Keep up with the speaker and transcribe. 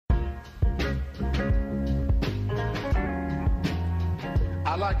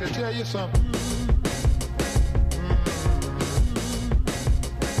I'd like to tell you something.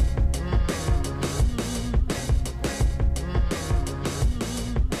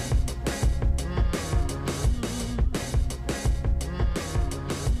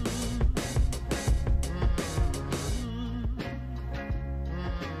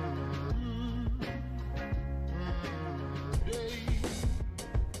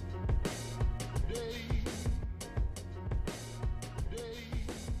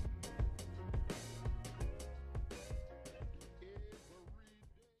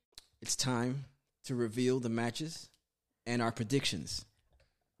 It's time to reveal the matches and our predictions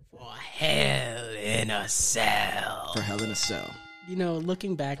For Hell in a Cell. for Hell in a Cell. You know,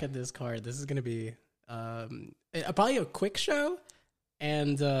 looking back at this card, this is going to be probably a quick show,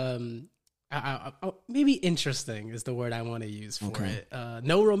 and maybe interesting is the word I want to use for it.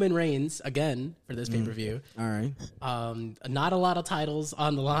 No Roman Reigns again for this pay-per-view. All right. Not a lot of titles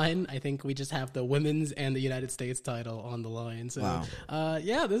on the line. I think we just have the women's and the United States title on the line. So,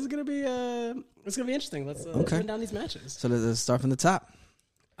 yeah, this is gonna be interesting. Let's run down these matches. So let's start from the top.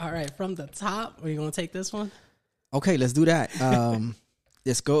 All right, from the top, are you gonna take this one? Okay, let's do that.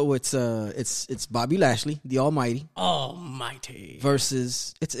 Let's go with it's Bobby Lashley, the Almighty, Almighty,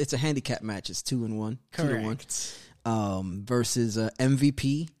 versus it's a handicap match. It's 2-1, correct. 2-1. Versus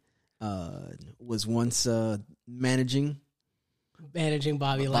MVP, was once managing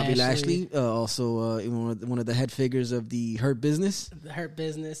Bobby Lashley. Also one of the head figures of the Hurt Business. The Hurt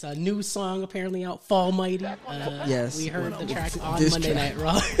Business. A new song apparently out, Fall Mighty. Yes. We heard the track on Monday Night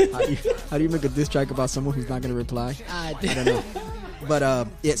Raw. How do you make a diss track about someone who's not going to reply? I don't know. But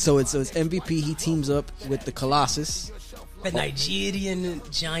yeah, so it's MVP. He teams up with the Colossus, the Nigerian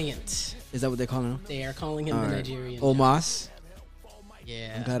Giant. Is that what they're calling him? They are calling him the Nigerian Omos.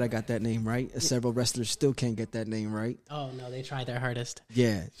 Yeah. I'm glad I got that name right. Several wrestlers still can't get that name right. Oh, no, they tried their hardest.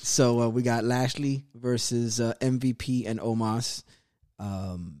 Yeah. So we got Lashley versus MVP and Omos.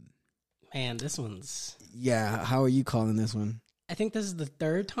 Man, this one's... Yeah, how are you calling this one? I think this is the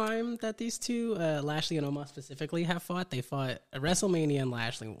third time that these two, Lashley and Omos specifically, have fought. They fought at WrestleMania and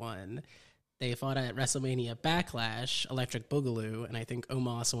Lashley won. They fought at WrestleMania Backlash, Electric Boogaloo, and I think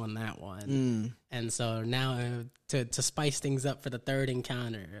Omos won that one. And so now to spice things up for the third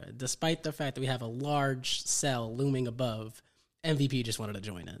encounter, despite the fact that we have a large cell looming above, MVP just wanted to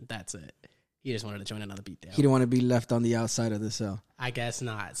join in. That's it. He just wanted to join another beatdown. He didn't want to be left on the outside of the cell. I guess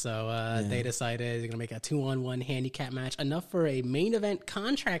not. So they decided they're going to make a 2-on-1 handicap match, enough for a main event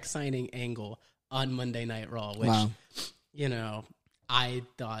contract signing angle on Monday Night Raw, which, you know, I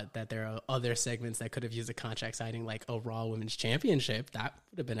thought that there are other segments that could have used a contract signing, like a Raw Women's Championship. That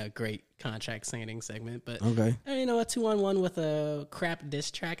would have been a great contract signing segment. But, you know, a 2-on-1 with a crap diss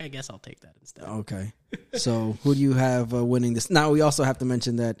track, I guess I'll take that instead. Okay. So who do you have winning this? Now, we also have to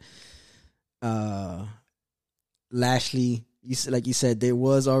mention that Lashley, like you said, there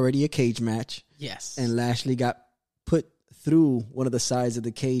was already a cage match. Yes. And Lashley got put through one of the sides of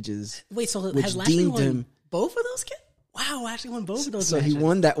the cages. Wait, so has Lashley won both of those? Wow, Lashley won both of those matches. So he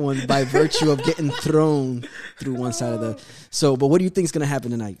won that one by virtue of getting thrown through one side of the... So, but what do you think is going to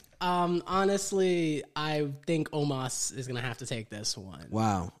happen tonight? Honestly, I think Omos is going to have to take this one.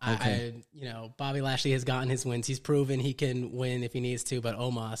 Wow. Okay. You know, Bobby Lashley has gotten his wins. He's proven he can win if he needs to, but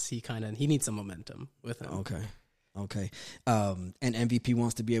Omos, he needs some momentum with him. Okay. And MVP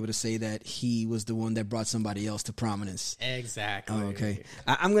wants to be able to say that he was the one that brought somebody else to prominence. Exactly. Okay.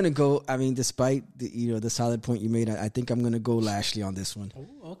 I'm going to go, I mean, despite the solid point you made, I think I'm going to go Lashley on this one.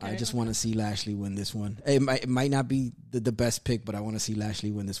 Ooh, okay. I just want to see Lashley win this one. It might not be the best pick, but I want to see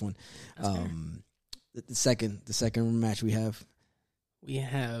Lashley win this one. The second match we have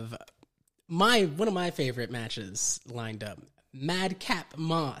one of my favorite matches lined up. Madcap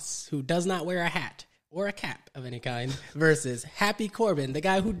Moss, who does not wear a hat or a cap of any kind, versus Happy Corbin, the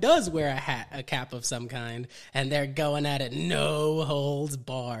guy who does wear a cap of some kind, and they're going at it no holds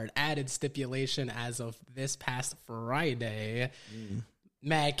barred. Added stipulation as of this past Friday.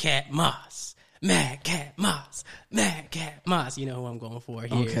 Madcap Moss. Madcap Moss. Madcap Moss. You know who I'm going for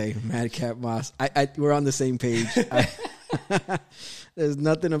here. Okay, Madcap Moss. We're on the same page. There's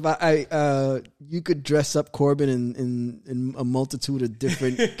nothing about you could dress up Corbin in a multitude of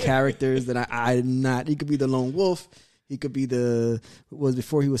different characters that I'm not. He could be the lone wolf. He could be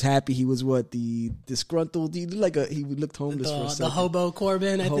before he was happy. He was the disgruntled. He looked homeless for a second. The hobo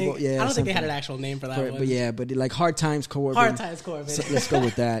Corbin. I think. Yeah, I don't think they had an actual name for that one. But like Hard Times Corbin. Hard Times Corbin. So let's go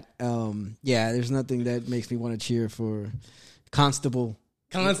with that. Yeah, there's nothing that makes me want to cheer for Constable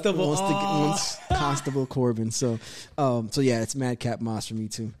Constable. wants Constable Corbin. So yeah, it's Madcap Moss for me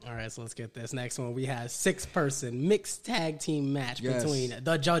too. All right, so let's get this next one. We have 6-person mixed tag team match Yes. between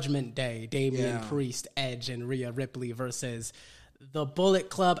the Judgment Day, Damian Yeah. Priest, Edge, and Rhea Ripley versus the Bullet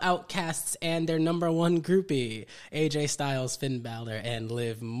Club Outcasts and their number one groupie, AJ Styles, Finn Balor, and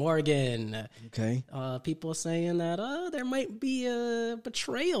Liv Morgan. Okay. People saying that there might be a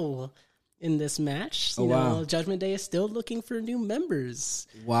betrayal in this match. You wow. know, Judgment Day is still looking for new members.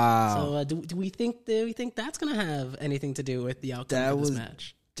 Wow. So do we think that's going to have anything to do with the outcome of this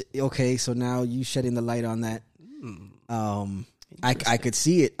match? Okay, so now you shedding the light on that. I could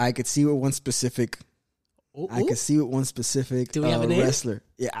see it. I could see with one specific. I could see with one specific Do we have a name? wrestler.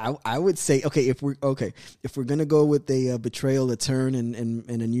 Yeah, I would say if we're gonna go with a betrayal, a turn, and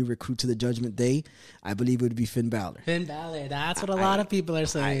a new recruit to the Judgment Day, I believe it would be Finn Balor. Finn Balor. That's what a lot of people are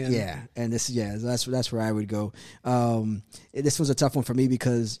saying. That's where I would go. This was a tough one for me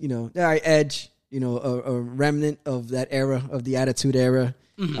because all right, Edge, a remnant of that era, of the Attitude Era.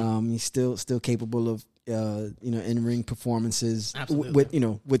 He's still capable of in ring performances.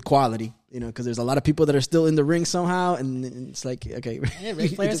 Absolutely. with quality. Because there's a lot of people that are still in the ring somehow, and it's like, okay. Yeah,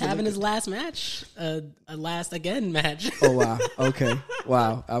 Ric Flair's having his last match, a last again match. Oh wow, okay,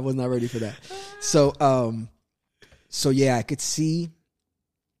 wow, I was not ready for that. So yeah, I could see.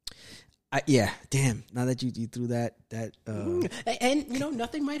 Damn. Now that you threw that, and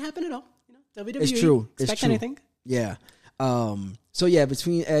nothing might happen at all. WWE. It's true. Expect anything. Yeah. So yeah,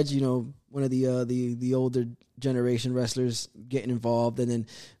 between Edge, one of the older generation wrestlers getting involved, and then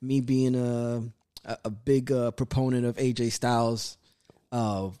me being a big proponent of AJ Styles,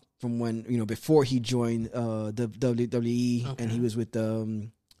 from when before he joined the WWE, and he was with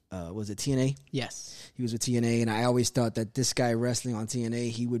was it TNA? Yes, he was with TNA, and I always thought that this guy wrestling on TNA,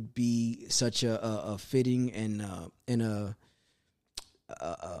 he would be such a fitting and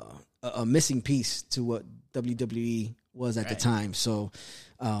a missing piece to what WWE was at the time. So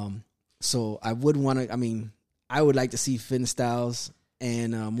I would want to. I mean, I would like to see Finn Styles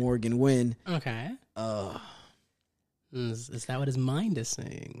and Morgan win. Okay. Is that what his mind is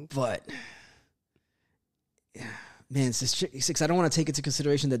saying? But man, it's tricky. I don't want to take into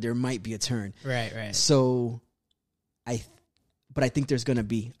consideration that there might be a turn. Right. So but I think there's gonna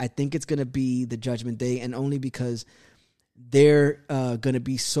be. I think it's gonna be the Judgment Day, and only because they're gonna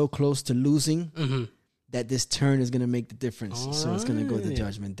be so close to losing. That this turn is going to make the difference. So it's going to go to the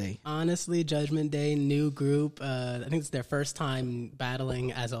Judgment Day. Honestly, Judgment Day, new group. I think it's their first time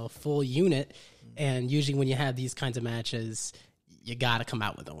battling as a full unit. And usually when you have these kinds of matches, you got to come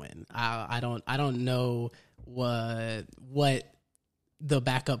out with a win. I don't know what the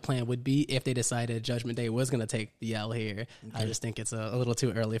backup plan would be if they decided Judgment Day was going to take the L here. Okay. I just think it's a little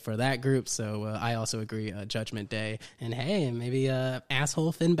too early for that group. So I also agree, Judgment Day. And hey, maybe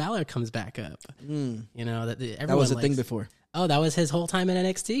asshole Finn Balor comes back up. That was a thing before. Oh, that was his whole time in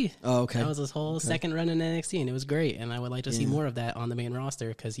NXT. Oh, okay. That was his whole second run in NXT, and it was great. And I would like to see more of that on the main roster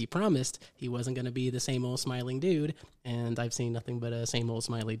because he promised he wasn't going to be the same old smiling dude. And I've seen nothing but a same old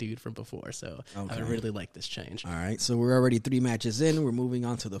smiley dude from before. So I would really like this change. All right. So we're already 3 matches in. We're moving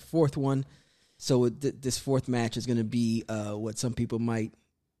on to the fourth one. So this fourth match is going to be what some people might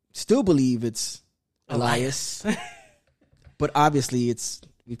still believe it's Elias. But obviously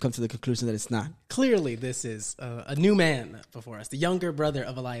we've come to the conclusion that it's not. Clearly, this is a new man before us, the younger brother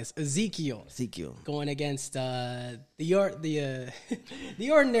of Elias, Ezekiel, going against the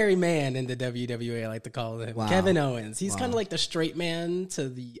ordinary man in the WWE, I like to call him, Kevin Owens. He's kind of like the straight man to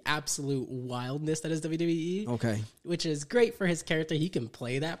the absolute wildness that is WWE. Okay, which is great for his character. He can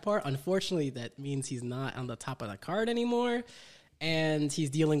play that part. Unfortunately, that means he's not on the top of the card anymore, and he's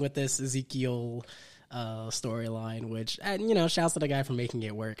dealing with this Ezekiel storyline, which, shouts to the guy for making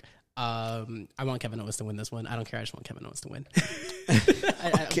it work. I want Kevin Owens to win this one. I don't care. I just want Kevin Owens to win.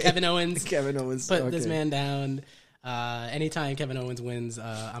 Kevin Owens. Put this man down. Anytime Kevin Owens wins,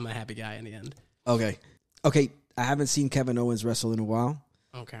 I'm a happy guy in the end. Okay. I haven't seen Kevin Owens wrestle in a while.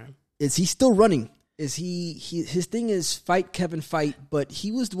 Okay. Is he still running? Is he his thing is fight Kevin fight, but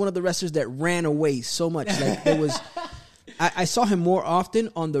he was one of the wrestlers that ran away so much. Like there was I saw him more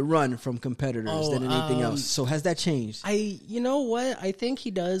often on the run from competitors than anything else. So has that changed? You know what? I think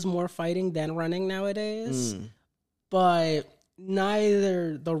he does more fighting than running nowadays. But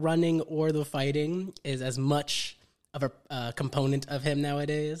neither the running or the fighting is as much of a component of him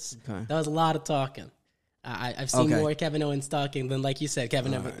nowadays. Okay. That was a lot of talking. I've seen more Kevin Owens talking than, like you said,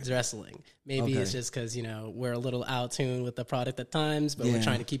 Kevin Owens wrestling. Maybe it's just because, we're a little out of tune with the product at times, but we're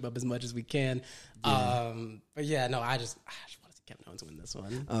trying to keep up as much as we can. But I just want to see Kevin Owens win this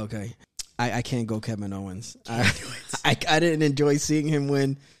one. Okay. I can't go Kevin Owens. I didn't enjoy seeing him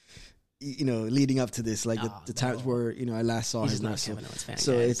win. Leading up to this, the times where I last saw him wrestle.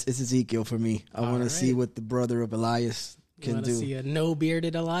 So it's Ezekiel for me. I want to see what the brother of Elias can do. See a no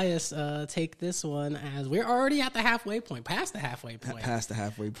bearded Elias take this one, as we're already at the halfway point, past the halfway point.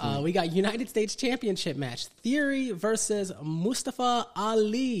 We got United States Championship match: Theory versus Mustafa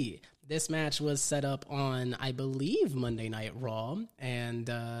Ali. This match was set up on, I believe, Monday Night Raw, and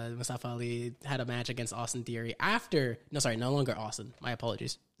Mustafa Ali had a match against Austin Theory no longer Austin. My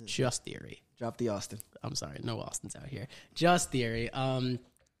apologies. Just Theory. Drop the Austin. I'm sorry. No Austins out here. Just Theory.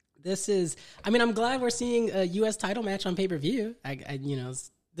 This is, I'm glad we're seeing a U.S. title match on pay-per-view.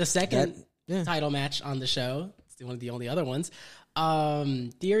 The second title match on the show. It's one of the only other ones.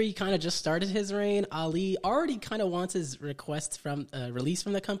 Theory kind of just started his reign. Ali already kind of wants his request from release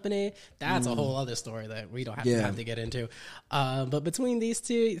from the company. That's a whole other story that we don't have to get into. But between these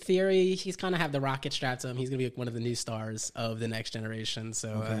two, Theory, he's kind of have the rocket strapped to him. He's gonna be one of the new stars of the next generation.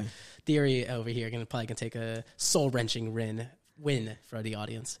 So Theory over here probably can take a soul wrenching win for the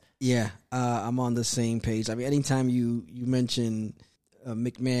audience. Yeah, I'm on the same page. Anytime you mention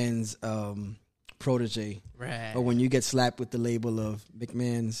McMahon's protege, right, or when you get slapped with the label of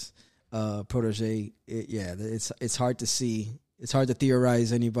McMahon's protege, it's hard to see. It's hard to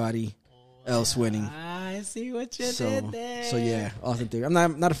theorize anybody else winning. I see what you did there. So yeah, Austin Theory. I'm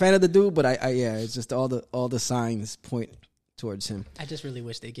not a fan of the dude, but it's just all the signs point towards him. I just really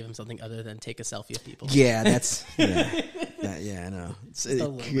wish they'd give him something other than take a selfie of people. Yeah, that's I know.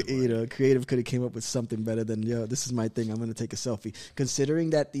 Creative could have came up with something better than this is my thing. I'm going to take a selfie.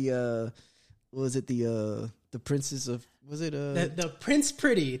 Considering that the princess of the Prince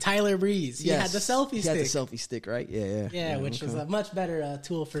Pretty Tyler Breeze. He had the selfie stick. He had the selfie stick, right? Yeah, which is a much better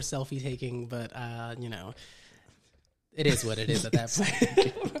tool for selfie taking, but it is what it is at that point.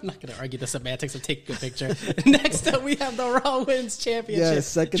 I'm not going to argue the semantics of taking a picture. Next up, we have the Raw Women's Championship. Yes,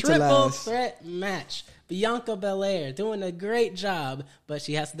 second to Triple last. threat match. Bianca Belair doing a great job, but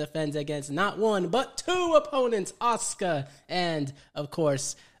she has to defend against not one, but two opponents, Asuka, and, of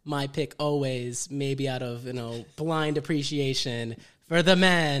course, my pick always, maybe out of, blind appreciation for the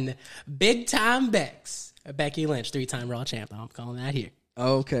man, Big Time Becky Lynch, 3-time Raw champ. I'm calling that here.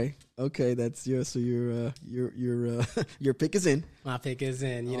 Oh, okay, that's yours. So your pick is in. My pick is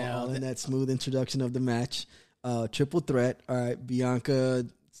in. All in that smooth introduction of the match. Triple threat. All right, Bianca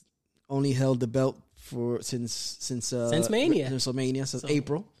only held the belt since Mania. Since Mania, so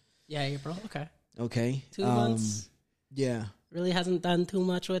April. Yeah, April. Okay. 2 months. Yeah. Really hasn't done too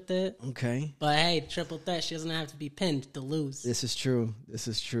much with it. Okay. But hey, triple threat. She doesn't have to be pinned to lose. This is true.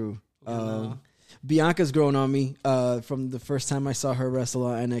 Bianca's grown on me from the first time I saw her wrestle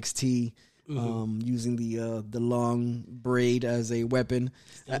on NXT, using the long braid as a weapon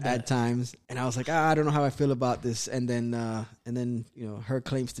at times, and I was like, I don't know how I feel about this. And then her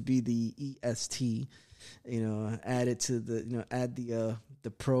claims to be the EST, added to the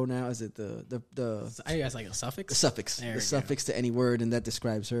pro now. Is it the I guess like a suffix? The suffix. The suffix to any word, and that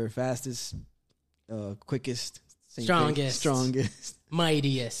describes her: fastest, quickest, strongest,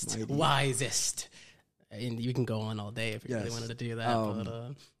 mightiest, wisest. And you can go on all day if you really wanted to do that.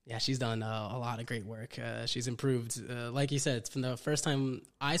 But she's done a lot of great work. She's improved. Like you said, it's from the first time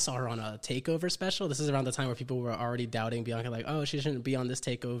I saw her on a TakeOver special. This is around the time where people were already doubting Bianca, like, oh, she shouldn't be on this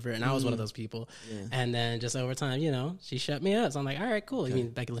TakeOver. And I was one of those people. Yeah. And then just over time, she shut me up. So I'm like, all right, cool. Okay. I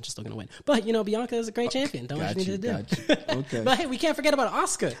mean, Becky Lynch is still going to win. But, Bianca is a great champion. Don't know what you need to do. Okay. But hey, we can't forget about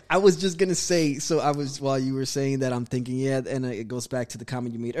Asuka. I was just going to say, while you were saying that, I'm thinking, and it goes back to the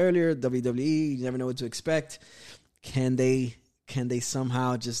comment you made earlier, WWE, you never know what to expect. Can they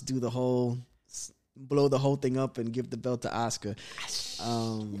somehow just do blow the whole thing up and give the belt to Asuka?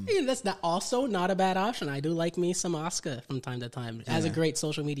 That's not a bad option. I do like me some Asuka from time to time. Has a great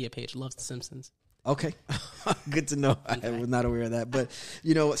social media page. Loves The Simpsons. Okay. Good to know. Okay. I was not aware of that. But,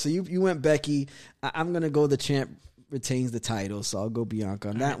 so you went Becky. I'm going to go the champ retains the title, so I'll go Bianca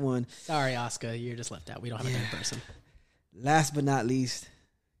on that one. Sorry, Asuka. You're just left out. We don't have a third person. Last but not least,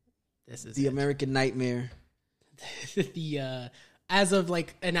 this is the American Nightmare. As of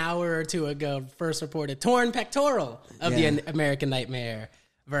like an hour or two ago, first reported torn pectoral of the American Nightmare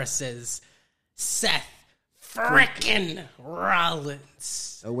versus Seth frickin'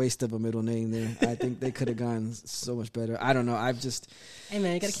 Rollins. A waste of a middle name there. I think they could have gone so much better. I don't know. Hey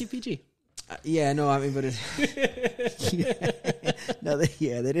man, you gotta keep PG. But they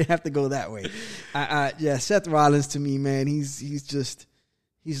didn't have to go that way. Seth Rollins to me, man, he's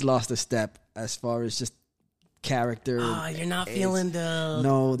lost a step as far as just character. Oh, you're not feeling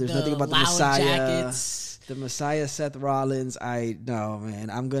no. There's nothing about the Messiah. Jackets. The Messiah, Seth Rollins. Man.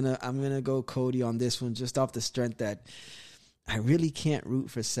 I'm gonna go Cody on this one, just off the strength that I really can't root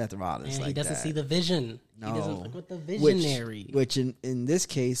for Seth Rollins. Man, like he doesn't that. see the vision. No. He doesn't fuck with the visionary. Which in this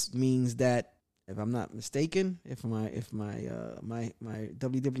case means that, if I'm not mistaken, if my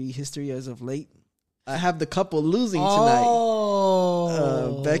WWE history as of late, I have the couple losing tonight.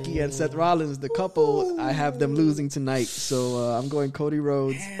 Oh, Becky and Seth Rollins, the couple, I have them losing tonight. So I'm going Cody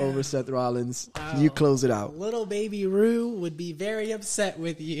Rhodes over Seth Rollins. Wow. You close it out. Little baby Rue would be very upset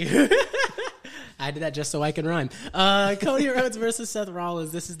with you. I did that just so I can rhyme. Cody Rhodes versus Seth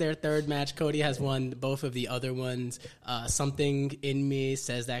Rollins. This is their third match. Cody has won both of the other ones. Something in me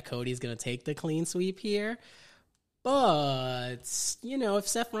says that Cody's going to take the clean sweep here. But, if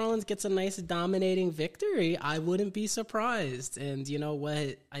Seth Rollins gets a nice dominating victory, I wouldn't be surprised. And you know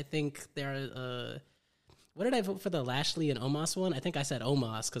what? I think what did I vote for the Lashley and Omos one? I think I said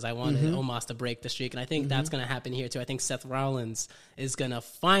Omos because I wanted Omos to break the streak. And I think that's going to happen here too. I think Seth Rollins is going to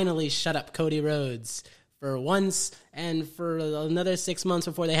finally shut up Cody Rhodes for once and for another 6 months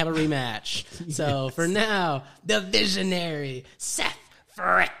before they have a rematch. So for now, the visionary Seth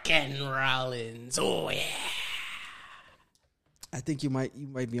frickin' Rollins. Oh, yeah. I think you might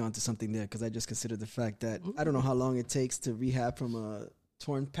be onto something there, because I just considered the fact that I don't know how long it takes to rehab from a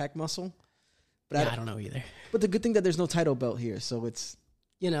torn pec muscle. But I don't know either. But the good thing that there's no title belt here, so it's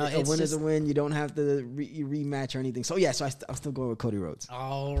a win is a win. You don't have to rematch or anything. So yeah, I'm still going with Cody Rhodes.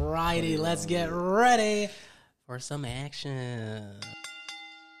 All righty, let's get ready for some action.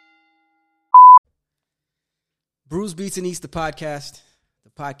 Bruce Beats and Eats, the podcast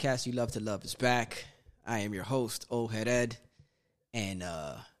you love to love, is back. I am your host, Old Head Ed. And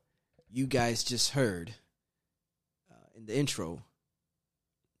you guys just heard in the intro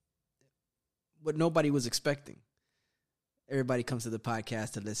what nobody was expecting. Everybody comes to the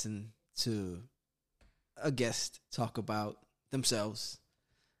podcast to listen to a guest talk about themselves,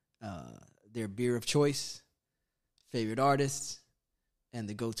 their beer of choice, favorite artists, and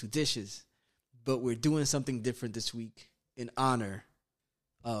the go-to dishes. But we're doing something different this week in honor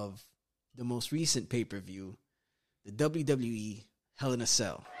of the most recent pay-per-view, the WWE Hell in a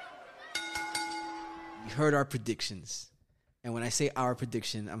Cell. You heard our predictions. And when I say our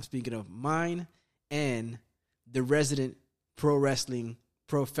prediction, I'm speaking of mine and the resident pro wrestling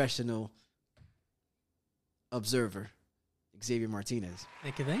professional observer, Xavier Martinez.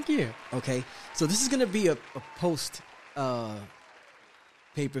 Thank you. Okay, so this is going to be a post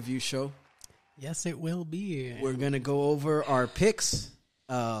pay-per-view show. Yes, it will be. We're going to go over our picks,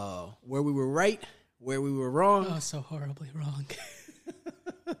 where we were right, where we were wrong. Oh, so horribly wrong.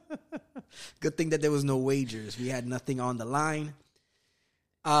 Good thing that there was no wagers. We had nothing on the line.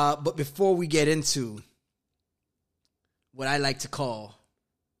 But before we get into what I like to call,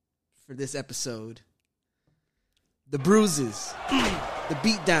 for this episode, the bruises, the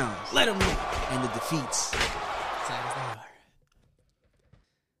beatdowns, Let them know. and the defeats. Sad as they are.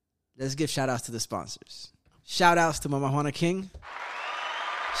 Let's give shout-outs to the sponsors. Shout-outs to Mama Juana King.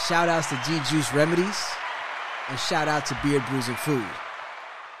 Shout-outs to G-Juice Remedies. And shout-out to Beard Bruising Food.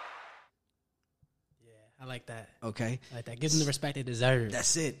 I like that. Okay. I like that. Give them the respect they deserve.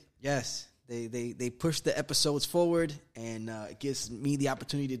 That's it. Yes. They push the episodes forward, and it gives me the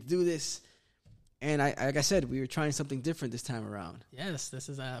opportunity to do this. And like I said, we were trying something different this time around. Yes, this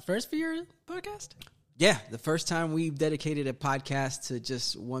is first for your podcast? Yeah, the first time we've dedicated a podcast to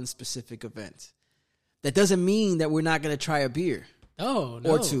just one specific event. That doesn't mean that we're not going to try a beer. Oh,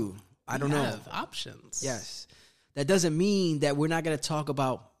 no. Or two. I don't know. Have options. Yes. That doesn't mean that we're not going to talk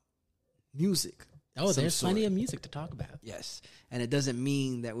about music. Oh, there's plenty of music to talk about. Yes. And it doesn't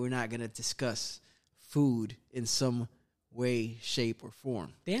mean that we're not going to discuss food in some way, shape, or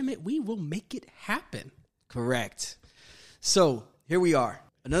form. Damn it, we will make it happen. Correct. So, here we are.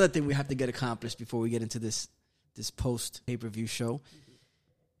 Another thing we have to get accomplished before we get into this post pay-per-view show.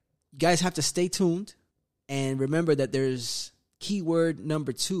 You guys have to stay tuned and remember that there's keyword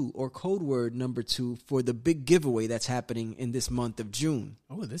number 2 or code word number 2 for the big giveaway that's happening in this month of June.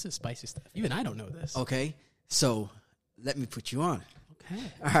 Oh, this is spicy stuff. Even I don't know this. Okay, so let me put you on. Okay.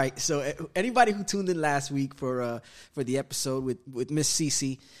 All right, so anybody who tuned in last week for the episode with Miss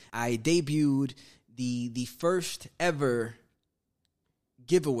Cece, I debuted the first ever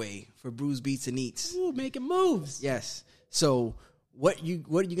giveaway for Bruce Beats and Eats. Ooh, making moves. Yes. So what you're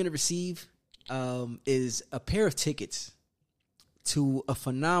going to receive is a pair of tickets to a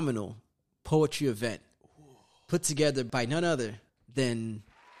phenomenal poetry event put together by none other than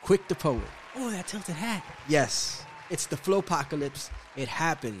Quick the Poet. Oh, that tilted hat. Yes, it's the Flowpocalypse. It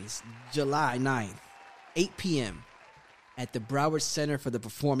happens July 9th, 8 p.m. at the Broward Center for the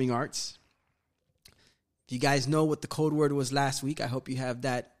Performing Arts. you guys know what the code word was last week, I hope you have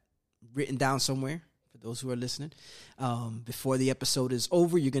that written down somewhere for those who are listening. Before the episode is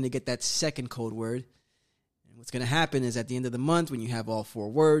over, you're going to get that second code word. And what's going to happen is at the end of the month, when you have all 4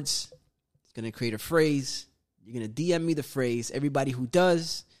 words, it's going to create a phrase. You're going to DM me the phrase. Everybody who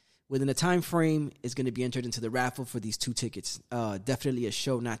does within a time frame is going to be entered into the raffle for these 2 tickets. Definitely a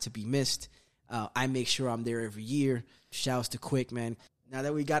show not to be missed. I make sure I'm there every year. Shouts to Quick, man. Now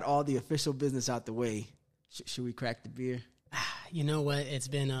that we got all the official business out the way, should we crack the beer? You know what? It's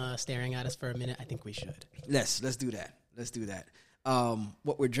been staring at us for a minute. I think we should. Let's do that. Let's do that.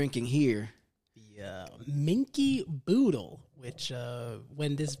 What we're drinking here, the Minky Boodle, which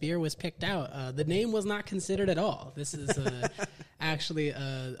when this beer was picked out, the name was not considered at all. This is actually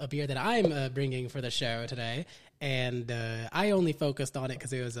a beer that I'm bringing for the show today, and I only focused on it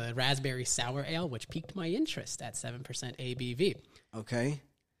because it was a raspberry sour ale, which piqued my interest at 7% ABV. Okay.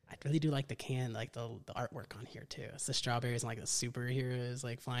 I really do like the can, like the artwork on here too. It's the strawberries and like the superheroes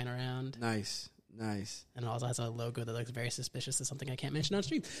like flying around. Nice. And it also has a logo that looks very suspicious of something I can't mention on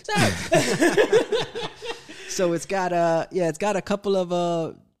stream. So it's got a couple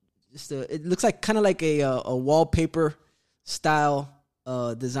of it looks like kind of like a wallpaper style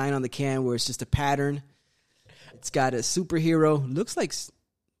design on the can where it's just a pattern. It's got a superhero, looks like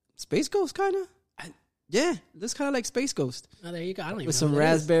Space Ghost kind of. Yeah, looks kind of like Space Ghost. Oh, there you go. I don't even know with some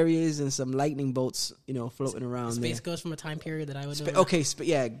raspberries and some lightning bolts, floating around. Space Ghost from a time period that I would know. Okay,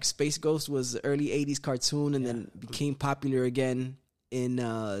 Space Ghost was the early 80s cartoon and then became popular again in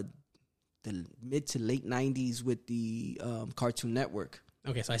the mid to late 90s with the Cartoon Network.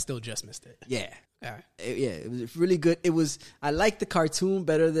 Okay, so I still just missed it. Yeah. All right. It was really good. I liked the cartoon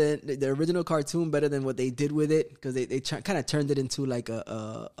better than the original cartoon, better than what they did with it, because they kind of turned it into like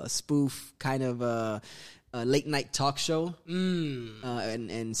a spoof kind of a late night talk show.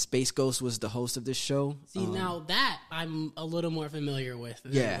 And Space Ghost was the host of this show. See, now that I'm a little more familiar with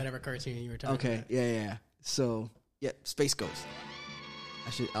than whatever cartoon you were talking about. Okay, yeah. So, Space Ghost.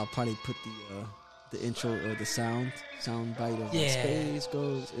 I'll probably put the intro or the sound bite of Space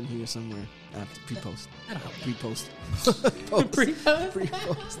Ghost in here somewhere after pre-post. Pre-post.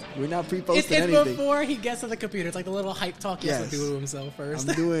 Pre-post. We're not pre-posting anything. It's before he gets to the computer. It's like the little hype talk he has to do to himself first.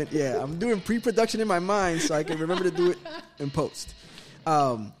 I'm doing pre-production in my mind so I can remember to do it in post.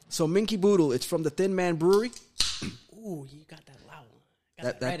 So Minky Boodle, it's from the Thin Man Brewery. Ooh, you got that loud one.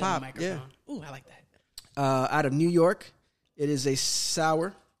 Got that right pop, on the microphone. Ooh, I like that. Out of New York. It is a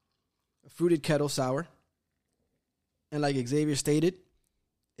sour, a fruited kettle sour. And like Xavier stated,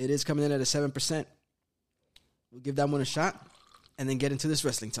 it is coming in at a 7%. We'll give that one a shot and then get into this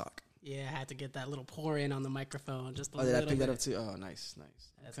wrestling talk. Yeah, I had to get that little pour in on the microphone just a little bit. Oh, did I pick that up too? Oh, nice.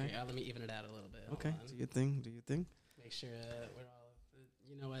 That's okay. Let me even it out a little bit. Okay, do your thing. Make sure we're all...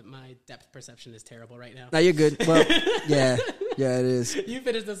 You know what? My depth perception is terrible right now. No, you're good. Well, yeah, it is. You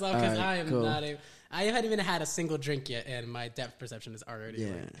finish this off because right, I am cool. not a... I haven't even had a single drink yet, and my depth perception is already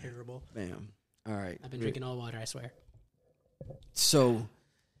terrible. Bam. All right. I've been drinking all water, I swear. So,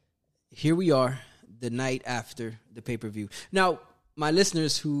 here we are, the night after the pay-per-view. Now, my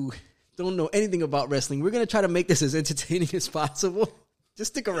listeners who don't know anything about wrestling, we're going to try to make this as entertaining as possible.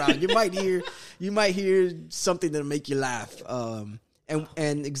 Just stick around. You might hear something that'll make you laugh.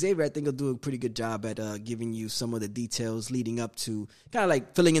 And Xavier, I think, will do a pretty good job at giving you some of the details leading up to kind of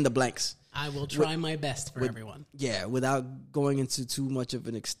like filling in the blanks. I will try my best for everyone. Yeah, without going into too much of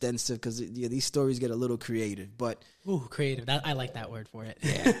an extensive, because these stories get a little creative. But creative. I like that word for it.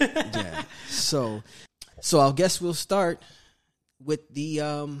 Yeah. So I guess we'll start with the.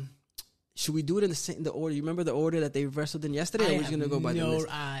 Should we do it in the order? You remember the order that they wrestled in yesterday? Or are we just gonna go by the list?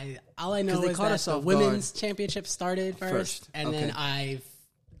 All I know is that the women's championship started first. And then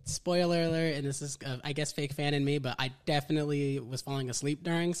spoiler alert, and this is, I guess, fake fan in me, but I definitely was falling asleep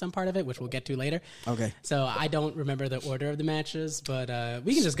during some part of it, which we'll get to later. Okay. So I don't remember the order of the matches, but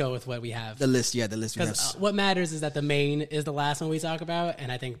we can just go with what we have. The list. Because what matters is that the main is the last one we talk about,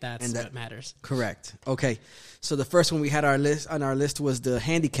 and I think that's what matters. Correct. Okay. So the first one we had on our list was the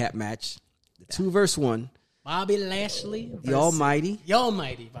handicap match, the 2-1. Bobby Lashley. The Almighty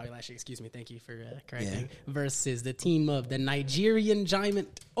Bobby Lashley, excuse me. Thank you for correcting. Yeah. Versus the team of the Nigerian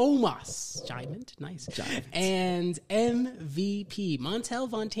Giant Omos. Nice. And MVP, Montel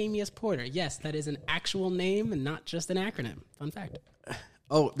Vontamius Porter. Yes, that is an actual name and not just an acronym. Fun fact.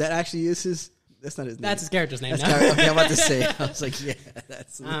 Oh, that actually is his... That's not his name. That's his character's name. Okay, I'm about to say. I was like,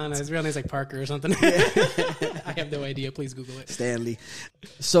 that's... I don't know. His real name's like Parker or something. I have no idea. Please Google it. Stanley.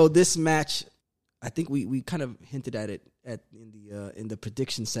 So this match... I think we kind of hinted at it in the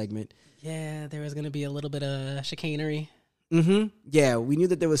prediction segment. Yeah, there was going to be a little bit of chicanery. Mm-hmm. Yeah, we knew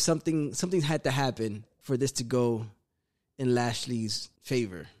that there was something had to happen for this to go in Lashley's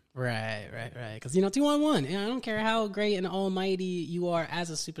favor. Right. Because, 2-on-1. I don't care how great and almighty you are as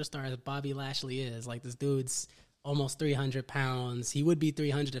a superstar as Bobby Lashley is. Like, this dude's almost 300 pounds. He would be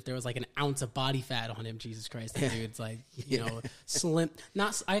 300 if there was like an ounce of body fat on him. Jesus Christ. That dude's like, slim.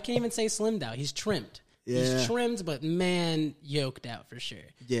 I can't even say slimmed out. He's trimmed. Yeah. He's trimmed, but man, yoked out for sure.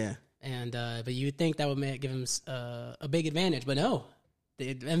 Yeah. And, but you would think that would give him a big advantage. But no,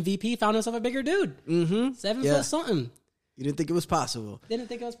 the MVP found himself a bigger dude. 7 foot something. You didn't think it was possible. Didn't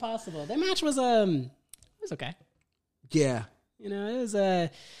think it was possible. That match was okay. Yeah.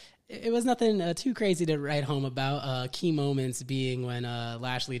 It was nothing too crazy to write home about. Key moments being when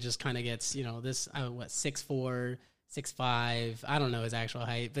Lashley just kind of gets, this 6'4", 6'5". I don't know his actual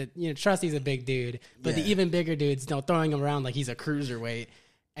height, but Trusty's a big dude. But the even bigger dudes, throwing him around like he's a cruiserweight.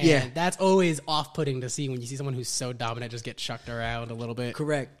 And that's always off-putting to see when you see someone who's so dominant just get chucked around a little bit.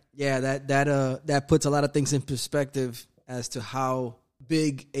 Correct. Yeah, that puts a lot of things in perspective as to how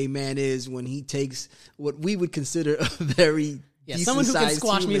big a man is when he takes what we would consider a very someone who can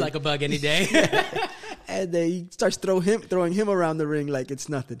squash human. Me like a bug any day. And then he starts throwing him around the ring like it's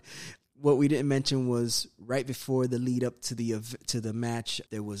nothing. What we didn't mention was right before the lead up to the match,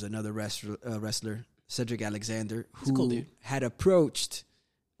 there was another wrestler, Cedric Alexander, who had approached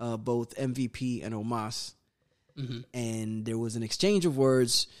both MVP and Omos. And there was an exchange of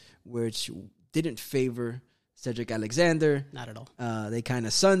words which didn't favor Cedric Alexander. Not at all. They kind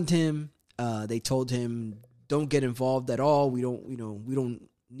of sunned him. They told him, "Don't get involved at all. We don't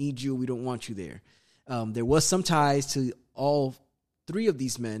need you. We don't want you there." There was some ties to all 3 of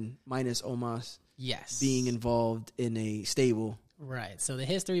these men, minus Omos, being involved in a stable. Right. So the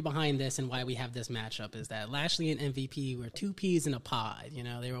history behind this and why we have this matchup is that Lashley and MVP were 2 peas in a pod.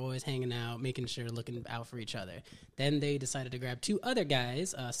 They were always hanging out, making sure, looking out for each other. Then they decided to grab 2 other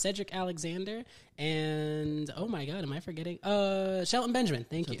guys, Cedric Alexander and, oh my God, am I forgetting? Shelton Benjamin.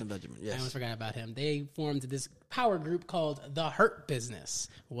 Shelton Benjamin, yes. I almost forgot about him. They formed this power group called The Hurt Business.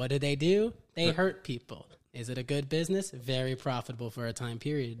 What do? They hurt people. Is it a good business? Very profitable for a time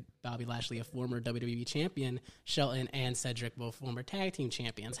period. Bobby Lashley, a former WWE champion. Shelton and Cedric, both former tag team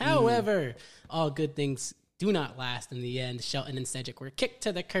champions. However, all good things do not last in the end. Shelton and Cedric were kicked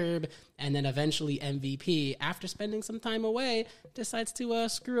to the curb, and then eventually MVP, after spending some time away, decides to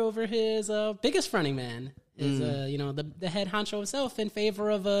screw over his biggest fronting man, his the head honcho himself, in favor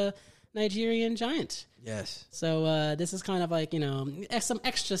of a Nigerian giant. Yes. So this is kind of like, some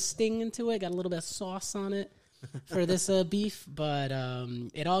extra sting into it. Got a little bit of sauce on it for this beef. But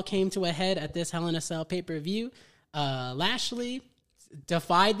it all came to a head at this Hell in a Cell pay-per-view. Lashley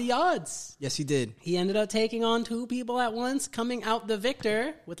defied the odds. Yes, he did. He ended up taking on 2 people at once, coming out the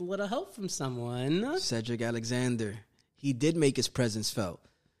victor with a little help from someone. Cedric Alexander. He did make his presence felt.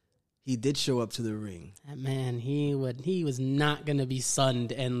 He did show up to the ring. That man, he was not going to be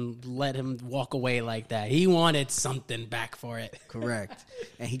sunned and let him walk away like that. He wanted something back for it. Correct.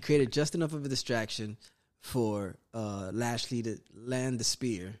 And he created just enough of a distraction for Lashley to land the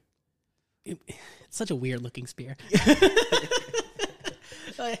spear. It's such a weird-looking spear.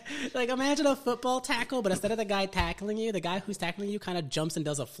 like imagine a football tackle, but instead of the guy tackling you, the guy who's tackling you kind of jumps and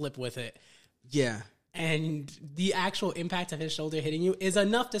does a flip with it. Yeah. And the actual impact of his shoulder hitting you is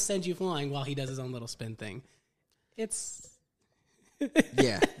enough to send you flying while he does his own little spin thing. It's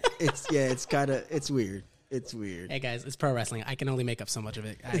it's weird. It's weird. Hey guys, it's pro wrestling. I can only make up so much of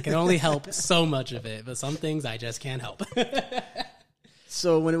it. I can only help so much of it, but some things I just can't help.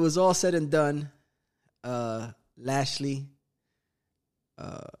 So when it was all said and done, Lashley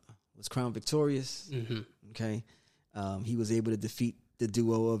was crowned victorious. Okay. He was able to defeat the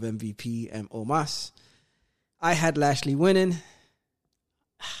duo of MVP and Omos. I had Lashley winning.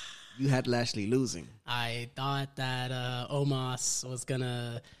 You had Lashley losing. I thought that Omos was going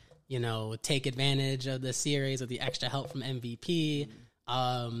to, take advantage of the series with the extra help from MVP.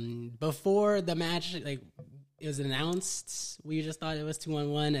 Before the match, it was announced, we just thought it was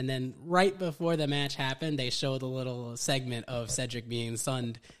 2-on-1. And then right before the match happened, they showed a little segment of Cedric being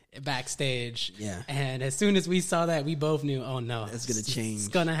sunned backstage. Yeah. And as soon as we saw that, we both knew, oh no, that's going to change. It's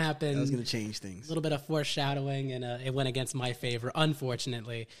going to happen. That was going to change things. A little bit of foreshadowing, and it went against my favor,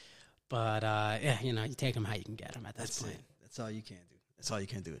 unfortunately. But you take them how you can get them at this point. That's all you can do. That's all you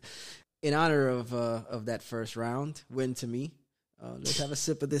can do. In honor of that first round win to me, let's have a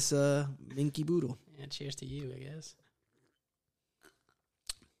sip of this Minky Boodle. Yeah, cheers to you, I guess.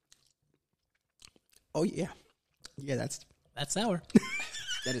 Oh yeah, that's sour.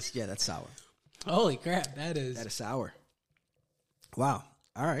 That's sour. Holy crap, that is sour. Wow.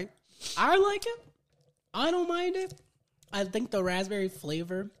 All right. I like it. I don't mind it. I think the raspberry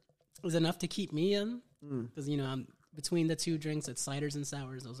flavor was enough to keep me in because I'm between the two drinks. It's ciders and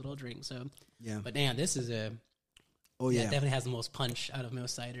sours. Those little drinks. So Yeah. but damn, this is definitely has the most punch out of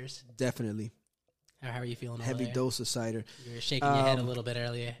most ciders. Definitely. How are you feeling? Heavy dose of cider. You were shaking your head a little bit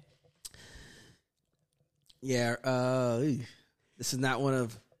earlier. Yeah. This is not one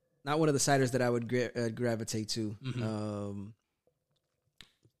of the ciders that I would gravitate to.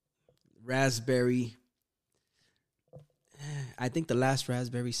 Raspberry. I think the last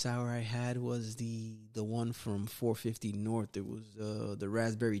raspberry sour I had was the one from 450 North. It was the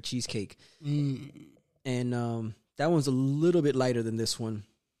raspberry cheesecake, and that one's a little bit lighter than this one.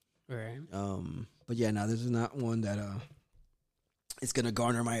 Right. But yeah, no, this is not one that it's gonna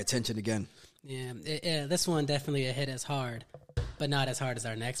garner my attention again. Yeah, this one definitely hit as hard, but not as hard as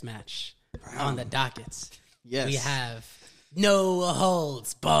our next match on the dockets. Yes, we have no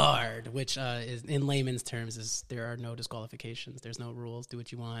holds barred, which is in layman's terms is there are no disqualifications. There's no rules. Do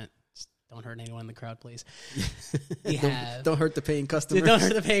what you want. Just don't hurt anyone in the crowd, please. We don't hurt the paying customers. Don't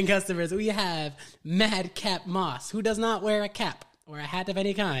hurt the paying customers. We have Madcap Moss, who does not wear a cap or a hat of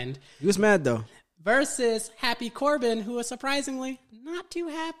any kind. He was mad though. Versus Happy Corbin, who is surprisingly not too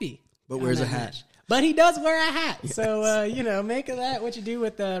happy. But wears a hat. Match. But he does wear a hat. Yes. So, make of that what you do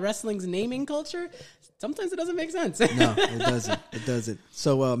with wrestling's naming culture. Sometimes it doesn't make sense. No, it doesn't. It doesn't.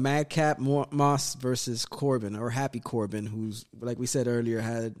 So Madcap Moss versus Corbin, or Happy Corbin, who's, like we said earlier,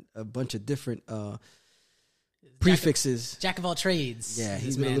 had a bunch of different prefixes. Jack of all trades. Yeah,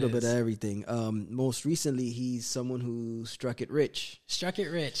 he's been a little bit of everything. Most recently, he's someone who struck it rich.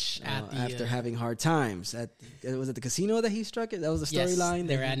 After having hard times. Was it the casino that he struck it? That was the storyline? Yes,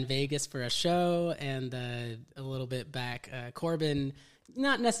 they were in Vegas for a show, and a little bit back, Corbin,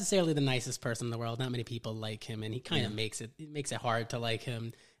 not necessarily the nicest person in the world. Not many people like him, and he kind of makes it hard to like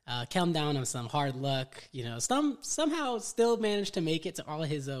him. Come down on some hard luck, somehow still managed to make it to all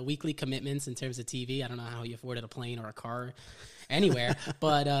his weekly commitments in terms of TV. I don't know how he afforded a plane or a car anywhere,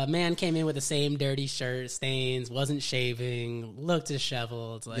 but man came in with the same dirty shirt, stains, wasn't shaving, looked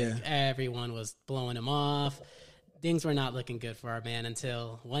disheveled. Everyone was blowing him off. Things were not looking good for our man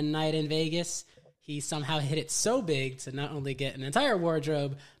until one night in Vegas. He somehow hit it so big to not only get an entire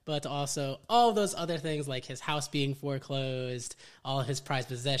wardrobe, but also all those other things like his house being foreclosed, all his prized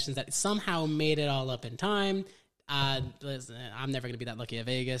possessions that somehow made it all up in time. Listen, I'm never going to be that lucky at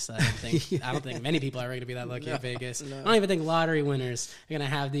Vegas. I don't think many people are going to be that lucky at Vegas. No. I don't even think lottery winners are going to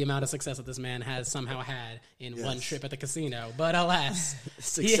have the amount of success that this man has somehow had in one trip at the casino. But alas,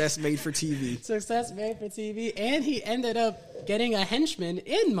 success made for TV. Success made for TV, and he ended up getting a henchman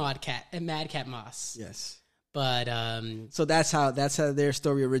in Madcap Moss. Yes, but so that's how their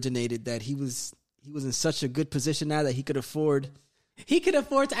story originated. That he was in such a good position now that he could afford. He could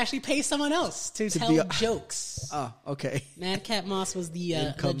afford to actually pay someone else to tell jokes. Oh, okay. Madcap Moss was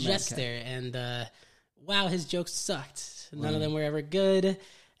the jester, and wow, his jokes sucked. None of them were ever good,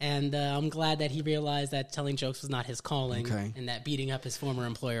 and I'm glad that he realized that telling jokes was not his calling, and that beating up his former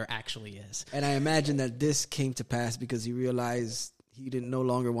employer actually is. And I imagine that this came to pass because he realized he no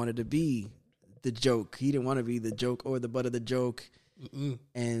longer wanted to be the joke. He didn't want to be the joke or the butt of the joke. Mm-mm.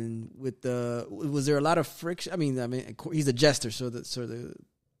 And was there a lot of friction? I mean, he's a jester, so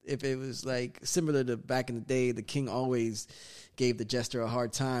if it was like similar to back in the day, the king always gave the jester a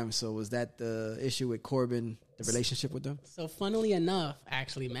hard time. So was that the issue with Corbin, the relationship with them? So funnily enough,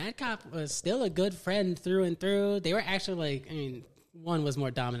 actually, Madcap was still a good friend through and through. They were actually one was more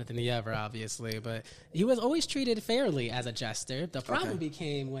dominant than the other, obviously, but he was always treated fairly as a jester. The problem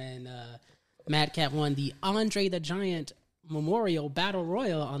became when Madcap won the Andre the Giant Memorial Battle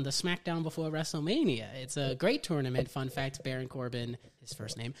Royal on the SmackDown before WrestleMania. It's a great tournament. Fun fact, Baron Corbin, his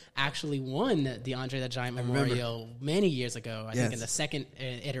first name, actually won the Andre the Giant Memorial many years ago. I think in the second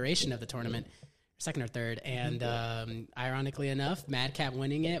iteration of the tournament, second or third. And ironically enough, Madcap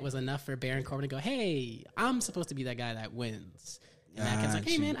winning it was enough for Baron Corbin to go, hey, I'm supposed to be that guy that wins. And Madcap's like,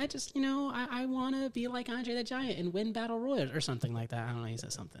 hey, man, I just, I want to be like Andre the Giant and win Battle Royal or something like that. I don't know. He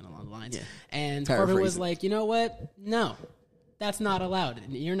said something along the lines. Yeah. And Corbin was like, you know what? No, that's not allowed.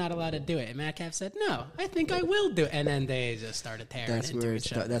 You're not allowed to do it. And Madcap said, no, I think I will do it. And then they just started tearing into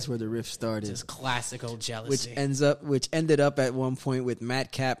each other. That's where the rift started. Just classical jealousy. Which ended up at one point with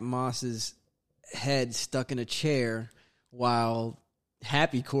Madcap Moss's head stuck in a chair while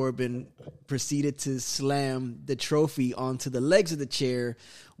Happy Corbin proceeded to slam the trophy onto the legs of the chair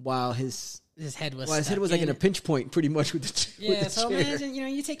while his his head was. Well, his head was like in a pinch point, pretty much with the Yeah, with the so chair. imagine,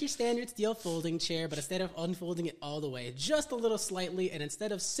 you take your standard steel folding chair, but instead of unfolding it all the way, just a little slightly, and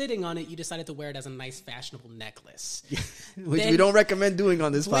instead of sitting on it, you decided to wear it as a nice fashionable necklace. Which Then we don't recommend doing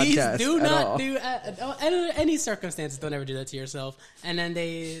on this Please podcast. do at not all. do any circumstances. Don't ever do that to yourself. And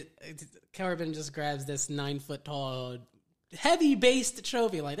then Corbin just grabs this 9-foot tall, heavy based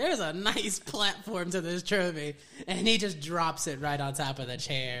trophy. Like, there's a nice platform to this trophy, and he just drops it right on top of the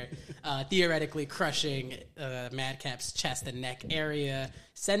chair, theoretically crushing Madcap's chest and neck area,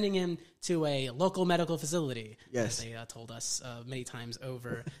 sending him to a local medical facility. Yes. As they told us many times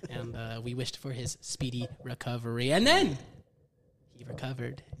over, and we wished for his speedy recovery. And then he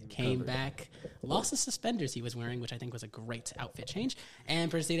recovered, came back, lost the suspenders he was wearing, which I think was a great outfit change, and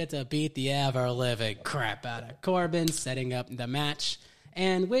proceeded to beat the ever-living crap out of Corbin, setting up the match.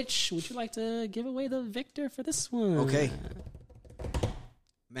 And which would you like to give away the victor for this one? Okay.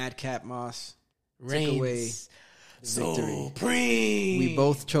 Madcap Moss Reigns. took away the victory. Supreme. We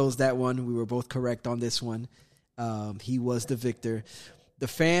both chose that one. We were both correct on this one. He was the victor. The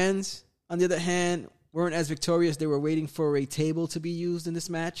fans, on the other hand, weren't as victorious. They were waiting for a table to be used in this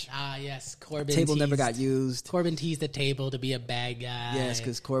match. Ah, yes. Corbin Table never teased- got used. Corbin teased the table to be a bad guy. Yes,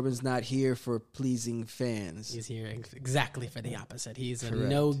 because Corbin's not here for pleasing fans. He's here exactly for the opposite. He's a Correct.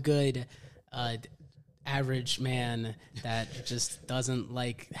 no good average man that just doesn't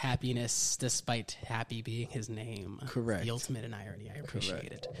like happiness despite happy being his name. Correct. The ultimate in irony. I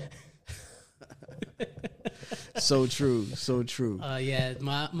appreciate it. So true. So true. Yeah,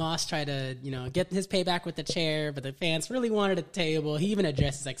 Moss tried to, get his payback with the chair, but the fans really wanted a table. He even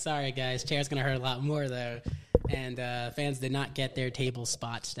addresses like, sorry guys, chair's going to hurt a lot more though. And fans did not get their table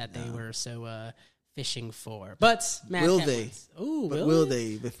spots that they were so fishing for. But Will they? Ooh, But will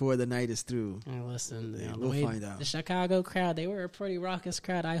they before the night is through? Listen, we'll find out. The Chicago crowd, they were a pretty raucous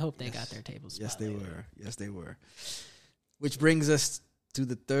crowd. I hope they got their table spot. Yes, they were. Yes, they were. Which brings us to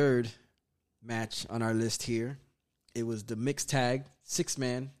the third match on our list here. It was the mixed tag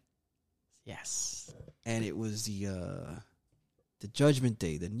 6-man, Yes. and it was the Judgment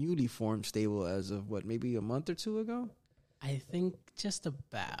Day, the newly formed stable as of maybe a month or two ago. I think just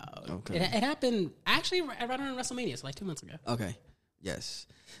about. Okay. It happened actually right around WrestleMania, so like 2 months ago. Okay. Yes.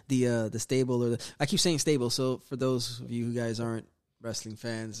 The stable I keep saying stable, so for those of you who guys aren't wrestling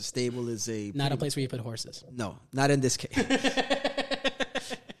fans, a stable is Not a place where you put horses. No, not in this case.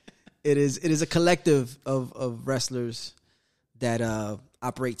 It is a collective of wrestlers that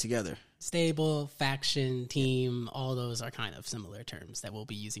operate together. Stable, faction, team, all those are kind of similar terms that we'll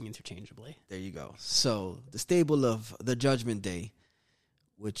be using interchangeably. There you go. So the stable of the Judgment Day,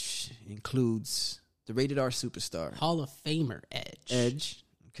 which includes the Rated R Superstar, Hall of Famer Edge.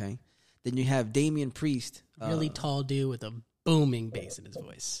 Okay. Then you have Damian Priest. Really tall dude with a booming bass in his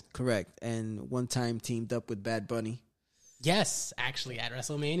voice. Correct. And one time teamed up with Bad Bunny. Yes, actually at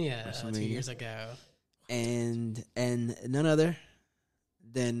WrestleMania 2 years ago. And none other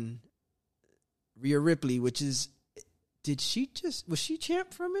than Rhea Ripley, which is, was she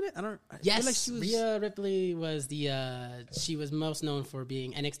champ for a minute? I Yes, feel like she was. Rhea Ripley was she was most known for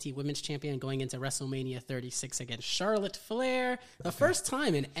being NXT Women's Champion going into WrestleMania 36 against Charlotte Flair. The first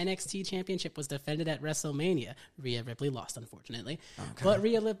time an NXT Championship was defended at WrestleMania. Rhea Ripley lost, unfortunately. Okay. But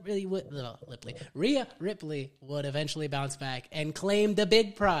Rhea Ripley would eventually bounce back and claim the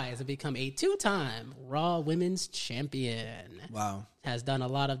big prize and become a 2-time Raw Women's Champion. Wow. Has done a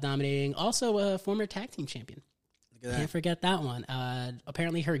lot of dominating. Also a former tag team champion. Can't forget that one.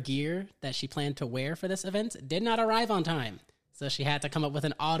 Apparently her gear that she planned to wear for this event did not arrive on time. So she had to come up with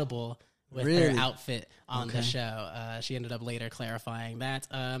an audible with her outfit on the show. She ended up later clarifying that.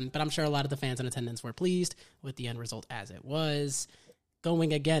 But I'm sure a lot of the fans in attendance were pleased with the end result as it was.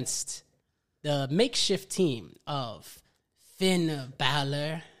 Going against the makeshift team of Finn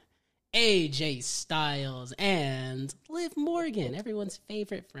Balor, AJ Styles, and Liv Morgan, everyone's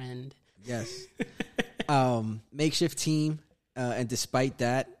favorite friend. Yes. Makeshift team, and despite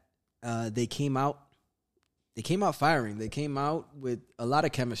that, they came out firing. They came out with a lot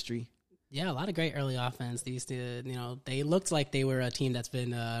of chemistry. Yeah, a lot of great early offense. These two, they looked like they were a team that's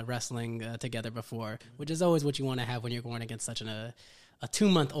been wrestling together before, which is always what you want to have when you're going against such a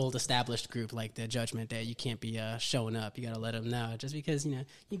 2-month-old established group like the Judgment Day. You can't be showing up. You got to let them know. Just because,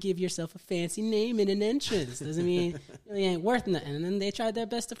 you give yourself a fancy name in an entrance doesn't mean it really ain't worth nothing. And then they tried their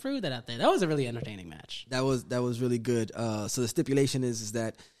best to prove that out there. That was a really entertaining match. That was really good. So the stipulation is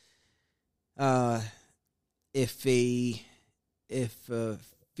that if a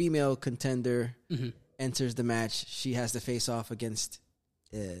female contender enters the match, she has to face off against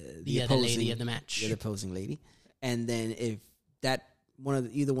the other lady of the match. The opposing lady. And then if that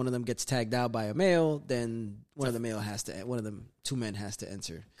either one of them gets tagged out by a male, then one of the two men has to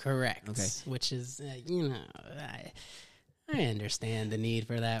enter. Correct. Okay. Which is, I understand the need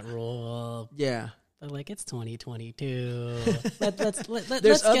for that rule. Yeah. But like, it's 2022.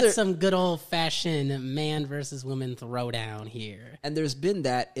 Let's get some good old fashioned man versus woman throwdown here. And there's been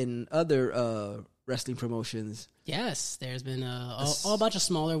that in other wrestling promotions. Yes, there's been a bunch of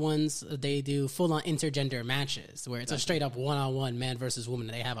smaller ones. They do full on intergender matches where it's a straight up 1-on-1 man versus woman.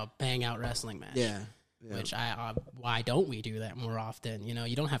 And they have a bang out wrestling match. Yeah. Which why don't we do that more often? You know,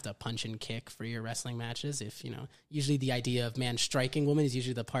 you don't have to punch and kick for your wrestling matches. If usually the idea of man striking woman is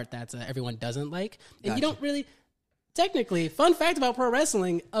usually the part that everyone doesn't like, and you don't really. Technically, fun fact about pro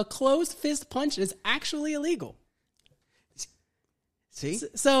wrestling: a closed fist punch is actually illegal. See,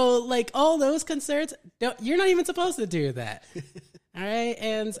 so like all those concerns, you're not even supposed to do that. All right,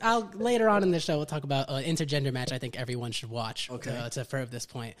 and later on in the show we'll talk about an intergender match I think everyone should watch to prove this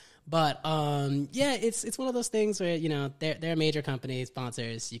point. But it's one of those things where they're major company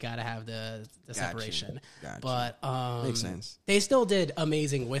sponsors. You got to have the separation. But makes sense. They still did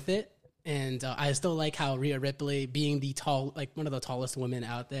amazing with it, and I still like how Rhea Ripley, being one of the tallest women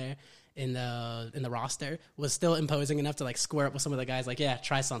out there in the roster, was still imposing enough to like square up with some of the guys. Like, yeah,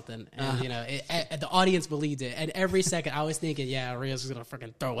 try something, and the audience believed it. And every second, I was thinking, yeah, Rhea's gonna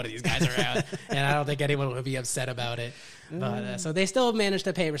freaking throw one of these guys around, and I don't think anyone would be upset about it. But so they still managed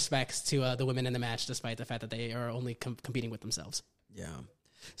to pay respects to the women in the match, despite the fact that they are only competing with themselves. Yeah.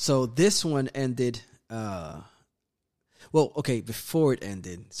 So this one ended. Well, okay, before it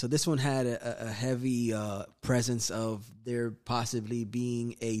ended. So this one had a heavy presence of there possibly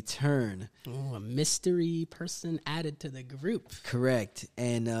being a turn. Oh, a mystery person added to the group. Correct.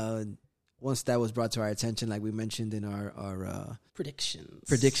 And once that was brought to our attention, like we mentioned in our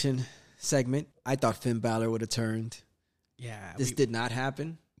prediction segment, I thought Finn Balor would have turned. Yeah. This did not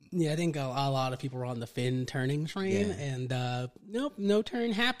happen. Yeah, I think a lot of people were on the Finn turning train, and nope, no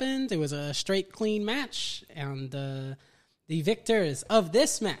turn happened. It was a straight, clean match, and the victors of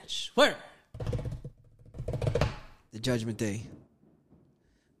this match were the Judgment Day.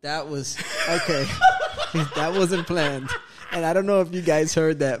 That was okay. That wasn't planned, and I don't know if you guys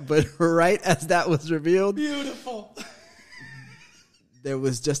heard that, but right as that was revealed, beautiful, there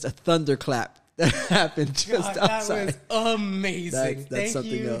was just a thunderclap that happened just outside. That was amazing. That's Thank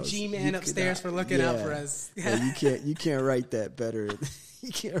you, else. G-Man upstairs, for looking out for us. Yeah, you can't write that better.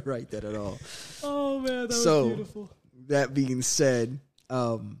 You can't write that at all. Oh man, that was beautiful. That being said,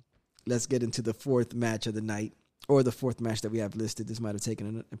 let's get into the fourth match of the night, or the fourth match that we have listed. This might have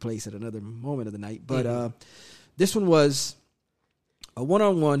taken place at another moment of the night, but this one was a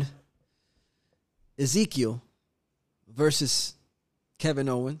 1-on-1 Ezekiel versus Kevin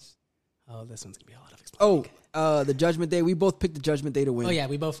Owens. Oh, this one's gonna be a lot of explaining. The Judgment Day. We both picked the Judgment Day to win. Oh yeah,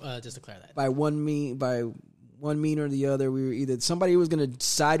 we both just declare that by one mean or the other. We were either somebody was going to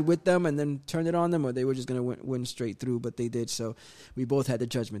side with them and then turn it on them, or they were just going to win straight through. But they did, so we both had the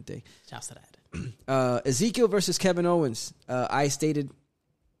Judgment Day. Shouts to that. Ezekiel versus Kevin Owens. I stated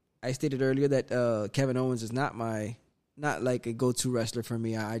earlier that Kevin Owens is not like a go-to wrestler for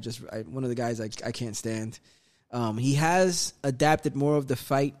me. I one of the guys I can't stand. He has adapted more of the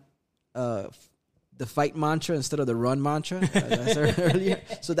fight mantra instead of the run mantra, as I said earlier.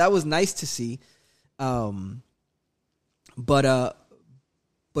 So that was nice to see. But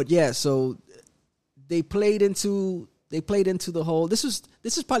yeah, so they played into the whole. This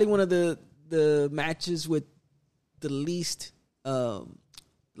is probably one of the matches with the least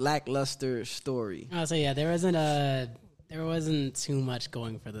lackluster story. Oh, so yeah, there wasn't too much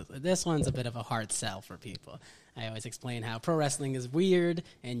going for this. This one's a bit of a hard sell for people. I always explain how pro wrestling is weird,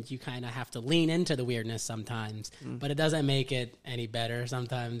 and you kind of have to lean into the weirdness sometimes, but it doesn't make it any better.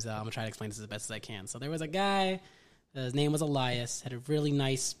 Sometimes I'm gonna try to explain this as best as I can. So there was a guy, his name was Elias, had a really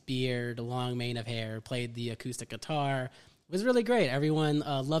nice beard, a long mane of hair, played the acoustic guitar. It was really great. Everyone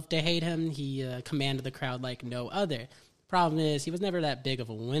loved to hate him. He commanded the crowd like no other. Problem is, he was never that big of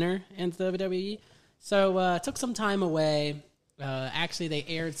a winner in the WWE, so took some time away. Actually, they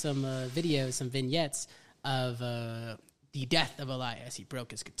aired some videos, some vignettes of the death of Elias. He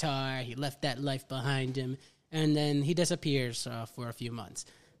broke his guitar, he left that life behind him, and then he disappears for a few months.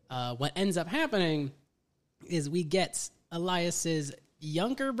 What ends up happening is we get Elias's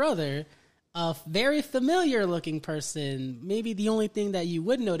younger brother, a very familiar looking person. Maybe the only thing that you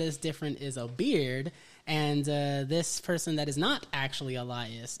would notice different is a beard, and this person that is not actually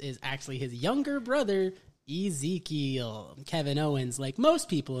Elias is actually his younger brother, Ezekiel. Kevin Owens, like most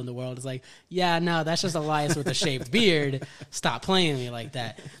people in the world, is like, yeah, no, that's just Elias with a shaved beard. Stop playing me like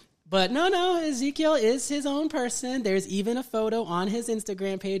that. But no, Ezekiel is his own person. There's even a photo on his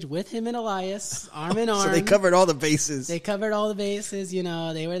Instagram page with him and Elias, arm in arm. So they covered all the bases. They covered all the bases. You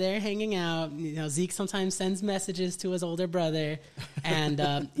know, they were there hanging out. You know, Zeke sometimes sends messages to his older brother.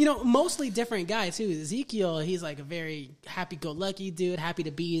 And, you know, mostly different guys, too. Ezekiel, he's like a very happy-go-lucky dude, happy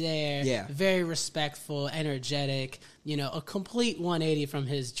to be there. Yeah. Very respectful, energetic. You know, a complete 180 from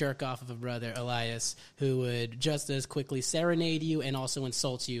his jerk-off of a brother, Elias, who would just as quickly serenade you and also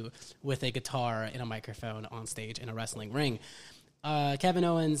insult you with a guitar and a microphone on stage in a wrestling ring. Kevin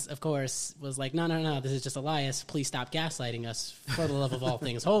Owens, of course, was like, no, this is just Elias. Please stop gaslighting us for the love of all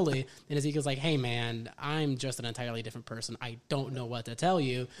things holy. And Ezekiel's like, hey, man, I'm just an entirely different person. I don't know what to tell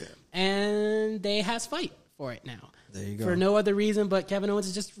you. Yeah. And they has fight for it now. There you go. For no other reason, but Kevin Owens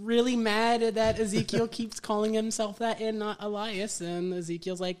is just really mad that Ezekiel keeps calling himself that and not Elias. And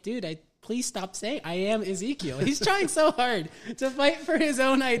Ezekiel's like, dude, please stop saying I am Ezekiel. He's trying so hard to fight for his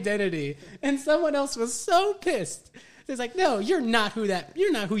own identity. And someone else was so pissed. It's like, no, you're not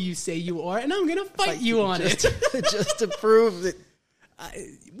who you say you are, and I'm going to fight you on it. Just to prove that.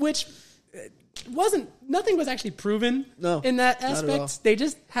 Which nothing was actually proven in that aspect. They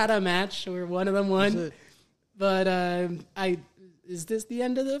just had a match where one of them won. But is this the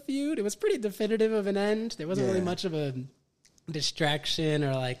end of the feud? It was pretty definitive of an end. There wasn't really much of a distraction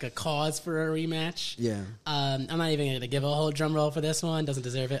or like a cause for a rematch. Yeah. I'm not even going to give a whole drum roll for this one. Doesn't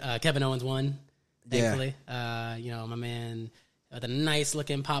deserve it. Kevin Owens won, thankfully. Yeah. You know, my man with a nice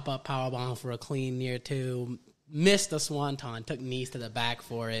looking pop-up powerbomb for a clean near two. Missed a swanton, took knees to the back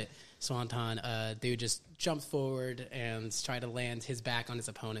for it. Swanton, dude just jumped forward and tried to land his back on his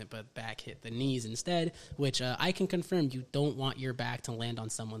opponent, but back hit the knees instead, which I can confirm you don't want your back to land on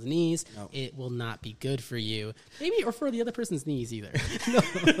someone's knees. No. It will not be good for you. Maybe or for the other person's knees either.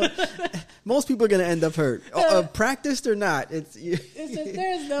 Most people are going to end up hurt. Practiced or not.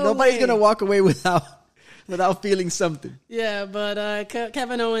 There's no nobody's going to walk away without feeling something. Yeah, but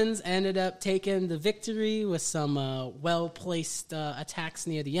Kevin Owens ended up taking the victory with some well-placed attacks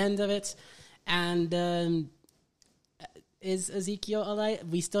near the end of it. And is Ezekiel alive?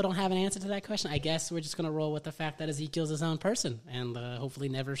 We still don't have an answer to that question. I guess we're just going to roll with the fact that Ezekiel's his own person and hopefully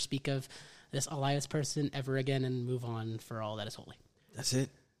never speak of this Elias person ever again and move on for all that is holy. That's it.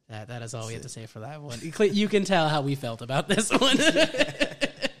 That is all we have to say for that one. You can tell how we felt about this one.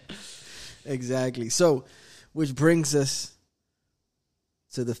 Exactly. So, which brings us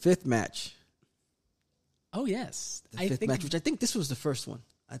to the fifth match. Oh yes, the fifth match, which I think this was the first one.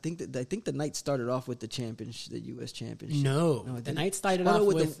 I think the night started off with the U.S. Championship. No, the night started off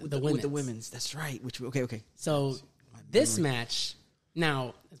with the women's. With the women's. That's right. Okay. So this match.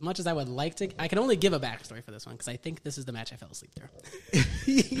 Now, as much as I would like to, I can only give a backstory for this one because I think this is the match I fell asleep through.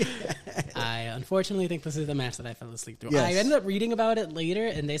 I unfortunately think this is the match that I fell asleep through. Yes. I ended up reading about it later,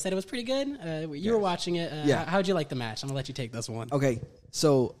 and they said it was pretty good. You were watching it. How'd you like the match? I'm going to let you take this one. Okay,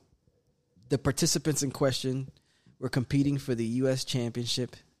 so the participants in question were competing for the U.S.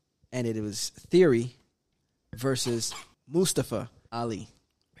 Championship, and it was Theory versus Mustafa Ali.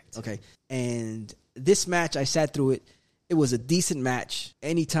 Okay, and this match, I sat through it. It was a decent match.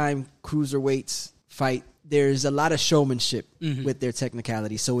 Anytime cruiserweights fight, there's a lot of showmanship with their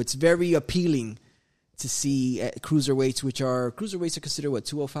technicality. So it's very appealing to see cruiserweights, cruiserweights are considered what,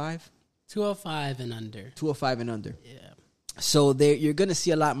 205? 205 and under. 205 and under. Yeah. So you're going to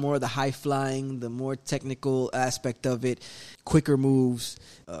see a lot more of the high flying, the more technical aspect of it, quicker moves,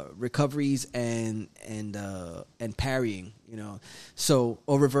 recoveries, and parrying, so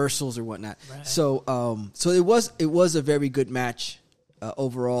or reversals or whatnot. Right. So it was a very good match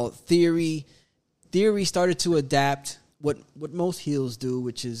overall. Theory started to adapt what most heels do,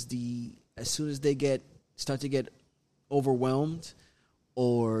 which is as soon as they start to get overwhelmed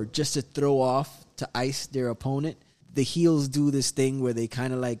or just to throw off to ice their opponent. The heels do this thing where they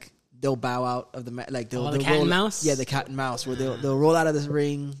kind of like they'll bow out of the like they'll cat and mouse. Yeah, the cat and mouse where they'll roll out of this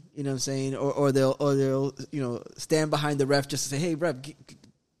ring. You know what I'm saying? Or they'll stand behind the ref just to say, "Hey, ref,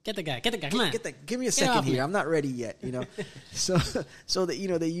 get the guy, come on, give me a second here. I'm not ready yet." So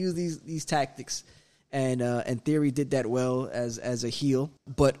that they use these tactics, and Theory did that well as a heel.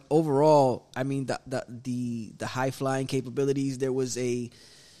 But overall, I mean the high flying capabilities. There was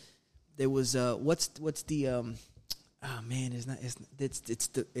what's the oh man,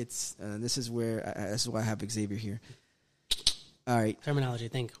 this is why I have Xavier here. All right,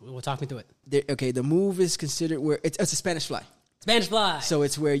 terminology. We'll talk me through it. The move is considered where it's a Spanish fly. Spanish fly. So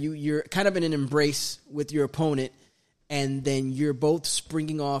it's where you're kind of in an embrace with your opponent, and then you're both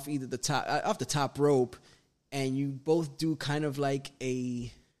springing off either the top rope, and you both do kind of like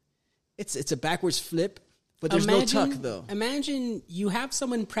it's a backwards flip But there's no tuck, though. Imagine you have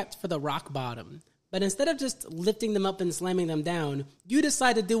someone prepped for the rock bottom, but instead of just lifting them up and slamming them down, you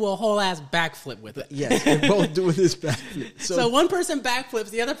decide to do a whole ass backflip with it. Yes, they're both doing this backflip. So one person backflips,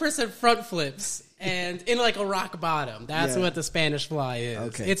 the other person front flips, and in like a rock bottom. That's what the Spanish Fly is.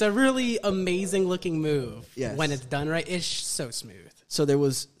 Okay. It's a really amazing looking move. Yes. When it's done right. It's so smooth.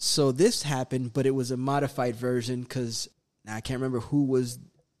 So this happened, but it was a modified version because I can't remember who was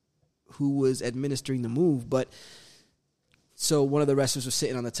administering the move, but so one of the wrestlers was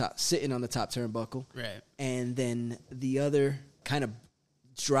sitting on the top turnbuckle, right, and then the other kind of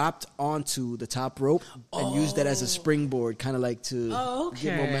dropped onto the top rope and used that as a springboard, kind of like to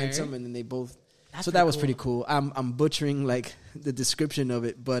get momentum, and then they both. That's so that was pretty cool. I'm butchering like the description of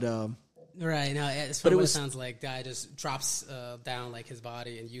it, but right, no, it's what it sounds like. Guy just drops down like his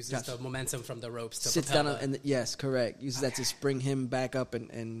body and uses the momentum from the ropes to sits down and yes, correct. Uses that to spring him back up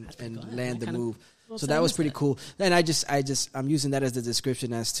and land the move. So that was pretty cool. And I'm using that as the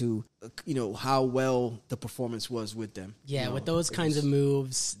description as to how well the performance was with them. Yeah, with those kinds of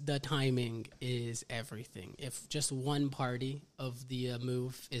moves, the timing is everything. If just one party of the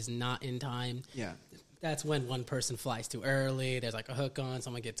move is not in time, that's when one person flies too early. There's like a hook on,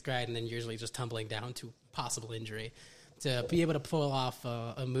 someone gets grabbed, and then usually just tumbling down to possible injury. To be able to pull off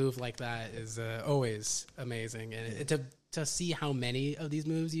a move like that is always amazing, and to see how many of these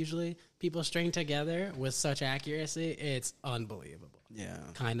moves usually people string together with such accuracy, it's unbelievable. Yeah,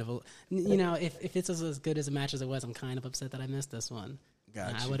 kind of. If it's as good as a match as it was, I'm kind of upset that I missed this one.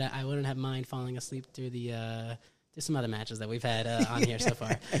 Gotcha. I wouldn't have mind falling asleep through the. There's some other matches that we've had on here so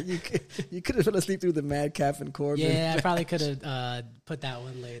far. You could have fell asleep through the Madcap and Corbin. Yeah, I probably could have put that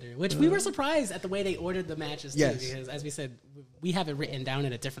one later. Which we were surprised at the way they ordered the matches, too. Yes. Because, as we said, we have it written down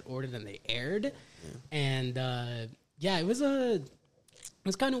in a different order than they aired. Yeah. And, it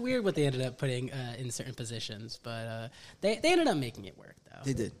was kind of weird what they ended up putting in certain positions. But they ended up making it work, though.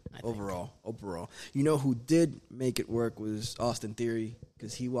 They did, overall. You know who did make it work was Austin Theory,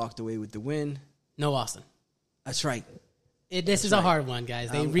 because he walked away with the win. No Austin. That's right. This is a hard one,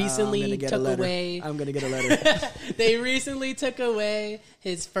 guys. They recently took away. I'm gonna get a letter. They recently took away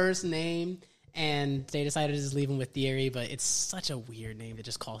his first name, and they decided to just leave him with Theory. But it's such a weird name to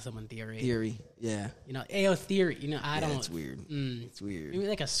just call someone Theory. Theory, yeah. Ayo Theory. I don't. It's weird. It's weird. Maybe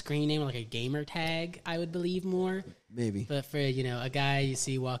like a screen name, or like a gamer tag. I would believe more. Maybe. But for a guy you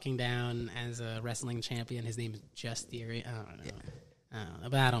see walking down as a wrestling champion, his name is just Theory. I don't know. Yeah.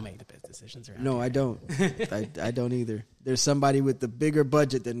 But I don't make the best decisions around here. I don't. I don't either. There's somebody with the bigger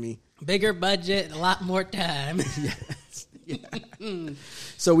budget than me. Bigger budget, a lot more time. Yes. Yeah.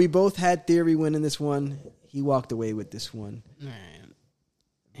 So we both had Theory winning this one. He walked away with this one. All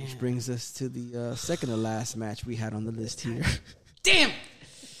right. Which brings us to the second to last match we had on the list here. Damn!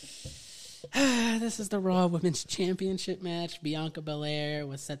 This is the Raw Women's Championship match. Bianca Belair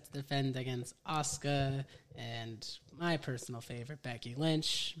was set to defend against Asuka and my personal favorite, Becky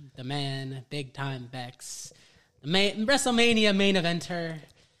Lynch, the man, big time Bex, the WrestleMania main eventer,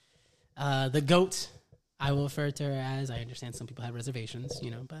 the GOAT. I will refer to her as. I understand some people have reservations,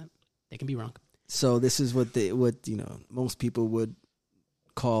 but they can be wrong. So this is what most people would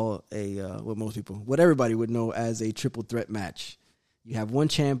call what everybody would know as a triple threat match. You have one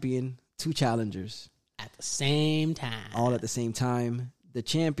champion, two challengers. At the same time. All at the same time. The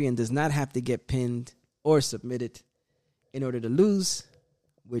champion does not have to get pinned or submitted in order to lose,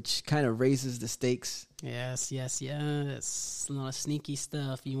 which kind of raises the stakes. Yes. A lot of sneaky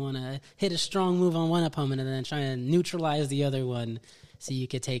stuff. You want to hit a strong move on one opponent and then try to neutralize the other one so you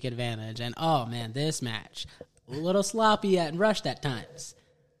could take advantage. And, oh, man, this match, a little sloppy and rushed at times.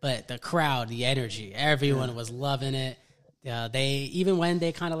 But the crowd, the energy, everyone was loving it. They, even when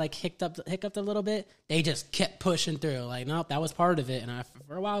they kind of like hiccuped a little bit, they just kept pushing through. Like, nope, that was part of it. And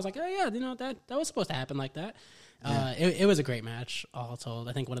for a while, I was like, oh yeah, that was supposed to happen like that. Yeah. It was a great match, all told.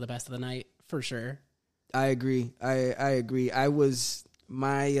 I think one of the best of the night for sure. I agree. I agree. I was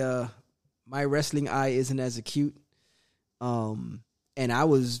my wrestling eye isn't as acute, and I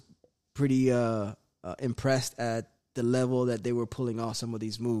was pretty impressed at the level that they were pulling off some of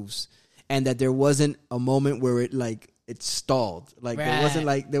these moves, and that there wasn't a moment where it stalled. Like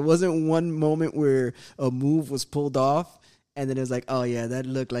there wasn't one moment where a move was pulled off and then it was like, oh yeah, that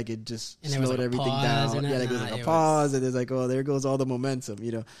looked like it just slowed everything down. Yeah, there was like a pause and there's like, oh, there goes all the momentum,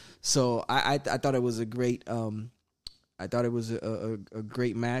 So I thought it was a great a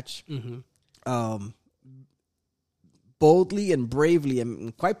great match. Mm-hmm. Boldly and bravely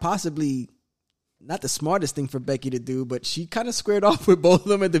and quite possibly not the smartest thing for Becky to do, but she kind of squared off with both of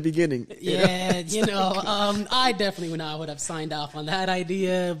them at the beginning. Yeah, I definitely would have signed off on that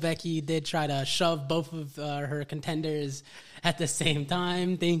idea. Becky did try to shove both of her contenders at the same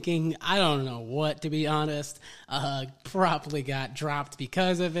time, thinking, I don't know what, to be honest. Probably got dropped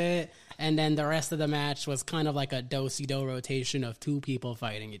because of it. And then the rest of the match was kind of like a do-si-do rotation of two people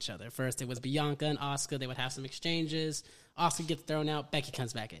fighting each other. First, it was Bianca and Asuka. They would have some exchanges. Asuka gets thrown out. Becky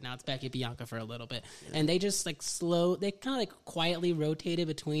comes back in. Now it's Becky Bianca for a little bit. Yeah. And they just they kind of like quietly rotated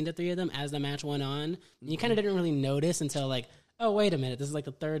between the three of them as the match went on. And you kind of didn't really notice until like, oh, wait a minute. This is like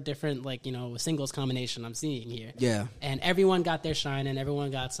the third different singles combination I'm seeing here. Yeah. And everyone got their shine and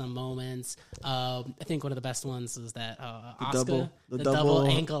everyone got some moments. I think one of the best ones is that Asuka, the double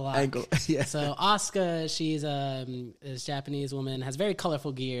ankle lock. Yeah. So Asuka, she's this Japanese woman, has very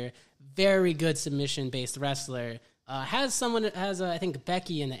colorful gear, very good submission-based wrestler. Has I think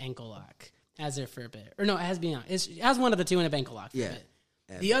Becky in the ankle lock. Has her for a bit. Or no, it has Bianca. It has one of the two in a ankle lock for a bit.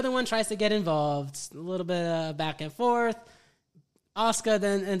 Yeah. The other one tries to get involved. A little bit back and forth. Asuka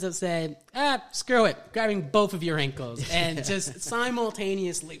then ends up saying, screw it, grabbing both of your ankles and just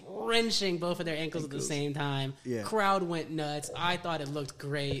simultaneously wrenching both of their ankles at the same time. Yeah. Crowd went nuts. I thought it looked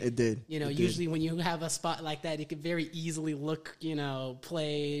great. It did. Usually when you have a spot like that, it could very easily look,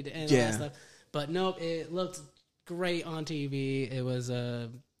 played and all that stuff. But nope, it looked great on TV. It was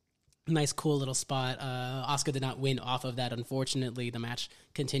a nice, cool little spot. Asuka did not win off of that, unfortunately. The match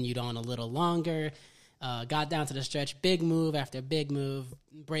continued on a little longer. Got down to the stretch, big move after big move,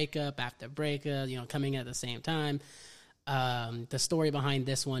 breakup after breakup, coming at the same time. The story behind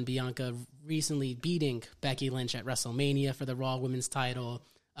this one, Bianca recently beating Becky Lynch at WrestleMania for the Raw Women's title.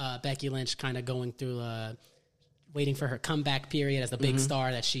 Becky Lynch kind of going through waiting for her comeback period as the big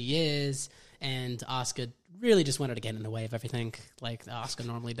star that she is. And Asuka really just wanted to get in the way of everything like Asuka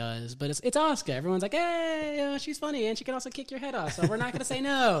normally does. But it's Asuka. Everyone's like, hey, she's funny, and she can also kick your head off, so we're not going to say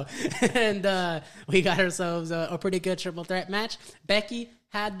no. And we got ourselves a pretty good triple threat match. Becky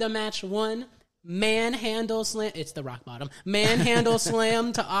had the match won. Manhandle slam. It's the rock bottom. Manhandle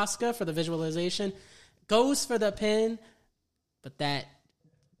slam to Asuka for the visualization. Goes for the pin, but that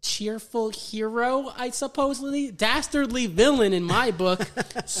cheerful hero, I supposedly, dastardly villain in my book,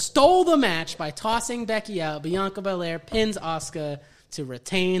 stole the match by tossing Becky out. Bianca Belair pins Asuka to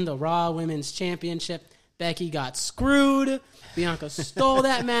retain the Raw Women's Championship. Becky got screwed. Bianca stole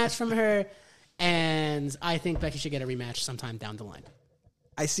that match from her, and I think Becky should get a rematch sometime down the line.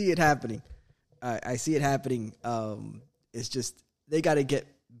 I see it happening. It's just they got to get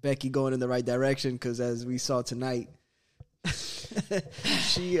Becky going in the right direction because as we saw tonight,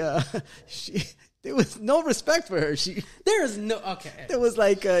 she there was no respect for her. There was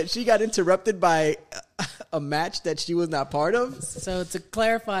like she got interrupted by a match that she was not part of. So to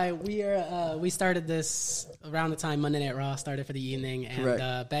clarify, we started this around the time Monday Night Raw started for the evening,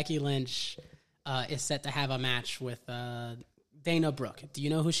 and Becky Lynch is set to have a match with Dana Brooke. Do you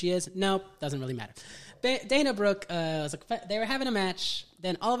know who she is? Nope, doesn't really matter. Dana Brooke was like, they were having a match.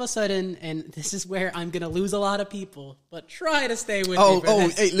 Then all of a sudden, and this is where I'm going to lose a lot of people, but try to stay with me.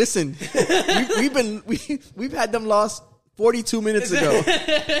 Hey, listen, we've had them lost 42 minutes ago,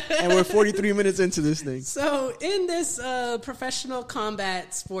 and we're 43 minutes into this thing. So in this professional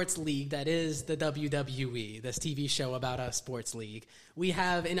combat sports league that is the WWE, this TV show about a sports league, we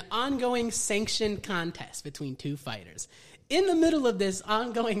have an ongoing sanctioned contest between two fighters. In the middle of this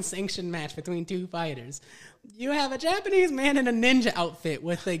ongoing sanctioned match between two fighters, you have a Japanese man in a ninja outfit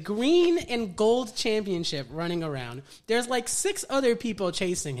with a green and gold championship running around. There's like 6 other people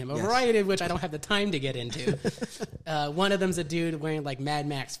chasing him, a variety of which I don't have the time to get into. One of them's a dude wearing like Mad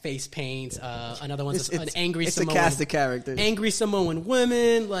Max face paint. Another one's an angry Samoan. It's a cast of characters. Angry Samoan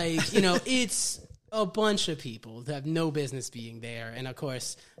women. It's a bunch of people that have no business being there. And of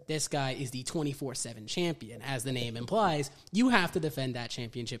course, this guy is the 24/7 champion. As the name implies, you have to defend that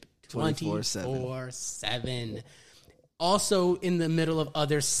championship 24/7. Also in the middle of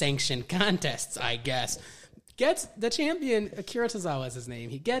other sanctioned contests, I guess. Gets the champion, Akira Tozawa is his name.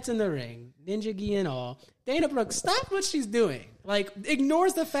 He gets in the ring, ninja gi and all. Dana Brooke stops what she's doing.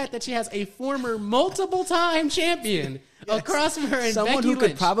 Ignores the fact that she has a former multiple-time champion across from her and someone Becky who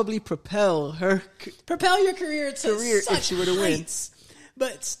Lynch. Could probably propel your career to such if she were to win.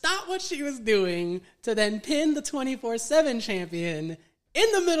 But stop what she was doing to then pin the 24/7 champion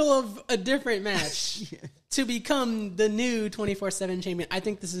in the middle of a different match to become the new 24/7 champion. I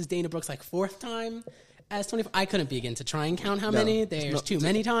think this is Dana Brooke's 4th time as 24. I couldn't begin to try and count how many. There's too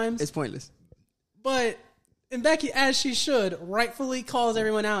many times. It's pointless. But and Becky, as she should, rightfully calls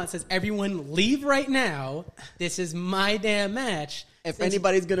everyone out and says, everyone leave right now. This is my damn match. If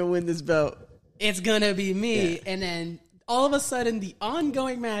anybody's going to win this belt, it's gonna be me. Yeah. And then all of a sudden, the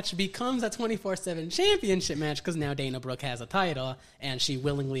ongoing match becomes a 24/7 championship match because now Dana Brooke has a title, and she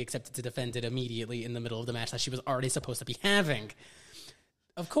willingly accepted to defend it immediately in the middle of the match that she was already supposed to be having.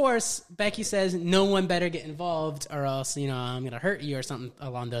 Of course, Becky says no one better get involved or else, I'm going to hurt you or something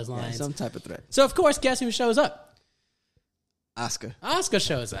along those lines. Some type of threat. So, of course, guess who shows up? Asuka. Asuka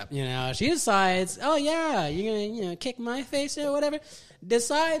shows up. She decides, oh, yeah, you're going to kick my face or whatever.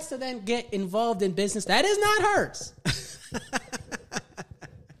 Decides to then get involved in business that is not hers.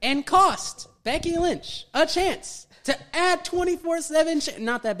 And cost Becky Lynch a chance to add 24/7.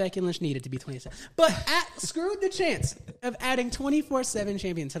 Not that Becky Lynch needed to be 27, but screwed the chance of adding 24/7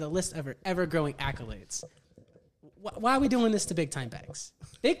 champion to the list of her ever-growing accolades. Why are we doing this to Big Time Bex?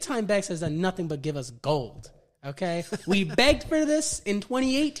 Big Time Bex has done nothing but give us gold. Okay, we begged for this in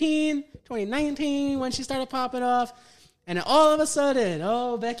 2018, 2019 when she started popping off, and then all of a sudden,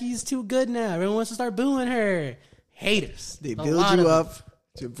 oh, Becky's too good now. Everyone wants to start booing her. Haters. They build you up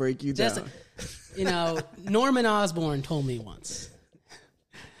to break you down. Norman Osborn told me once,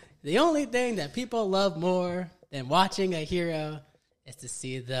 the only thing that people love more than watching a hero is to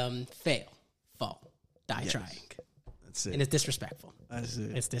see them fail, fall, die trying. That's it. And it's disrespectful. That's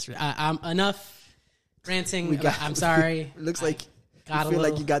it. It's disrespectful. I'm enough ranting. I'm sorry. Looks like you feel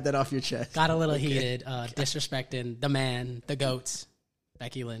like you got that off your chest. Got a little heated, disrespecting the man, the GOAT,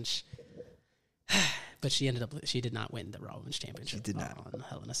 Becky Lynch. But she did not win the Raw Women's Championship. She did not. On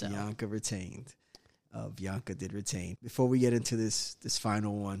Hell in a Cell. Bianca retained. Bianca did retain. Before we get into this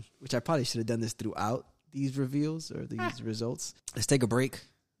final one, which I probably should have done this throughout these reveals or these results, let's take a break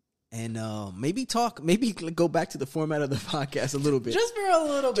and maybe go back to the format of the podcast a little bit. Just for a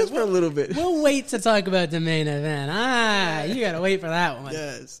little bit. Just for a little bit. We'll wait to talk about the main event. You got to wait for that one.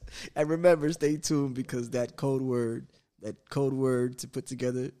 Yes. And remember, stay tuned because that code word to put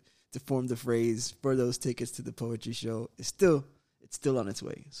together to form the phrase for those tickets to the poetry show is still on its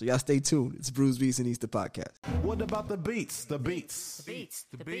way. So y'all stay tuned. It's Bruce Beats and East the podcast. What about the beats? The beats. The beats.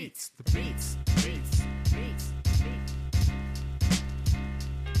 The beats. The beats. The beats. The beats.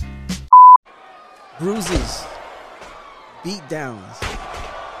 Bruises, beatdowns,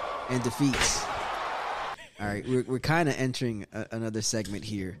 and defeats. All right, we're kind of entering another segment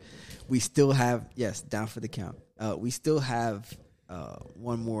here. We still have, down for the count. We still have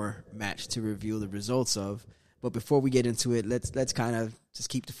one more match to reveal the results of. But before we get into it, let's kind of just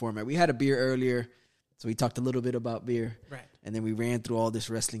keep the format. We had a beer earlier, so we talked a little bit about beer, right? And then we ran through all this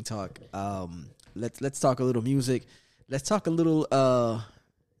wrestling talk. Let's talk a little music. Let's talk a little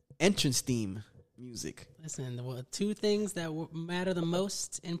entrance theme music. Listen, the two things that matter the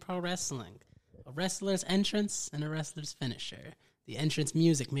most in pro wrestling: a wrestler's entrance and a wrestler's finisher. The entrance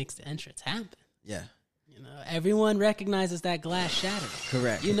music makes the entrance happen. Yeah. Everyone recognizes that glass shattering.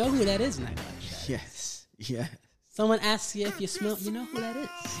 Correct. You know who that is in that glass shattering. Yes. Yeah. Someone asks you if you smell. You know who that is.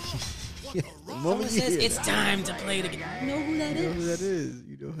 Yeah. The moment Someone says it's time to play the game. You know who that is.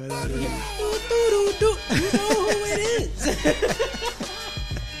 You know who that is. You know who it is.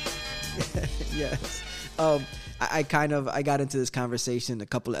 Yes. I got into this conversation a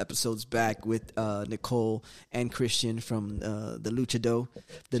couple of episodes back with Nicole and Christian from the Luchado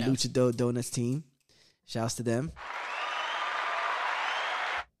Donuts team. Shouts to them.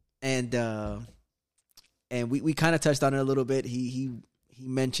 And we kind of touched on it a little bit. He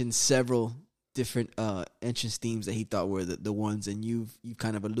mentioned several different entrance themes that he thought were the ones, and you've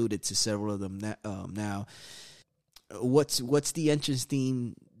kind of alluded to several of them now. What's the entrance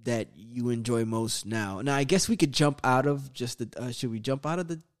theme that you enjoy most now? Now, I guess we could jump out of just the. Should we jump out of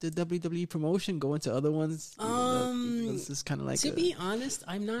the WWE promotion, go into other ones? This is kind of like. To be honest,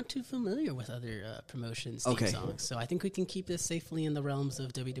 I'm not too familiar with other promotions theme songs, so I think we can keep this safely in the realms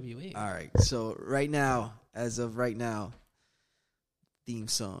of WWE. All right. So as of right now, theme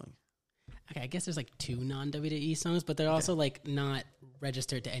song. Okay, I guess there's like two non-WWE songs, but they're also like not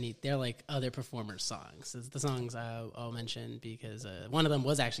registered to any. They're like other performers' songs. It's the songs I'll mention because one of them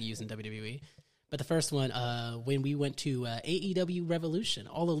was actually used in WWE. But the first one, when we went to AEW Revolution,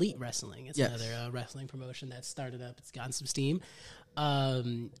 All Elite Wrestling. It's another wrestling promotion that started up. It's gotten some steam.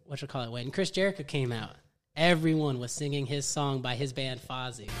 When Chris Jericho came out, everyone was singing his song by his band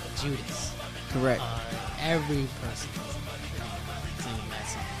Fozzy, Judas. Correct. Every person was singing that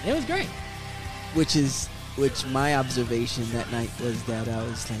song. It was great. Which my observation that night was that I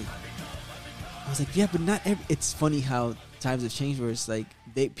was like, yeah, but not every. It's funny how times have changed where it's like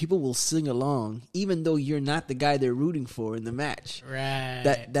people will sing along even though you're not the guy they're rooting for in the match.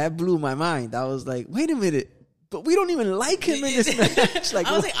 Right. That blew my mind. I was like, wait a minute, but we don't even like him in this match.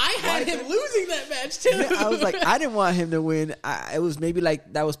 I was like, I had him losing that match too. Yeah, I was like, I didn't want him to win. It was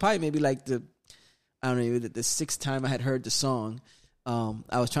probably maybe like the I don't know, the sixth time I had heard the song.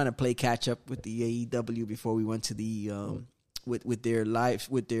 I was trying to play catch up with the AEW before we went to the with their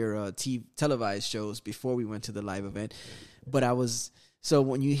televised shows before we went to the live event. But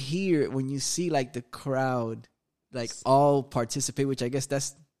when you see like the crowd like all participate, which I guess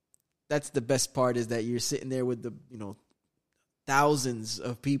that's the best part, is that you're sitting there with the thousands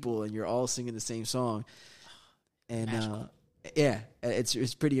of people and you're all singing the same song, and yeah,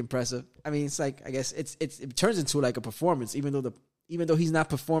 it's pretty impressive. I mean, it's like, I guess it turns into like a performance, even though he's not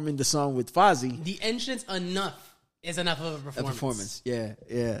performing the song with Fozzy. The entrance is enough of a performance.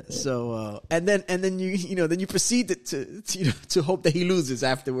 Yeah. So and then you proceed to hope that he loses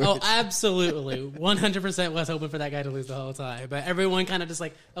afterwards. Oh, absolutely, 100% was hoping for that guy to lose the whole time. But everyone kind of just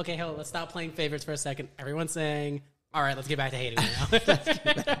like, okay, hell, let's stop playing favorites for a second. Everyone's saying, all right, let's get back to hating now.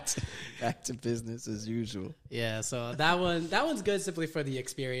 back to business as usual. Yeah, so that one's good simply for the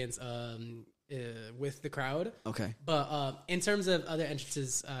experience with the crowd. Okay. But in terms of other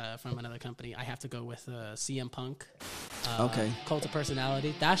entrances from another company, I have to go with CM Punk. Okay. Cult of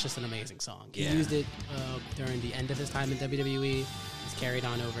Personality. That's just an amazing song. He Yeah. used it during the end of his time in WWE. He's carried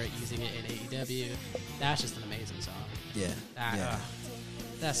on over it, using it in AEW. That's just an amazing song. Yeah.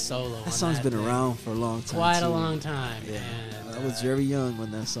 That solo. That song's been around for a long time. Quite too. a long time. Yeah. And, I was very young when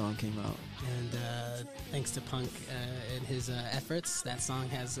that song came out. And thanks to Punk and his efforts, that song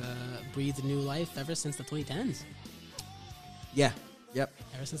has breathed new life ever since the 2010s. Yeah. Yep.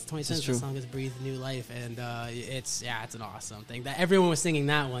 Ever since the This 2010s, is true. the song has breathed new life, and it's an awesome thing. That everyone was singing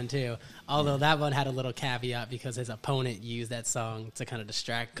that one too. Although that one had a little caveat because his opponent used that song to kind of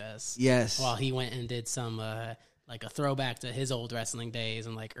distract us. Yes. While he went and did some like a throwback to his old wrestling days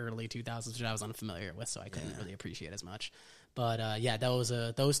in like early 2000s, which I was unfamiliar with, so I couldn't really appreciate as much. But yeah,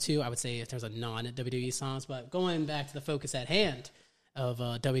 those two, I would say, if there's a non-WWE songs. But going back to the focus at hand of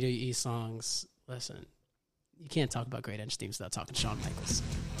WWE songs, listen, you can't talk about great entrance themes without talking Shawn Michaels.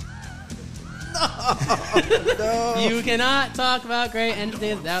 No. You cannot talk about great entrance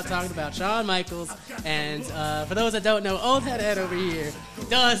themes without talking about Shawn Michaels. And for those that don't know, Old Head Ed over here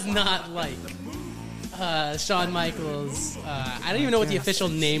does not like Shawn Michaels. I don't even know what the official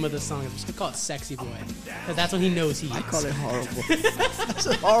name of the song is. I'm just going to call it Sexy Boy. Because that's what he knows he is. I call it horrible. It's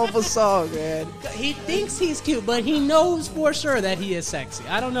a horrible song, man. He thinks he's cute, but he knows for sure that he is sexy.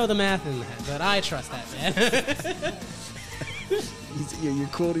 I don't know the math in that, but I trust that, man. You're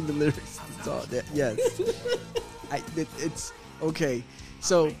quoting the lyrics. It's all that. Yes. It's okay.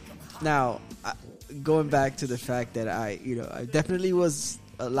 So now, going back to the fact that I definitely was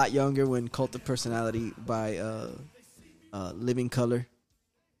a lot younger when Cult of Personality by Living Color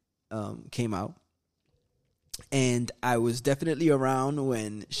came out. And I was definitely around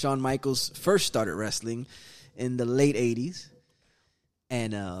when Shawn Michaels first started wrestling in the late 80s.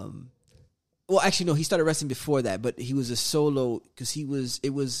 And, well, actually, no, he started wrestling before that, but he was a solo because it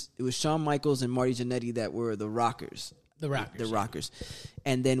was Shawn Michaels and Marty Jannetty that were the Rockers. The Rockers.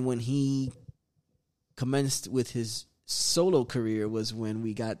 And then when he commenced with his solo career was when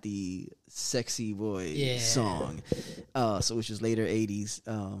we got the Sexy Boy song. So which was late 80s.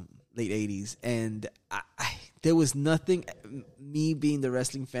 And I there was nothing, me being the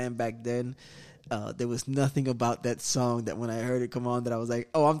wrestling fan back then, there was nothing about that song that when I heard it come on that I was like,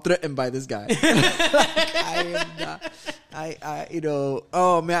 oh, I'm threatened by this guy. I am not.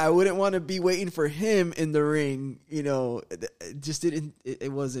 Oh man, I wouldn't want to be waiting for him in the ring. It just didn't.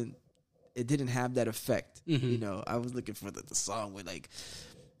 It wasn't. It didn't have that effect. Mm-hmm. I was looking for the song with like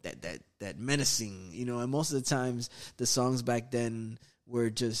that menacing. And most of the times the songs back then were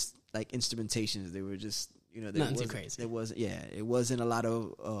just like instrumentations. They were just. Nothing too crazy. It wasn't a lot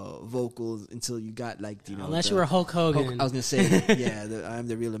of vocals until you got like unless you were Hulk Hogan. I was gonna say I'm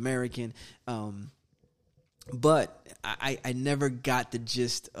the Real American. But I never got the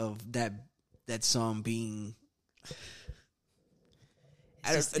gist of that song being.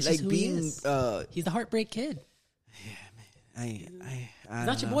 It's just being. He's the Heartbreak Kid. Yeah, man. He's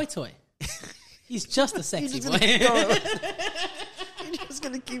not your boy toy. He's just a sexy boy. You're just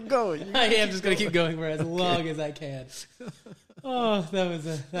gonna keep going. I am just gonna keep going for as long as I can. Oh,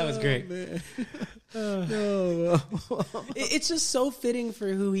 that was great. It's just so fitting for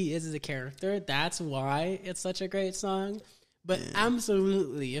who he is as a character. That's why it's such a great song. But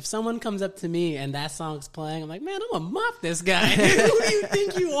absolutely, if someone comes up to me and that song's playing, I'm like, man, I'm gonna mop this guy. Who do you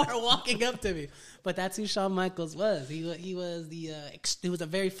think you are walking up to me? But that's who Shawn Michaels was. He was a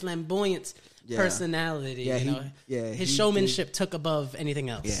very flamboyant personality. His showmanship took above anything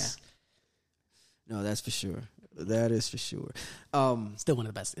else. Yeah. No, that's for sure. That is for sure. Still one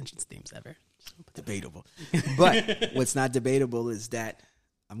of the best entrance themes ever. Debatable. But what's not debatable is that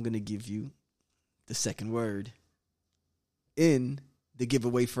I'm gonna give you the second word in the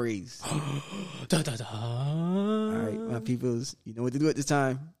giveaway phrase. Da, da, da. All right, my peoples, you know what to do at this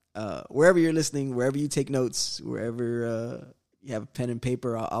time. Wherever you're listening, wherever you take notes, wherever you have a pen and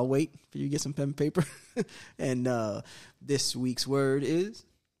paper, I'll wait for you to get some pen and paper. And this week's word is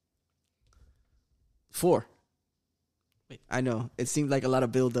 4. Wait. I know it seemed like a lot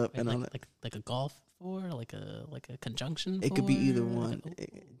of build up and all that. Like a golf 4, like a conjunction. It could be 4? either one.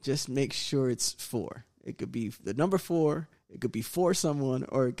 Just make sure it's 4. It could be the number 4. It could be for someone,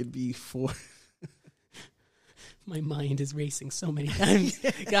 or it could be for. My mind is racing so many times.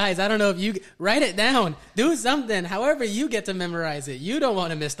 Guys, I don't know if you write it down. Do something. However you get to memorize it. You don't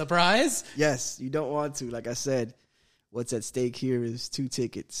want to miss the prize. Yes, you don't want to. Like I said, what's at stake here is 2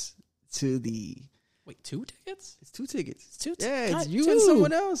 tickets to the. Wait, 2 tickets? It's 2 tickets. It's 2 Yeah, it's God, you 2. and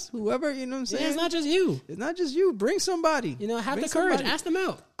someone else. Whoever, you know what I'm saying? Yeah, it's not just you. It's not just you. Bring somebody. You know, have Bring the courage. somebody. Ask them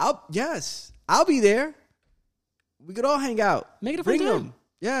out. I'll be there. We could all hang out. Make it a fun Bring time. them.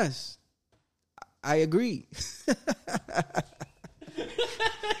 Yes. I agree.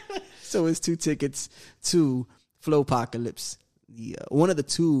 So it's 2 tickets to Flowpocalypse, the one of the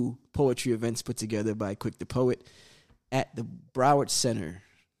 2 poetry events put together by Quick the Poet at the Broward Center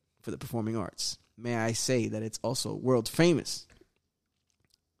for the Performing Arts. May I say that it's also world famous.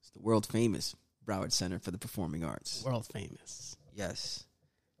 It's the world famous Broward Center for the Performing Arts. World famous. Yes.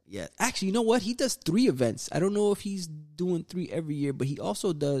 Yeah. Actually, you know what? He does 3 events. I don't know if he's doing 3 every year, but he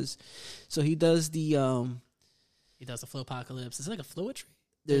also does. So he does the. He does the Flowpocalypse. Is it like a Flowetry?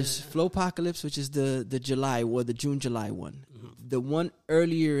 There's Flowpocalypse, which is the July or the June-July one. Mm-hmm. The one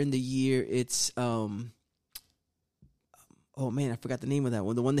earlier in the year, it's oh man, I forgot the name of that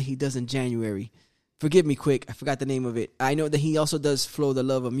one. The one that he does in January. Forgive me, quick. I forgot the name of it. I know that he also does Flow the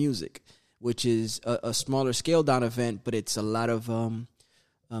Love of Music, which is a smaller scale down event, but it's a lot of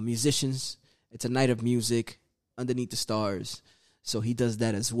musicians. It's a night of music underneath the stars. So he does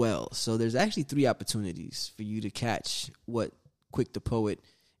that as well. So there's actually 3 opportunities for you to catch what Quick the Poet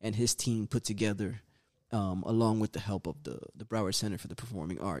and his team put together, along with the help of the Broward Center for the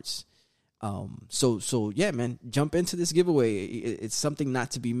Performing Arts. So yeah, man, jump into this giveaway. It's something not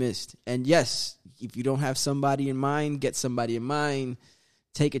to be missed. And yes, if you don't have somebody in mind, get somebody in mind.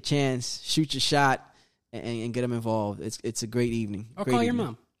 Take a chance, shoot your shot, and get them involved. It's a great evening. Or Great call your evening.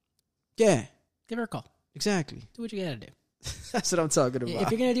 mom. Yeah, Give her a call. exactly. Do what you gotta do. That's what I'm talking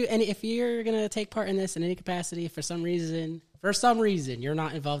about. If you're gonna take part in this in any capacity, for some reason you're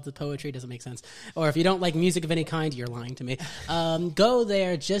not involved with poetry, doesn't make sense, or if you don't like music of any kind, you're lying to me. Go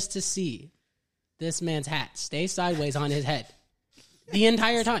there just to see this man's hat stay sideways on his head the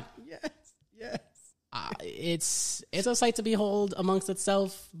entire time. Yes. It's a sight to behold amongst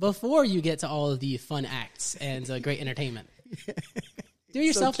itself before you get to all of the fun acts and great entertainment. Do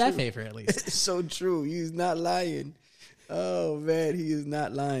yourself that favor at least. It's so true. He's not lying. Oh man, he is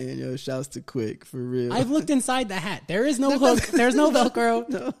not lying. Yo, shouts to Quick for real. I've looked inside the hat. There is no hook. There's no Velcro.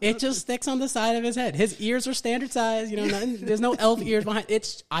 No. It just sticks on the side of his head. His ears are standard size. You know, there's no elf ears behind.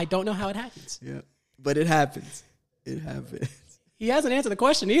 I don't know how it happens. Yeah, but it happens. It happens. He hasn't answered the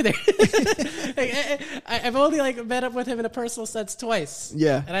question either. I've only met up with him in a personal sense twice.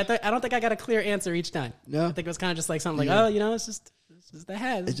 Yeah, and I don't think I got a clear answer each time. No, I think it was kind of just like something like, it's just the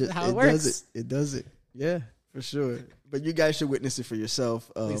hat. This is how it works. It does it. Yeah, for sure. But you guys should witness it for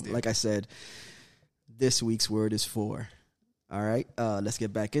yourself. Like I said, this week's word is 4. All right, let's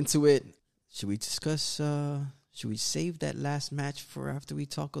get back into it. Should we discuss? Should we save that last match for after we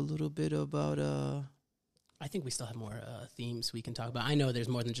talk a little bit about? I think we still have more themes we can talk about. I know there's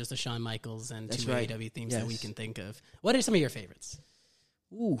more than just the Shawn Michaels and That's 2 right. AEW themes Yes. that we can think of. What are some of your favorites?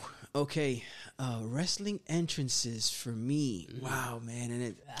 Ooh, okay. Wrestling entrances for me. Wow, man.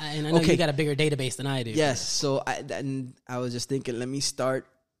 And I know Okay. you got a bigger database than I do. Yes. So I was just thinking, let me start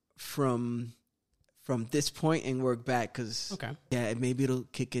from this point and work back because Okay. yeah, maybe it'll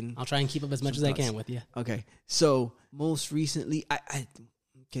kick in. I'll try and keep up as much as Some I can thoughts. with you. Okay. So most recently,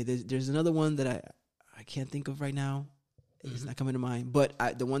 there's another one that I can't think of right now. It's not coming to mind. But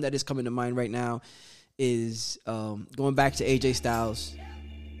the one that is coming to mind right now is going back to AJ Styles.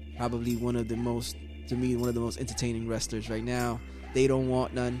 Probably one of the most entertaining wrestlers right now. They Don't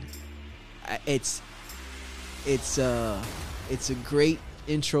Want None. It's a great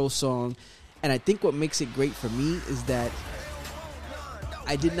intro song, and I think what makes it great for me is that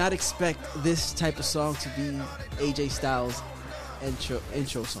I did not expect this type of song to be AJ Styles'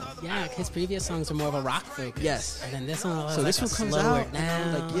 intro song. Yeah, his previous songs are more of a rock focus. Yes. And then this one was So like this one comes slower out, and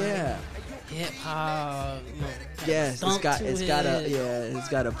down. I'm like, yeah. hip hop. Yes, it's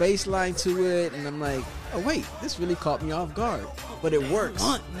got a bass line to it, and I'm like, oh wait, this really caught me off guard, but it works.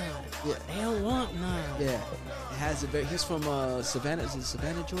 Want none. Yeah. They don't want none. Yeah, it has a very. He's from Savannah. Is it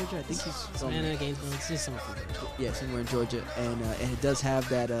Savannah, Georgia? I think he's from Savannah, Gainesville, it's just something. yeah, somewhere in Georgia, and it does have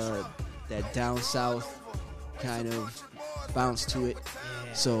that that down south kind of bounce to it.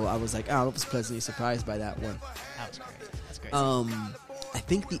 Yeah. So I was like, oh, I was pleasantly surprised by that one. That was great. That's great. I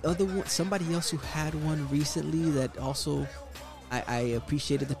think the other one, somebody else who had one recently that also I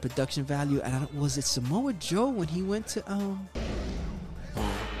appreciated the production value. And was it Samoa Joe when he went to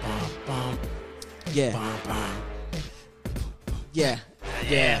yeah.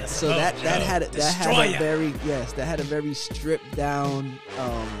 So that had a very stripped down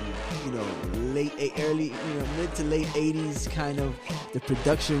mid to late 80s kind of. The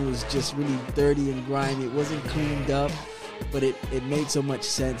production was just really dirty and grimy. It wasn't cleaned up, but it made so much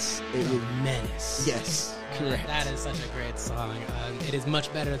sense. It was Menace. yes, correct. That is such a great song. It is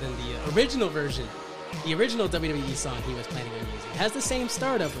much better than the original version. The original WWE song he was planning on using has the same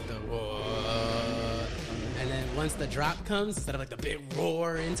startup with the whoa, and then once the drop comes, instead of like the big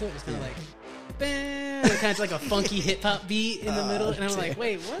roar into it, it's kind of like bam, kind of like a funky hip hop beat in the middle, and I'm like,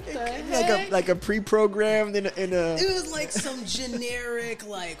 wait, what the heck? Like a pre-programmed in a. It was like some generic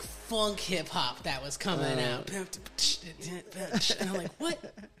like funk hip hop that was coming out, and I'm like, what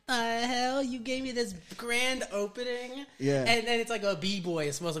the hell? You gave me this grand opening, Yeah. and then it's like a b-boy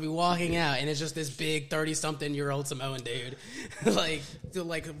is supposed to be walking out, and it's just this big 30-something-year-old Samoan dude, like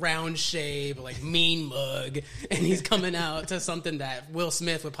round shape, like mean mug, and he's coming out to something that Will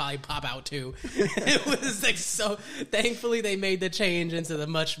Smith would probably pop out to. It was like so. Thankfully, they made the change into the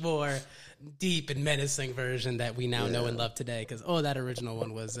much more deep and menacing version that we now know and love today. Because that original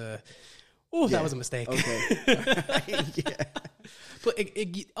one was that was a mistake. Okay. Yeah. But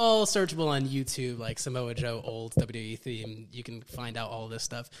all searchable on YouTube, like Samoa Joe old WWE theme. You can find out all this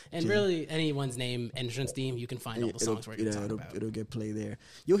stuff, and really anyone's name entrance theme, you can find all the songs we're going to talk about. It'll get play there.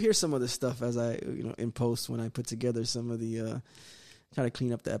 You'll hear some of the stuff as I in post when I put together some of the. Try to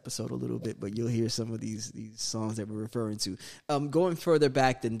clean up the episode a little bit, but you'll hear some of these songs that we're referring to. Going further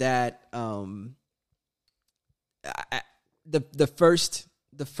back than that, the first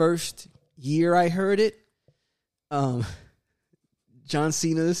year I heard it, John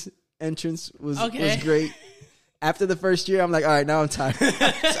Cena's entrance was great. After the first year, I'm like, all right, now I'm tired.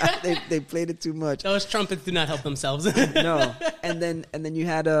 They played it too much. Those trumpets do not help themselves. No, and then you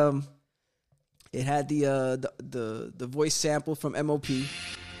had it had the voice sample from MOP,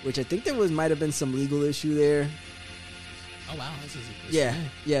 which I think might have been some legal issue there. Oh wow, this is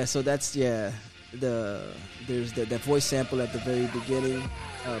yeah. So that's there's that voice sample at the very beginning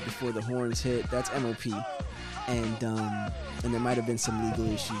before the horns hit. That's MOP, and there might have been some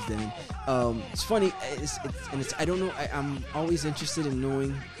legal issues then. It's funny, I don't know. I'm always interested in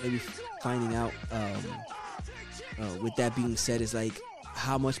knowing, maybe finding out. With that being said, is like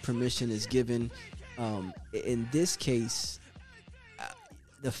how much permission is given. In this case,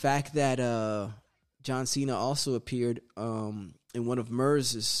 the fact that John Cena also appeared in one of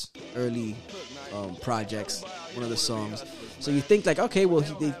Murs' early projects, one of the songs. So you think like, okay, well,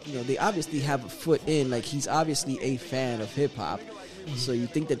 they obviously have a foot in. Like he's obviously a fan of hip hop. So you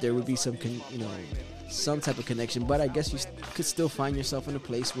think that there would be some type of connection. But I guess you could still find yourself in a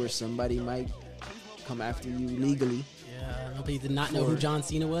place where somebody might come after you legally. Nobody did not know who John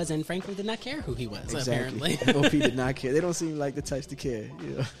Cena was, and frankly did not care who he was, apparently. OP did not care. They don't seem like the types to care.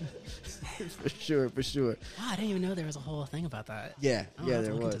 For sure. Wow, I didn't even know there was a whole thing about that. Yeah, there was.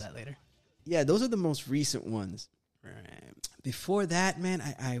 Look into that later. Yeah, those are the most recent ones. Right. Before that, man,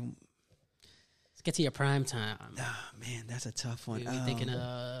 Let's get to your prime time. Oh, man, that's a tough one. You thinking,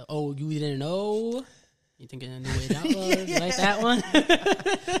 you didn't know? You thinking a new way that was? You like that one?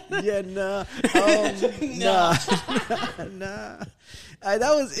 Yeah, nah. Nah.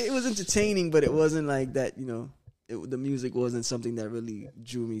 It was entertaining, but it wasn't like that, the music wasn't something that really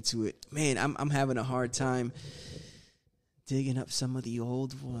drew me to it. Man, I'm having a hard time digging up some of the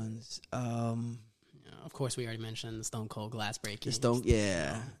old ones. Of course, we already mentioned Stone Cold Glass Breaking.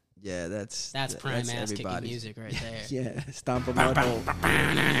 Yeah, that's prime ass kicking music right there. Yeah, stomp a mud hole.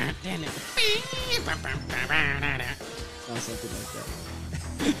 Damn it. Or something like that.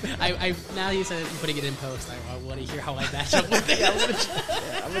 I now you said putting it in post. I want to hear how I match up with it.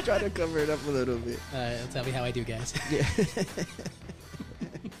 I'm gonna try to cover it up a little bit. Tell me how I do, guys. Yeah.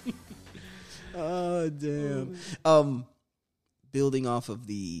 Oh damn. Building off of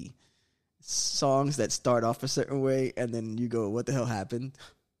the songs that start off a certain way, and then you go, "What the hell happened?"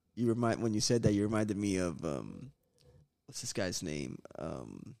 When you said that, you reminded me of what's this guy's name?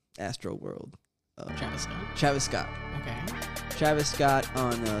 Astro World. Travis Scott. Travis Scott. Okay. Travis Scott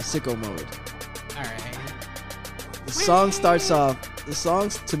on Sicko Mode. All right. The song starts off. The song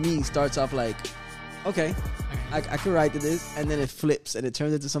to me starts off like, okay, I could write to this, and then it flips and it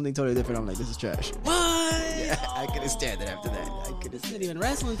turns into something totally different. I'm like, this is trash. What? Yeah, I couldn't stand it after that. I couldn't It's stand not it. even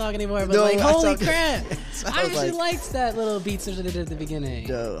wrestling talk anymore, but No, like, I holy saw- crap. So I was actually like- liked that little beat that they did at the beginning.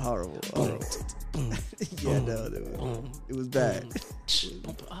 No, horrible. Yeah, no, it was bad.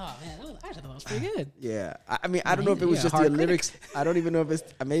 Oh, man, I thought that was pretty good. Yeah, I mean, I don't know if it was Yeah, just the hard critic. lyrics. I don't even know if it's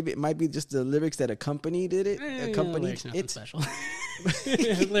maybe it might be just the lyrics that accompanied it. Accompanied lyrics are nothing it. special.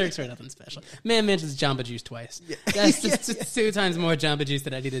 Lyrics are nothing special. Man mentions Jamba Juice twice. That's just 2 times more Jamba Juice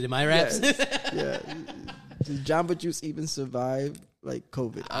than I needed in my raps. Yeah, does Jamba Juice even survive like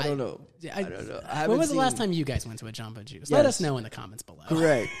COVID? I don't know. I don't know. I When haven't was the last seen- time you guys went to a Jamba Juice? Let Yes. us know in the comments below.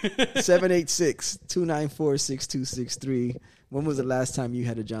 Correct. 786-294-6263. When was the last time you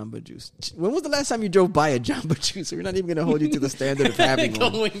had a Jamba Juice? When was the last time you drove by a Jamba Juice? We're not even going to hold you to the standard of having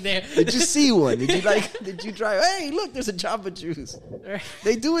one. Going there. Did you see one? Did you drive? Hey, look, there's a Jamba Juice.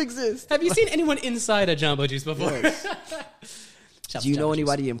 They do exist. Have you seen anyone inside a Jamba Juice before? Yes. Shout out Do you to know Jamba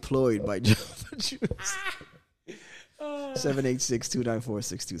anybody employed by Jamba Juice?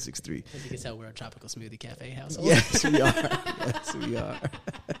 786-294-6263. Juice. As you can tell, we're a tropical smoothie cafe household. Yes, we are. Yes, we are.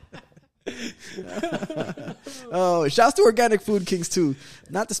 Oh, shouts to Organic Food Kings too.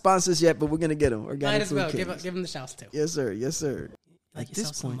 Not the sponsors yet, but we're gonna get them. Organic Might as Food well Kings. give them the shouts too. Yes, sir. Yes, sir. Like At this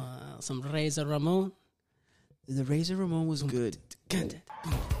yourself point, some Razor Ramon. the Razor Ramon was good.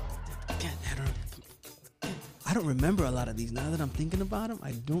 I don't remember a lot of these. Now that I'm thinking about them,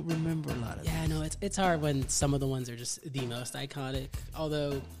 I don't remember a lot of them. Yeah, no, it's hard when some of the ones are just the most iconic.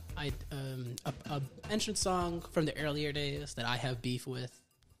 Although a entrance song from the earlier days that I have beef with.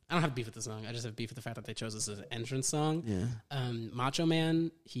 I don't have beef with the song. I just have beef with the fact that they chose this as an entrance song. Yeah. Macho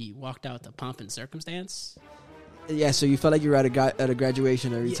Man, he walked out to Pomp and Circumstance. Yeah, so you felt like you were at a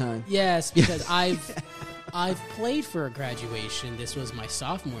graduation every time. Yes, because I've played for a graduation. This was my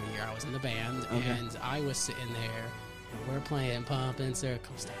sophomore year. I was in the band, and I was sitting there, and we're playing Pomp and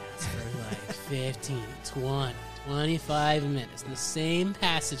Circumstance for like 15, 20, 25 minutes. The same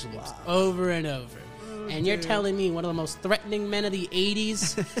passage loops over and over. And you're telling me one of the most threatening men of the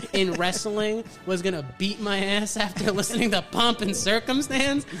 80s in wrestling was going to beat my ass after listening to Pomp and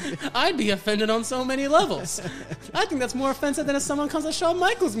Circumstance? I'd be offended on so many levels. I think that's more offensive than if someone comes to Shawn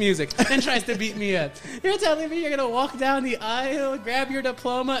Michaels music and tries to beat me up. You're telling me you're going to walk down the aisle, grab your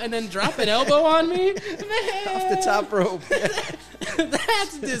diploma, and then drop an elbow on me? Man, Off the top rope.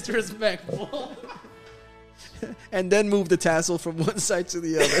 that's disrespectful. And then move the tassel from one side to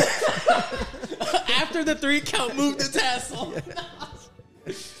the other. After the 3 count, move the tassel.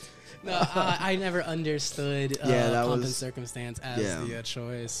 No, I never understood that Pomp and was- Circumstance as Yeah. the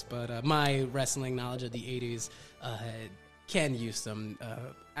choice, but my wrestling knowledge of the 80s can use some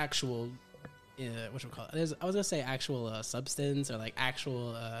actual, what you call it? I was going to say actual substance or like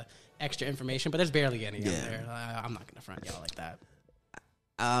actual extra information, but there's barely any out there. I'm not going to front y'all like that.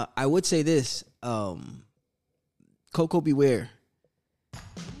 I would say this. Coco Beware.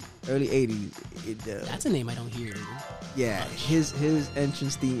 Early 80s. That's a name I don't hear. Yeah, his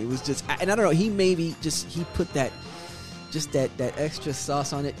entrance theme, it was just, and I don't know, he maybe just, he put that extra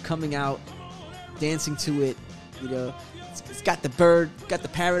sauce on it, coming out, dancing to it, you know. It's got the bird, got the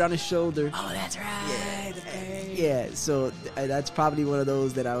parrot on his shoulder. Oh, that's right. Yeah, so that's probably one of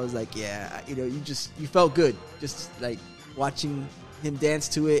those that I was like, yeah, you know, you felt good just like watching him dance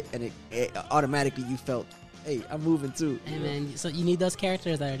to it, and it automatically you felt, hey, I'm moving too. Hey man, so you need those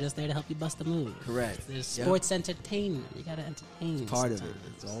characters that are just there to help you bust a move. Correct. There's Yep. sports entertainment. You gotta entertain. Part of it. sometimes.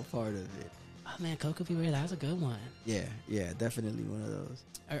 It's all part of it. Oh man, Coco Beware, that was a good one. Yeah, definitely one of those.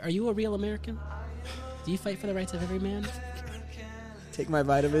 Are you a real American? Do you fight for the rights of every man? Take my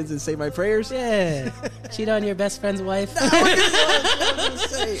vitamins and say my prayers. Yeah. Cheat on your best friend's wife. I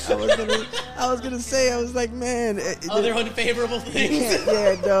was gonna say, I was like, man, Other unfavorable you things.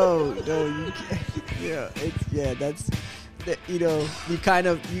 can't, no, you can't. That's that. You know,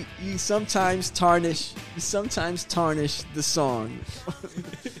 you sometimes tarnish the song.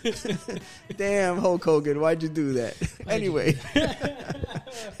 Damn, Hulk Hogan, why'd you do that? Anyway,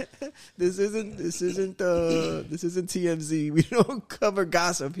 this isn't TMZ. We don't cover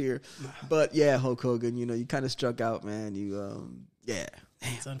gossip here. But yeah, Hulk Hogan, you know, you kind of struck out, man.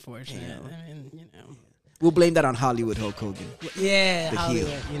 It's unfortunate. You know. I mean, you know. We'll blame that on Hollywood Hulk Hogan. Yeah, The Hollywood.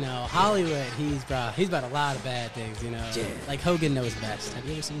 heel. You know, Hollywood. He's brought a lot of bad things. You know, Yeah. like Hogan knows best. Have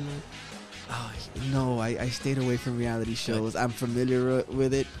you ever seen that? Oh, no, I stayed away from reality shows. I'm familiar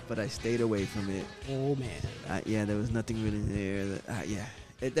with it, but I stayed away from it. Oh man. Yeah, there was nothing really there.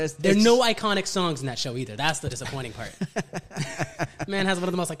 There are no iconic songs in that show either. That's the disappointing part. Man has one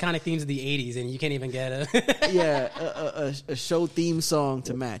of the most iconic themes of the 80s, and you can't even get a show theme song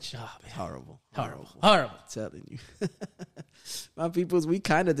to match. Oh, man. Horrible. Horrible. I'm telling you. My peoples, we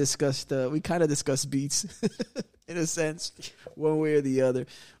kind of discussed beats in a sense, one way or the other,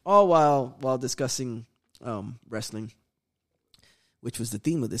 all while discussing wrestling, which was the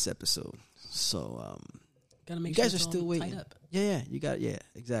theme of this episode. So Gotta make you sure guys are it's still all waiting. tied up. Yeah,